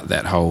more about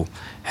that whole,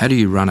 how do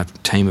you run a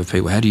team of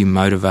people? How do you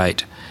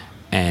motivate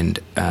and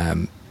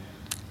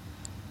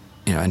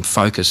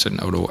focus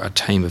a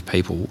team of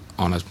people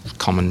on a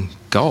common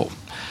goal?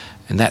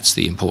 And that's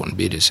the important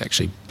bit, is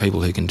actually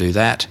people who can do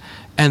that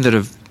and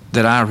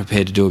that are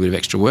prepared to do a bit of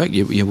extra work.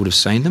 You would have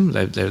seen them.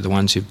 They're the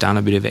ones who've done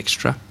a bit of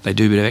extra. They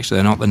do a bit of extra.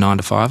 They're not the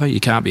 9-to-5er.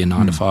 You can't be a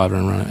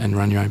 9-to-5er and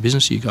run your own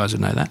business. You guys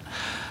would know that.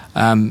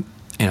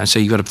 So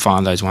you've got to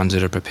find those ones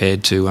that are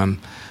prepared to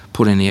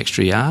put in the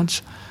extra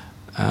yards,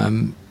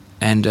 some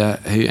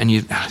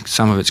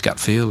of it's gut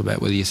feel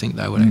about whether you think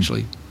they would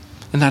actually,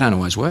 and they don't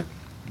always work.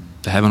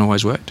 They haven't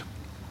always worked.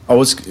 I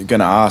was going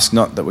to ask,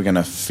 not that we're going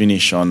to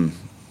finish on,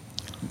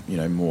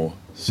 more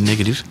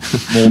negative,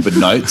 morbid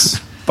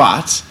notes,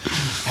 but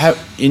how,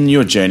 in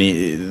your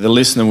journey, the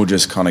listener will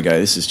just kind of go,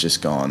 this has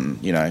just gone,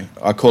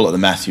 I call it the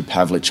Matthew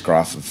Pavlich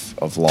graph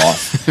of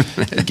life.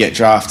 You get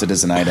drafted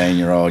as an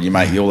 18-year-old, you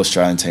make the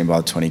All-Australian team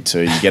by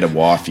 22, you get a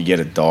wife, you get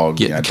a dog,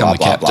 become a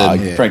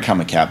captain.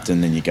 Become a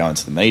captain, then you go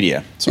into the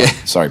media.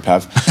 Sorry,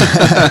 Pav.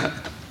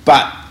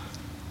 But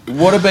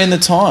what have been the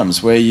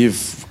times where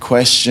you've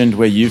questioned,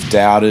 where you've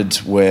doubted,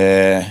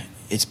 where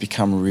it's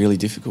become really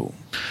difficult?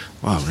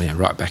 Well,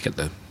 right back at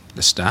the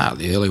start,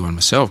 the early one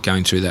myself,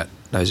 going through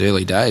those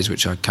early days,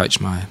 which I coach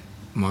my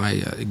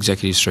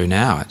executives through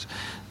now.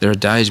 There are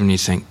days when you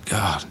think,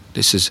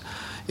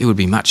 it would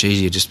be much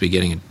easier just to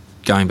be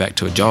going back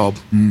to a job,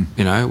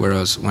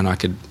 whereas when I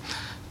could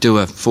do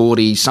a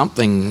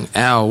 40-something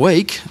hour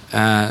week,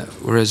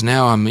 whereas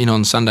now I'm in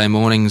on Sunday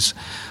mornings,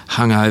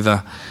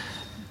 hungover,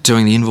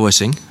 doing the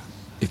invoicing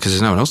because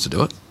there's no one else to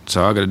do it.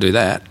 So I've got to do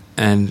that,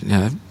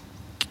 and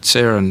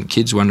Sarah and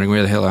kids wondering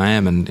where the hell I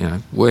am,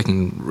 and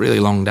working really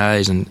long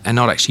days and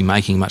not actually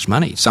making much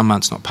money. Some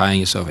months not paying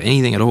yourself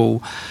anything at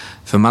all,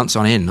 for months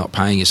on end not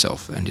paying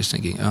yourself, and just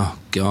thinking, oh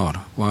God,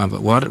 why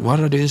did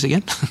I do this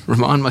again?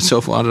 Remind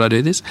myself, why did I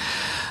do this?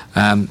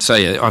 So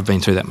yeah, I've been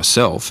through that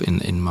myself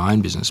in my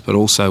own business, but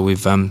also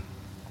we've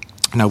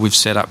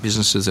set up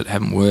businesses that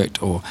haven't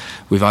worked, or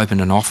we've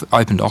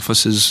opened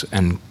offices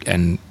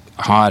and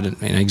hired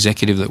an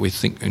executive that we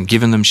think, and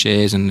given them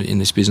shares in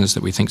this business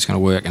that we think is going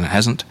to work, and it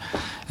hasn't,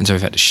 and so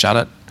we've had to shut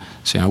it.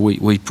 So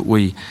we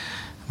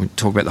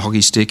talk about the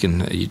hockey stick,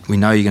 and we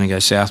know you're going to go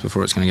south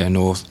before it's going to go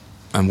north,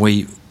 and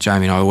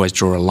Jamie and I always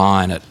draw a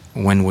line at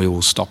when we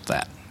will stop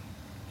that.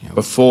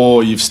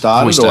 Before you've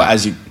started, or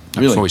as you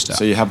really? Before we start.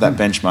 So you have that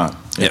benchmark.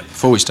 Yeah.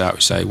 Before we start,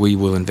 we say we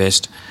will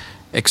invest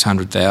X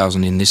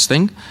 100,000 in this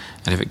thing,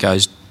 and if it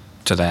goes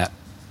to that,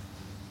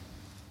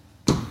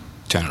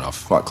 turn it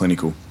off. Quite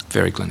clinical.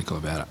 Very clinical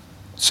about it.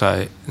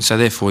 So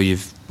therefore,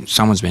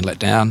 someone's been let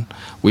down.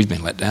 We've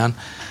been let down.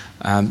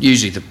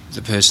 Usually,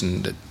 the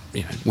person that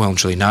well and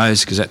truly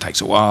knows, because that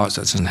takes a while.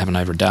 So it doesn't happen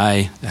over a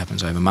day. It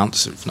happens over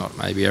months, if not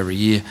maybe over a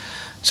year.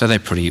 So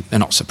they're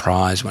not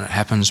surprised when it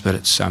happens, but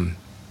it's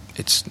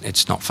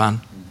not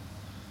fun.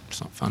 It's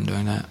not fun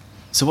doing that.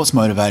 So what's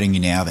motivating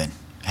you now then?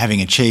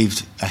 Having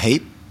achieved a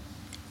heap,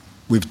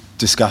 we've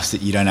discussed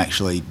that you don't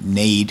actually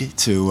need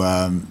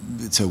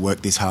to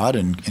work this hard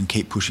and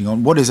keep pushing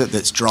on. What is it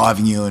that's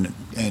driving you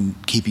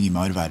and keeping you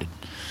motivated?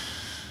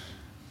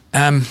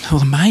 Well,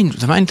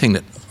 the main thing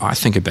that I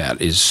think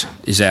about is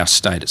our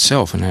state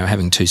itself, and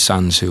having two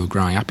sons who are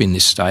growing up in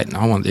this state, and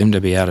I want them to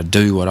be able to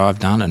do what I've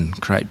done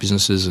and create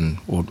businesses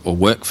or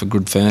work for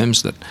good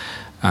firms that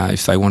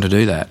if they want to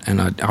do that,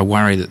 and I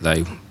worry that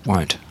they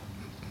won't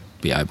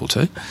be able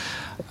to.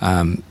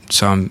 And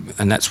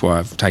that's why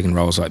I've taken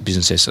roles like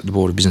the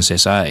Board of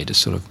Business SA to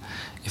sort of,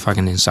 if I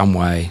can in some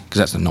way, because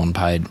that's a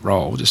non-paid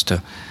role, just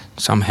to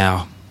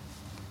somehow,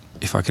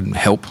 if I can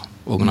help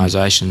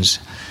organisations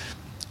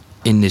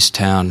in this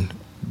town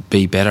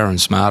be better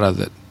and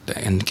smarter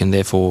and can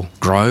therefore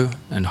grow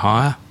and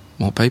hire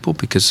more people,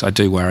 because I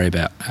do worry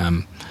about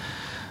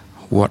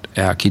what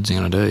our kids are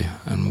going to do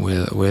and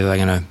where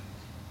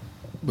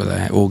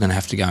they're all going to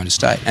have to go into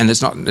state. And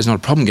there's not a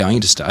problem going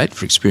into state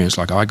for experience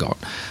like I got.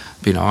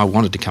 But, I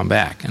wanted to come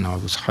back, and I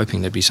was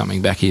hoping there'd be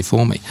something back here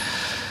for me.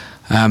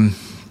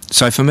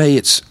 So for me,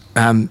 it's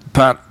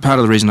part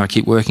of the reason I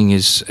keep working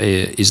is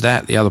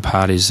that. The other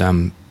part is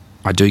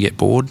I do get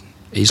bored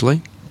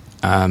easily,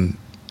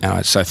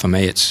 so for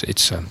me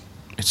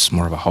it's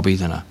more of a hobby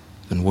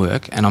than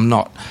work. And I'm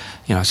not,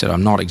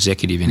 I'm not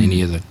executive in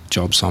any of the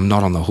jobs, so I'm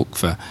not on the hook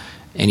for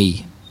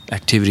any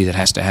activity that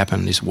has to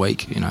happen this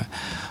week.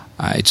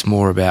 It's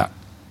more about,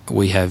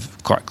 we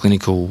have quite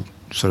clinical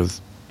sort of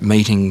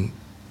meeting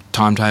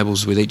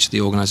timetables with each of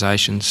the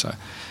organisations. So,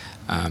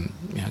 and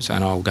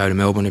I'll go to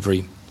Melbourne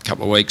every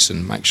couple of weeks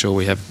and make sure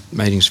we have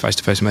meetings,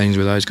 face-to-face meetings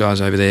with those guys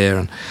over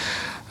there.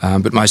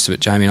 But most of it,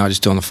 Jamie and I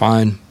just do on the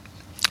phone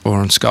or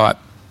on Skype,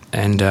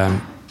 and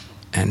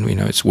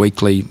it's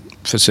weekly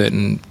for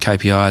certain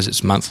KPIs.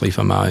 It's monthly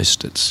for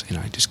most. It's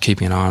just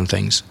keeping an eye on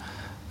things,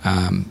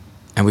 and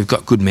we've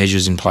got good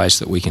measures in place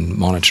that we can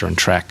monitor and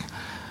track.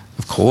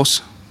 Of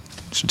course,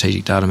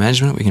 strategic data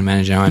management. We can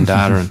manage our own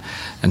data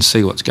and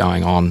see what's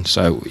going on.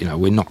 So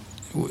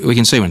we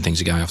can see when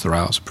things are going off the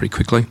rails pretty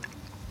quickly.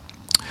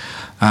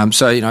 I'm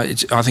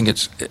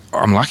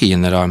lucky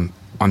in that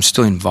I'm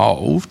still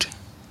involved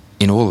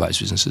in all of those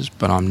businesses,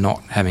 but I'm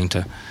not having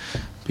to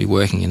be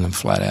working in them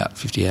flat out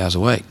 50 hours a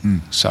week.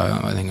 So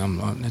I think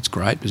it's a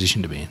great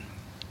position to be in.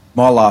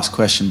 My last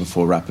question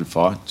before rapid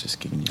fire, just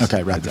giving you...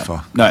 Okay, rapid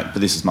fire. No,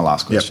 but this is my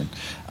last question.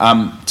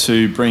 Yep.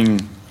 To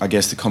bring, I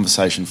guess, the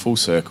conversation full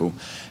circle,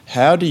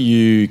 how do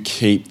you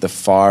keep the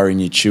fire in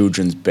your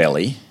children's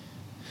belly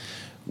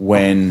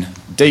when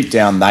deep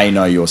down they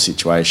know your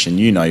situation,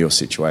 you know your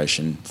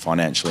situation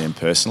financially and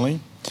personally,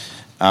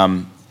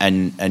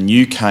 and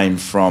you came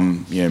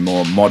from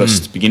more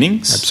modest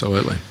beginnings?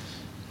 Absolutely.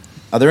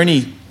 Are there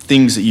any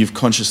things that you've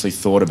consciously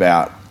thought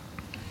about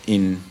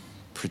in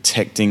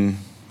protecting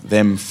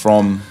them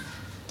from,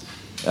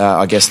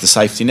 I guess, the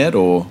safety net,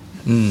 or?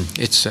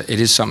 It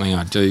is something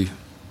I do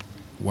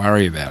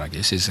worry about, I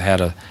guess, is how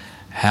do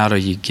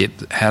they get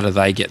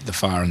the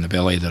fire in the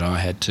belly that I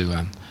had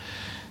to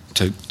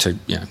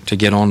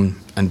get on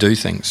and do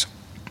things.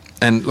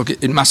 And look,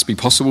 it must be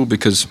possible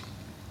because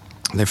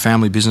they're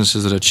family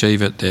businesses that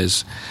achieve it.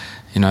 There's,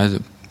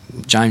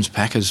 James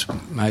Packer's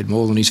made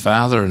more than his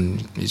father,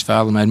 and his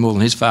father made more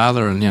than his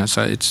father, and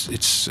so it's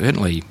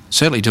certainly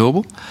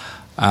doable.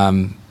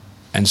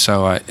 And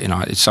so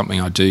it's something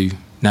I do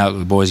now that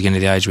the boys are getting to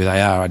the age where they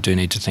are. I do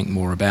need to think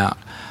more about.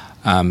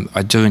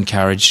 I do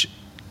encourage.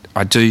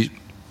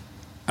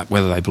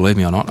 Whether they believe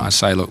me or not, I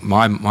say, look,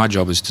 my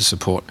job is to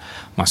support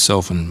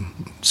myself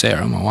and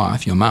Sarah, my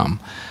wife, your mum,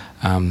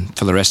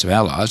 for the rest of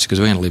our lives, because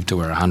we're going to live till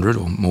we're 100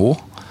 or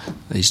more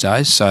these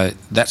days. So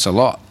that's a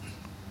lot.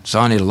 So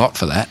I need a lot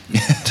for that.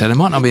 So there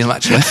might not be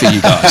much left for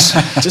you guys.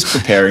 Just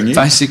preparing you.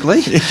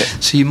 Basically. Yeah.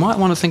 So you might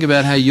want to think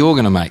about how you're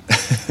going to make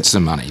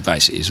some money,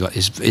 basically,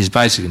 is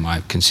basically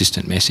my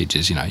consistent message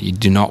is, you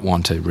do not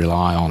want to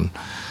rely on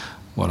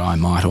what I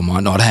might or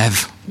might not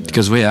have,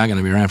 because we are going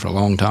to be around for a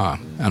long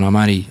time. And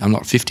I'm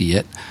not 50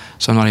 yet,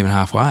 so I'm not even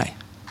halfway.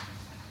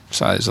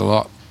 So there's a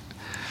lot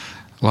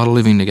of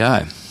living to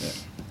go. Yeah.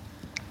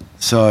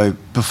 So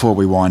before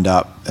we wind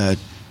up,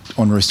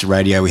 on Rooster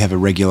Radio, we have a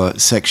regular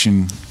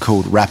section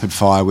called Rapid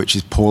Fire, which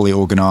is poorly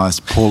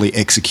organised, poorly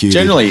executed.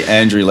 Generally,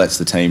 Andrew lets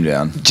the team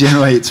down.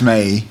 Generally, it's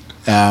me.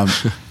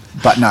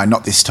 But no,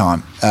 not this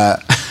time.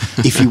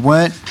 If you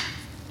weren't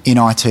in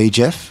IT,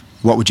 Jeff,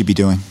 what would you be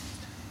doing?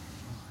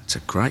 It's a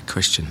great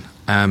question.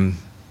 What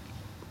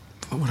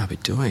would I be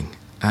doing?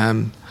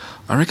 I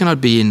reckon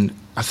I'd be in...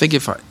 I think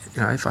if I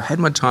had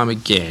my time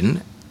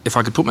again, if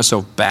I could put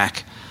myself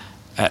back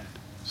at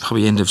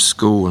probably end of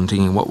school and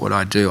thinking, what would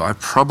I do? I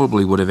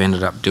probably would have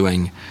ended up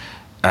doing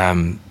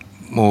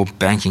more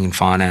banking and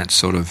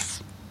finance,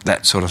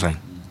 that sort of thing,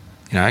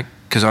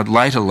 because I'd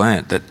later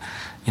learnt that,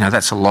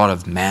 that's a lot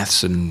of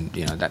maths and,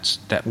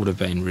 that would have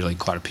been really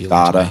quite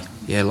appealing to me.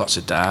 Yeah, lots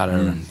of data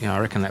and, I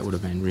reckon that would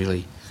have been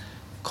really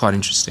quite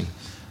interesting.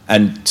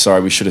 And,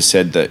 sorry, we should have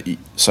said that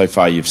so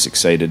far you've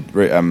succeeded.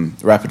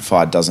 Rapid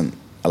Fire doesn't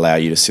allow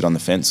you to sit on the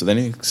fence with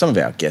anything. Some of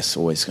our guests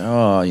always go,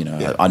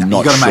 I'm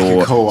not sure.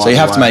 Make a call, so you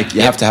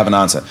have to have an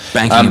answer.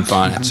 Banking and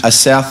finance. A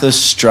South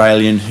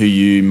Australian who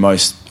you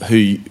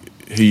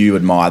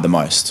admire the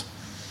most?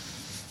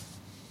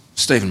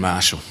 Stephen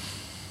Marshall.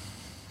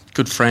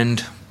 Good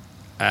friend.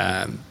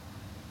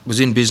 Was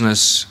in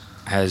business,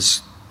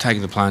 has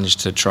taken the plunge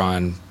to try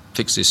and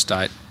fix this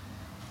state,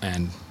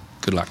 and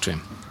good luck to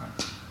him.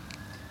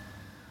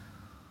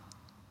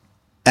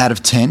 Out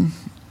of 10,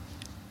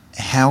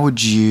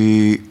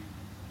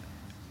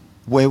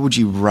 where would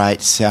you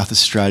rate South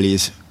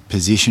Australia's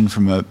position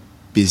from a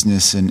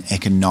business and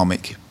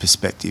economic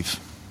perspective?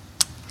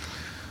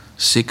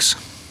 6.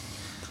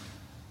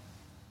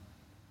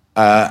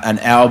 An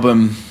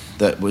album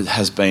that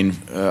has been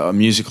a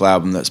musical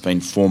album that's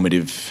been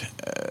formative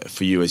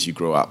for you as you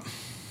grew up?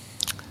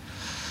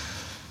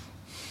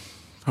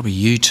 Probably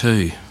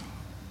U2.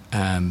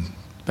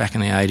 Back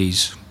in the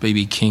 80s,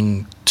 B.B.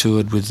 King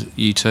toured with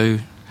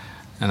U2.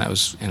 And that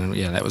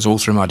was all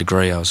through my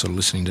degree. I was sort of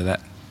listening to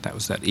that. That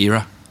was that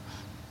era.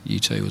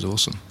 U2 was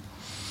awesome.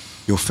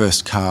 Your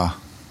first car?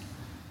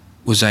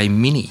 Was a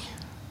Mini.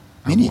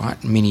 Mini? A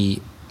white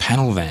Mini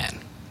panel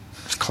van.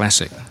 It's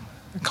classic.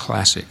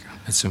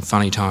 Had some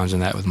funny times in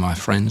that with my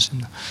friends.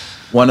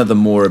 One of the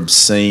more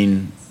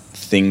obscene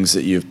things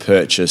that you've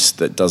purchased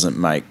that doesn't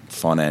make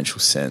financial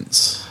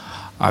sense?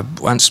 I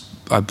bought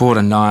a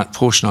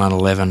Porsche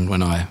 911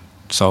 when I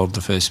sold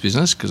the first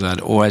business, because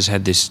I'd always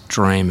had this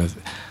dream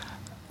of...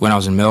 When I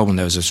was in Melbourne,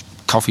 there was this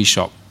coffee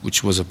shop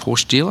which was a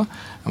Porsche dealer,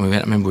 and I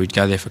remember we'd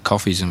go there for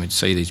coffees and we'd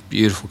see these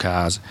beautiful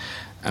cars.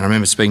 And I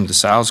remember speaking to the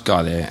sales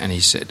guy there, and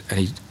he said,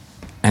 and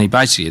he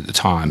basically at the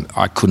time,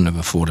 I couldn't have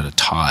afforded a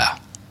tyre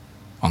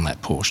on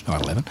that Porsche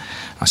 911.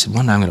 I said,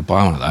 one day I'm going to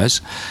buy one of those.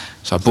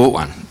 So I bought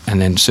one, and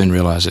then soon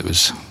realised it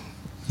was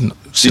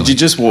silly. Did you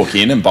just walk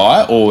in and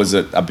buy it, or was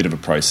it a bit of a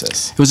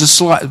process? It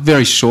was a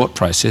very short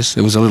process.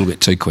 It was a little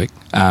bit too quick.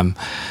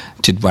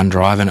 Did one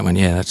drive and it went,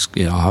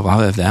 I'll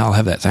have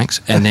that,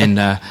 thanks. And then,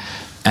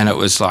 and it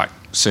was like,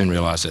 soon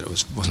realised that it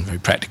wasn't very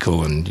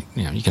practical, and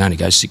you can only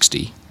go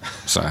 60.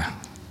 So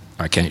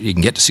you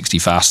can get to 60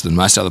 faster than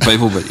most other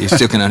people, but you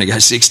still can only go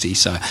 60.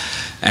 So,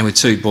 and with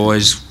 2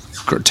 boys,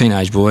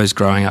 teenage boys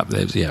growing up,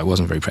 it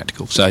wasn't very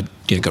practical. So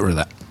got rid of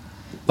that.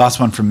 Last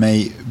one from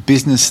me.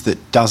 Business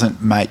that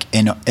doesn't make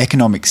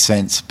economic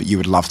sense, but you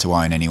would love to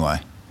own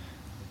anyway.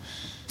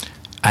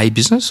 A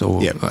business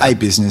or a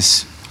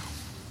business.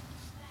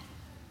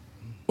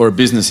 Or a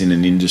business in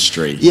an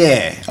industry.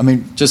 Yeah, I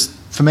mean, just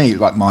for me,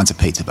 like mine's a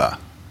pizza bar.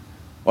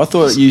 I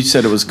thought you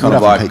said it was kind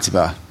of like a pizza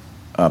bar.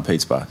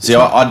 Pizza bar. See,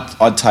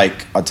 I'd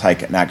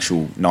take an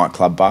actual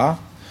nightclub bar.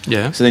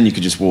 Yeah. So then you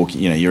could just walk.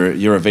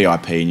 You're a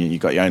VIP and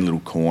you've got your own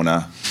little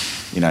corner.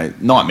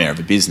 Nightmare of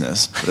a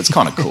business, but it's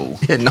kind of cool.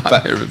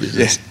 Nightmare of a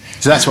business.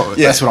 Yeah. So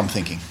that's what I'm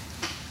thinking.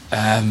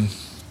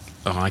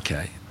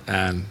 Okay.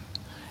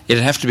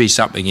 It'd have to be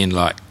something in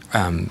like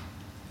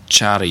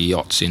charter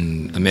yachts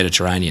in the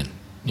Mediterranean.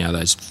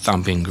 Those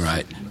thumping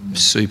great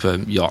super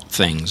yacht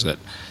things that,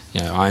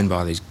 owned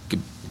by these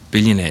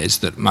billionaires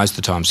that most of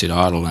the time sit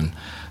idle and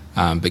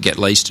but get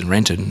leased and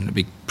rented, and it'd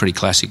be pretty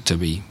classic to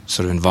be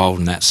sort of involved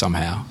in that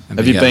somehow.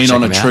 Have you been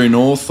on a True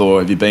North, or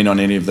have you been on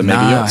any of the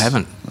mega yachts? No, I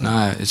haven't.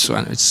 No,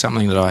 it's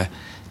something that I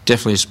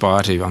definitely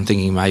aspire to. I'm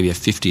thinking maybe a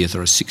 50th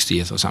or a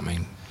 60th or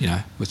something,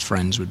 with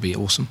friends would be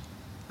awesome.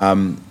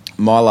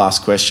 My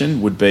last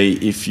question would be,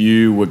 if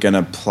you were going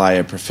to play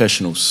a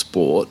professional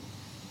sport,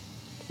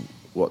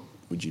 what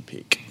would you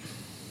pick?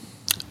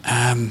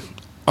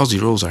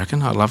 Aussie rules, I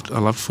reckon. I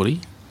loved footy.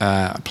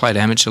 I played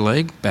amateur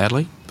league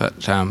badly,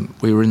 but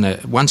we were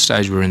at one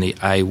stage we were in the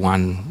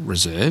A1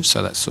 reserve,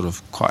 so that's sort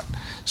of quite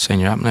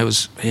senior up. And I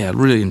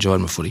really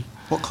enjoyed my footy.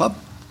 What club?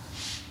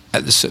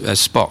 At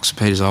Spox,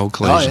 Peter's old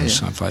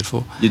collegians I played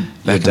for.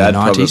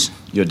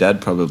 Your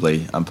dad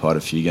probably umpired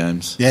a few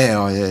games.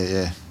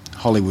 Yeah.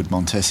 Hollywood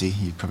Montesi,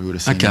 you probably would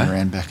have seen him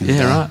around back in the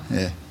day. Right.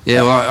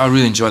 Yeah, well, I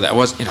really enjoyed that.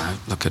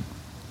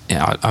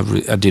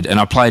 I did, and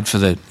I played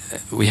for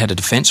we had a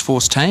defence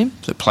force team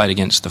that played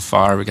against the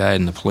fire brigade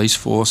and the police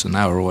force, and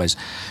they were always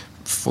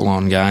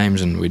full-on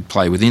games, and we'd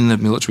play within the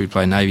military, we'd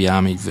play Navy,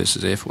 Army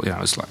versus Air Force. It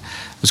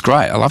was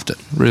great. I loved it.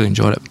 Really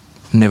enjoyed it.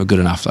 Never good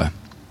enough, though.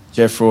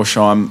 Jeff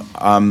Rorsheim,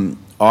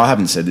 I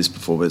haven't said this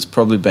before, but it's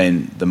probably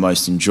been the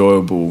most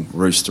enjoyable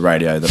Rooster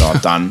Radio that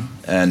I've done,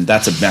 and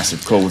that's a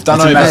massive call. We've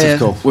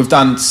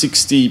done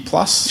 60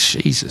 plus.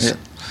 Jesus.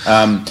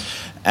 Yeah.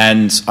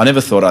 And I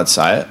never thought I'd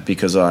say it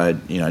because I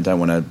don't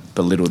want to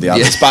belittle the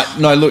others. Yeah. But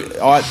no, look,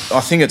 I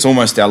think it's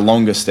almost our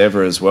longest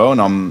ever as well,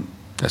 and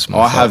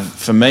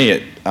for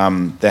me,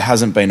 there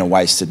hasn't been a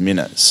wasted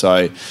minute.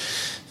 So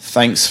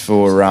thanks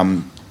for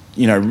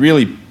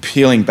really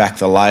peeling back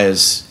the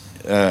layers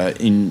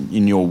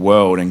in your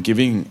world and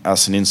giving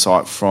us an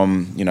insight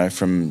from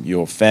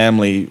your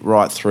family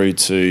right through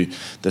to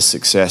the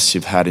success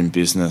you've had in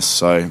business.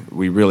 So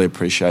we really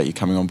appreciate you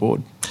coming on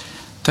board.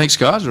 Thanks,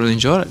 guys. Really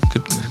enjoyed it.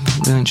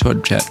 Really enjoyed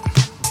the chat.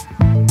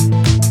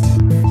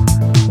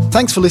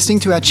 Thanks for listening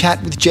to our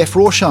chat with Jeff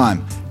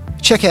Rorsheim.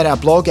 Check out our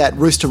blog at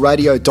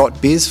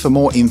roosterradio.biz for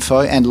more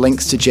info and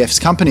links to Jeff's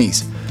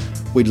companies.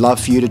 We'd love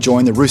for you to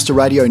join the Rooster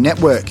Radio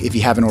Network if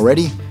you haven't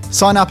already.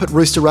 Sign up at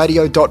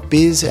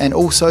roosterradio.biz and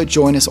also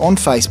join us on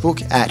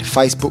Facebook at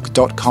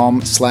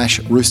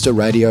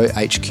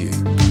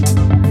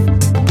facebook.com/roosterradiohq.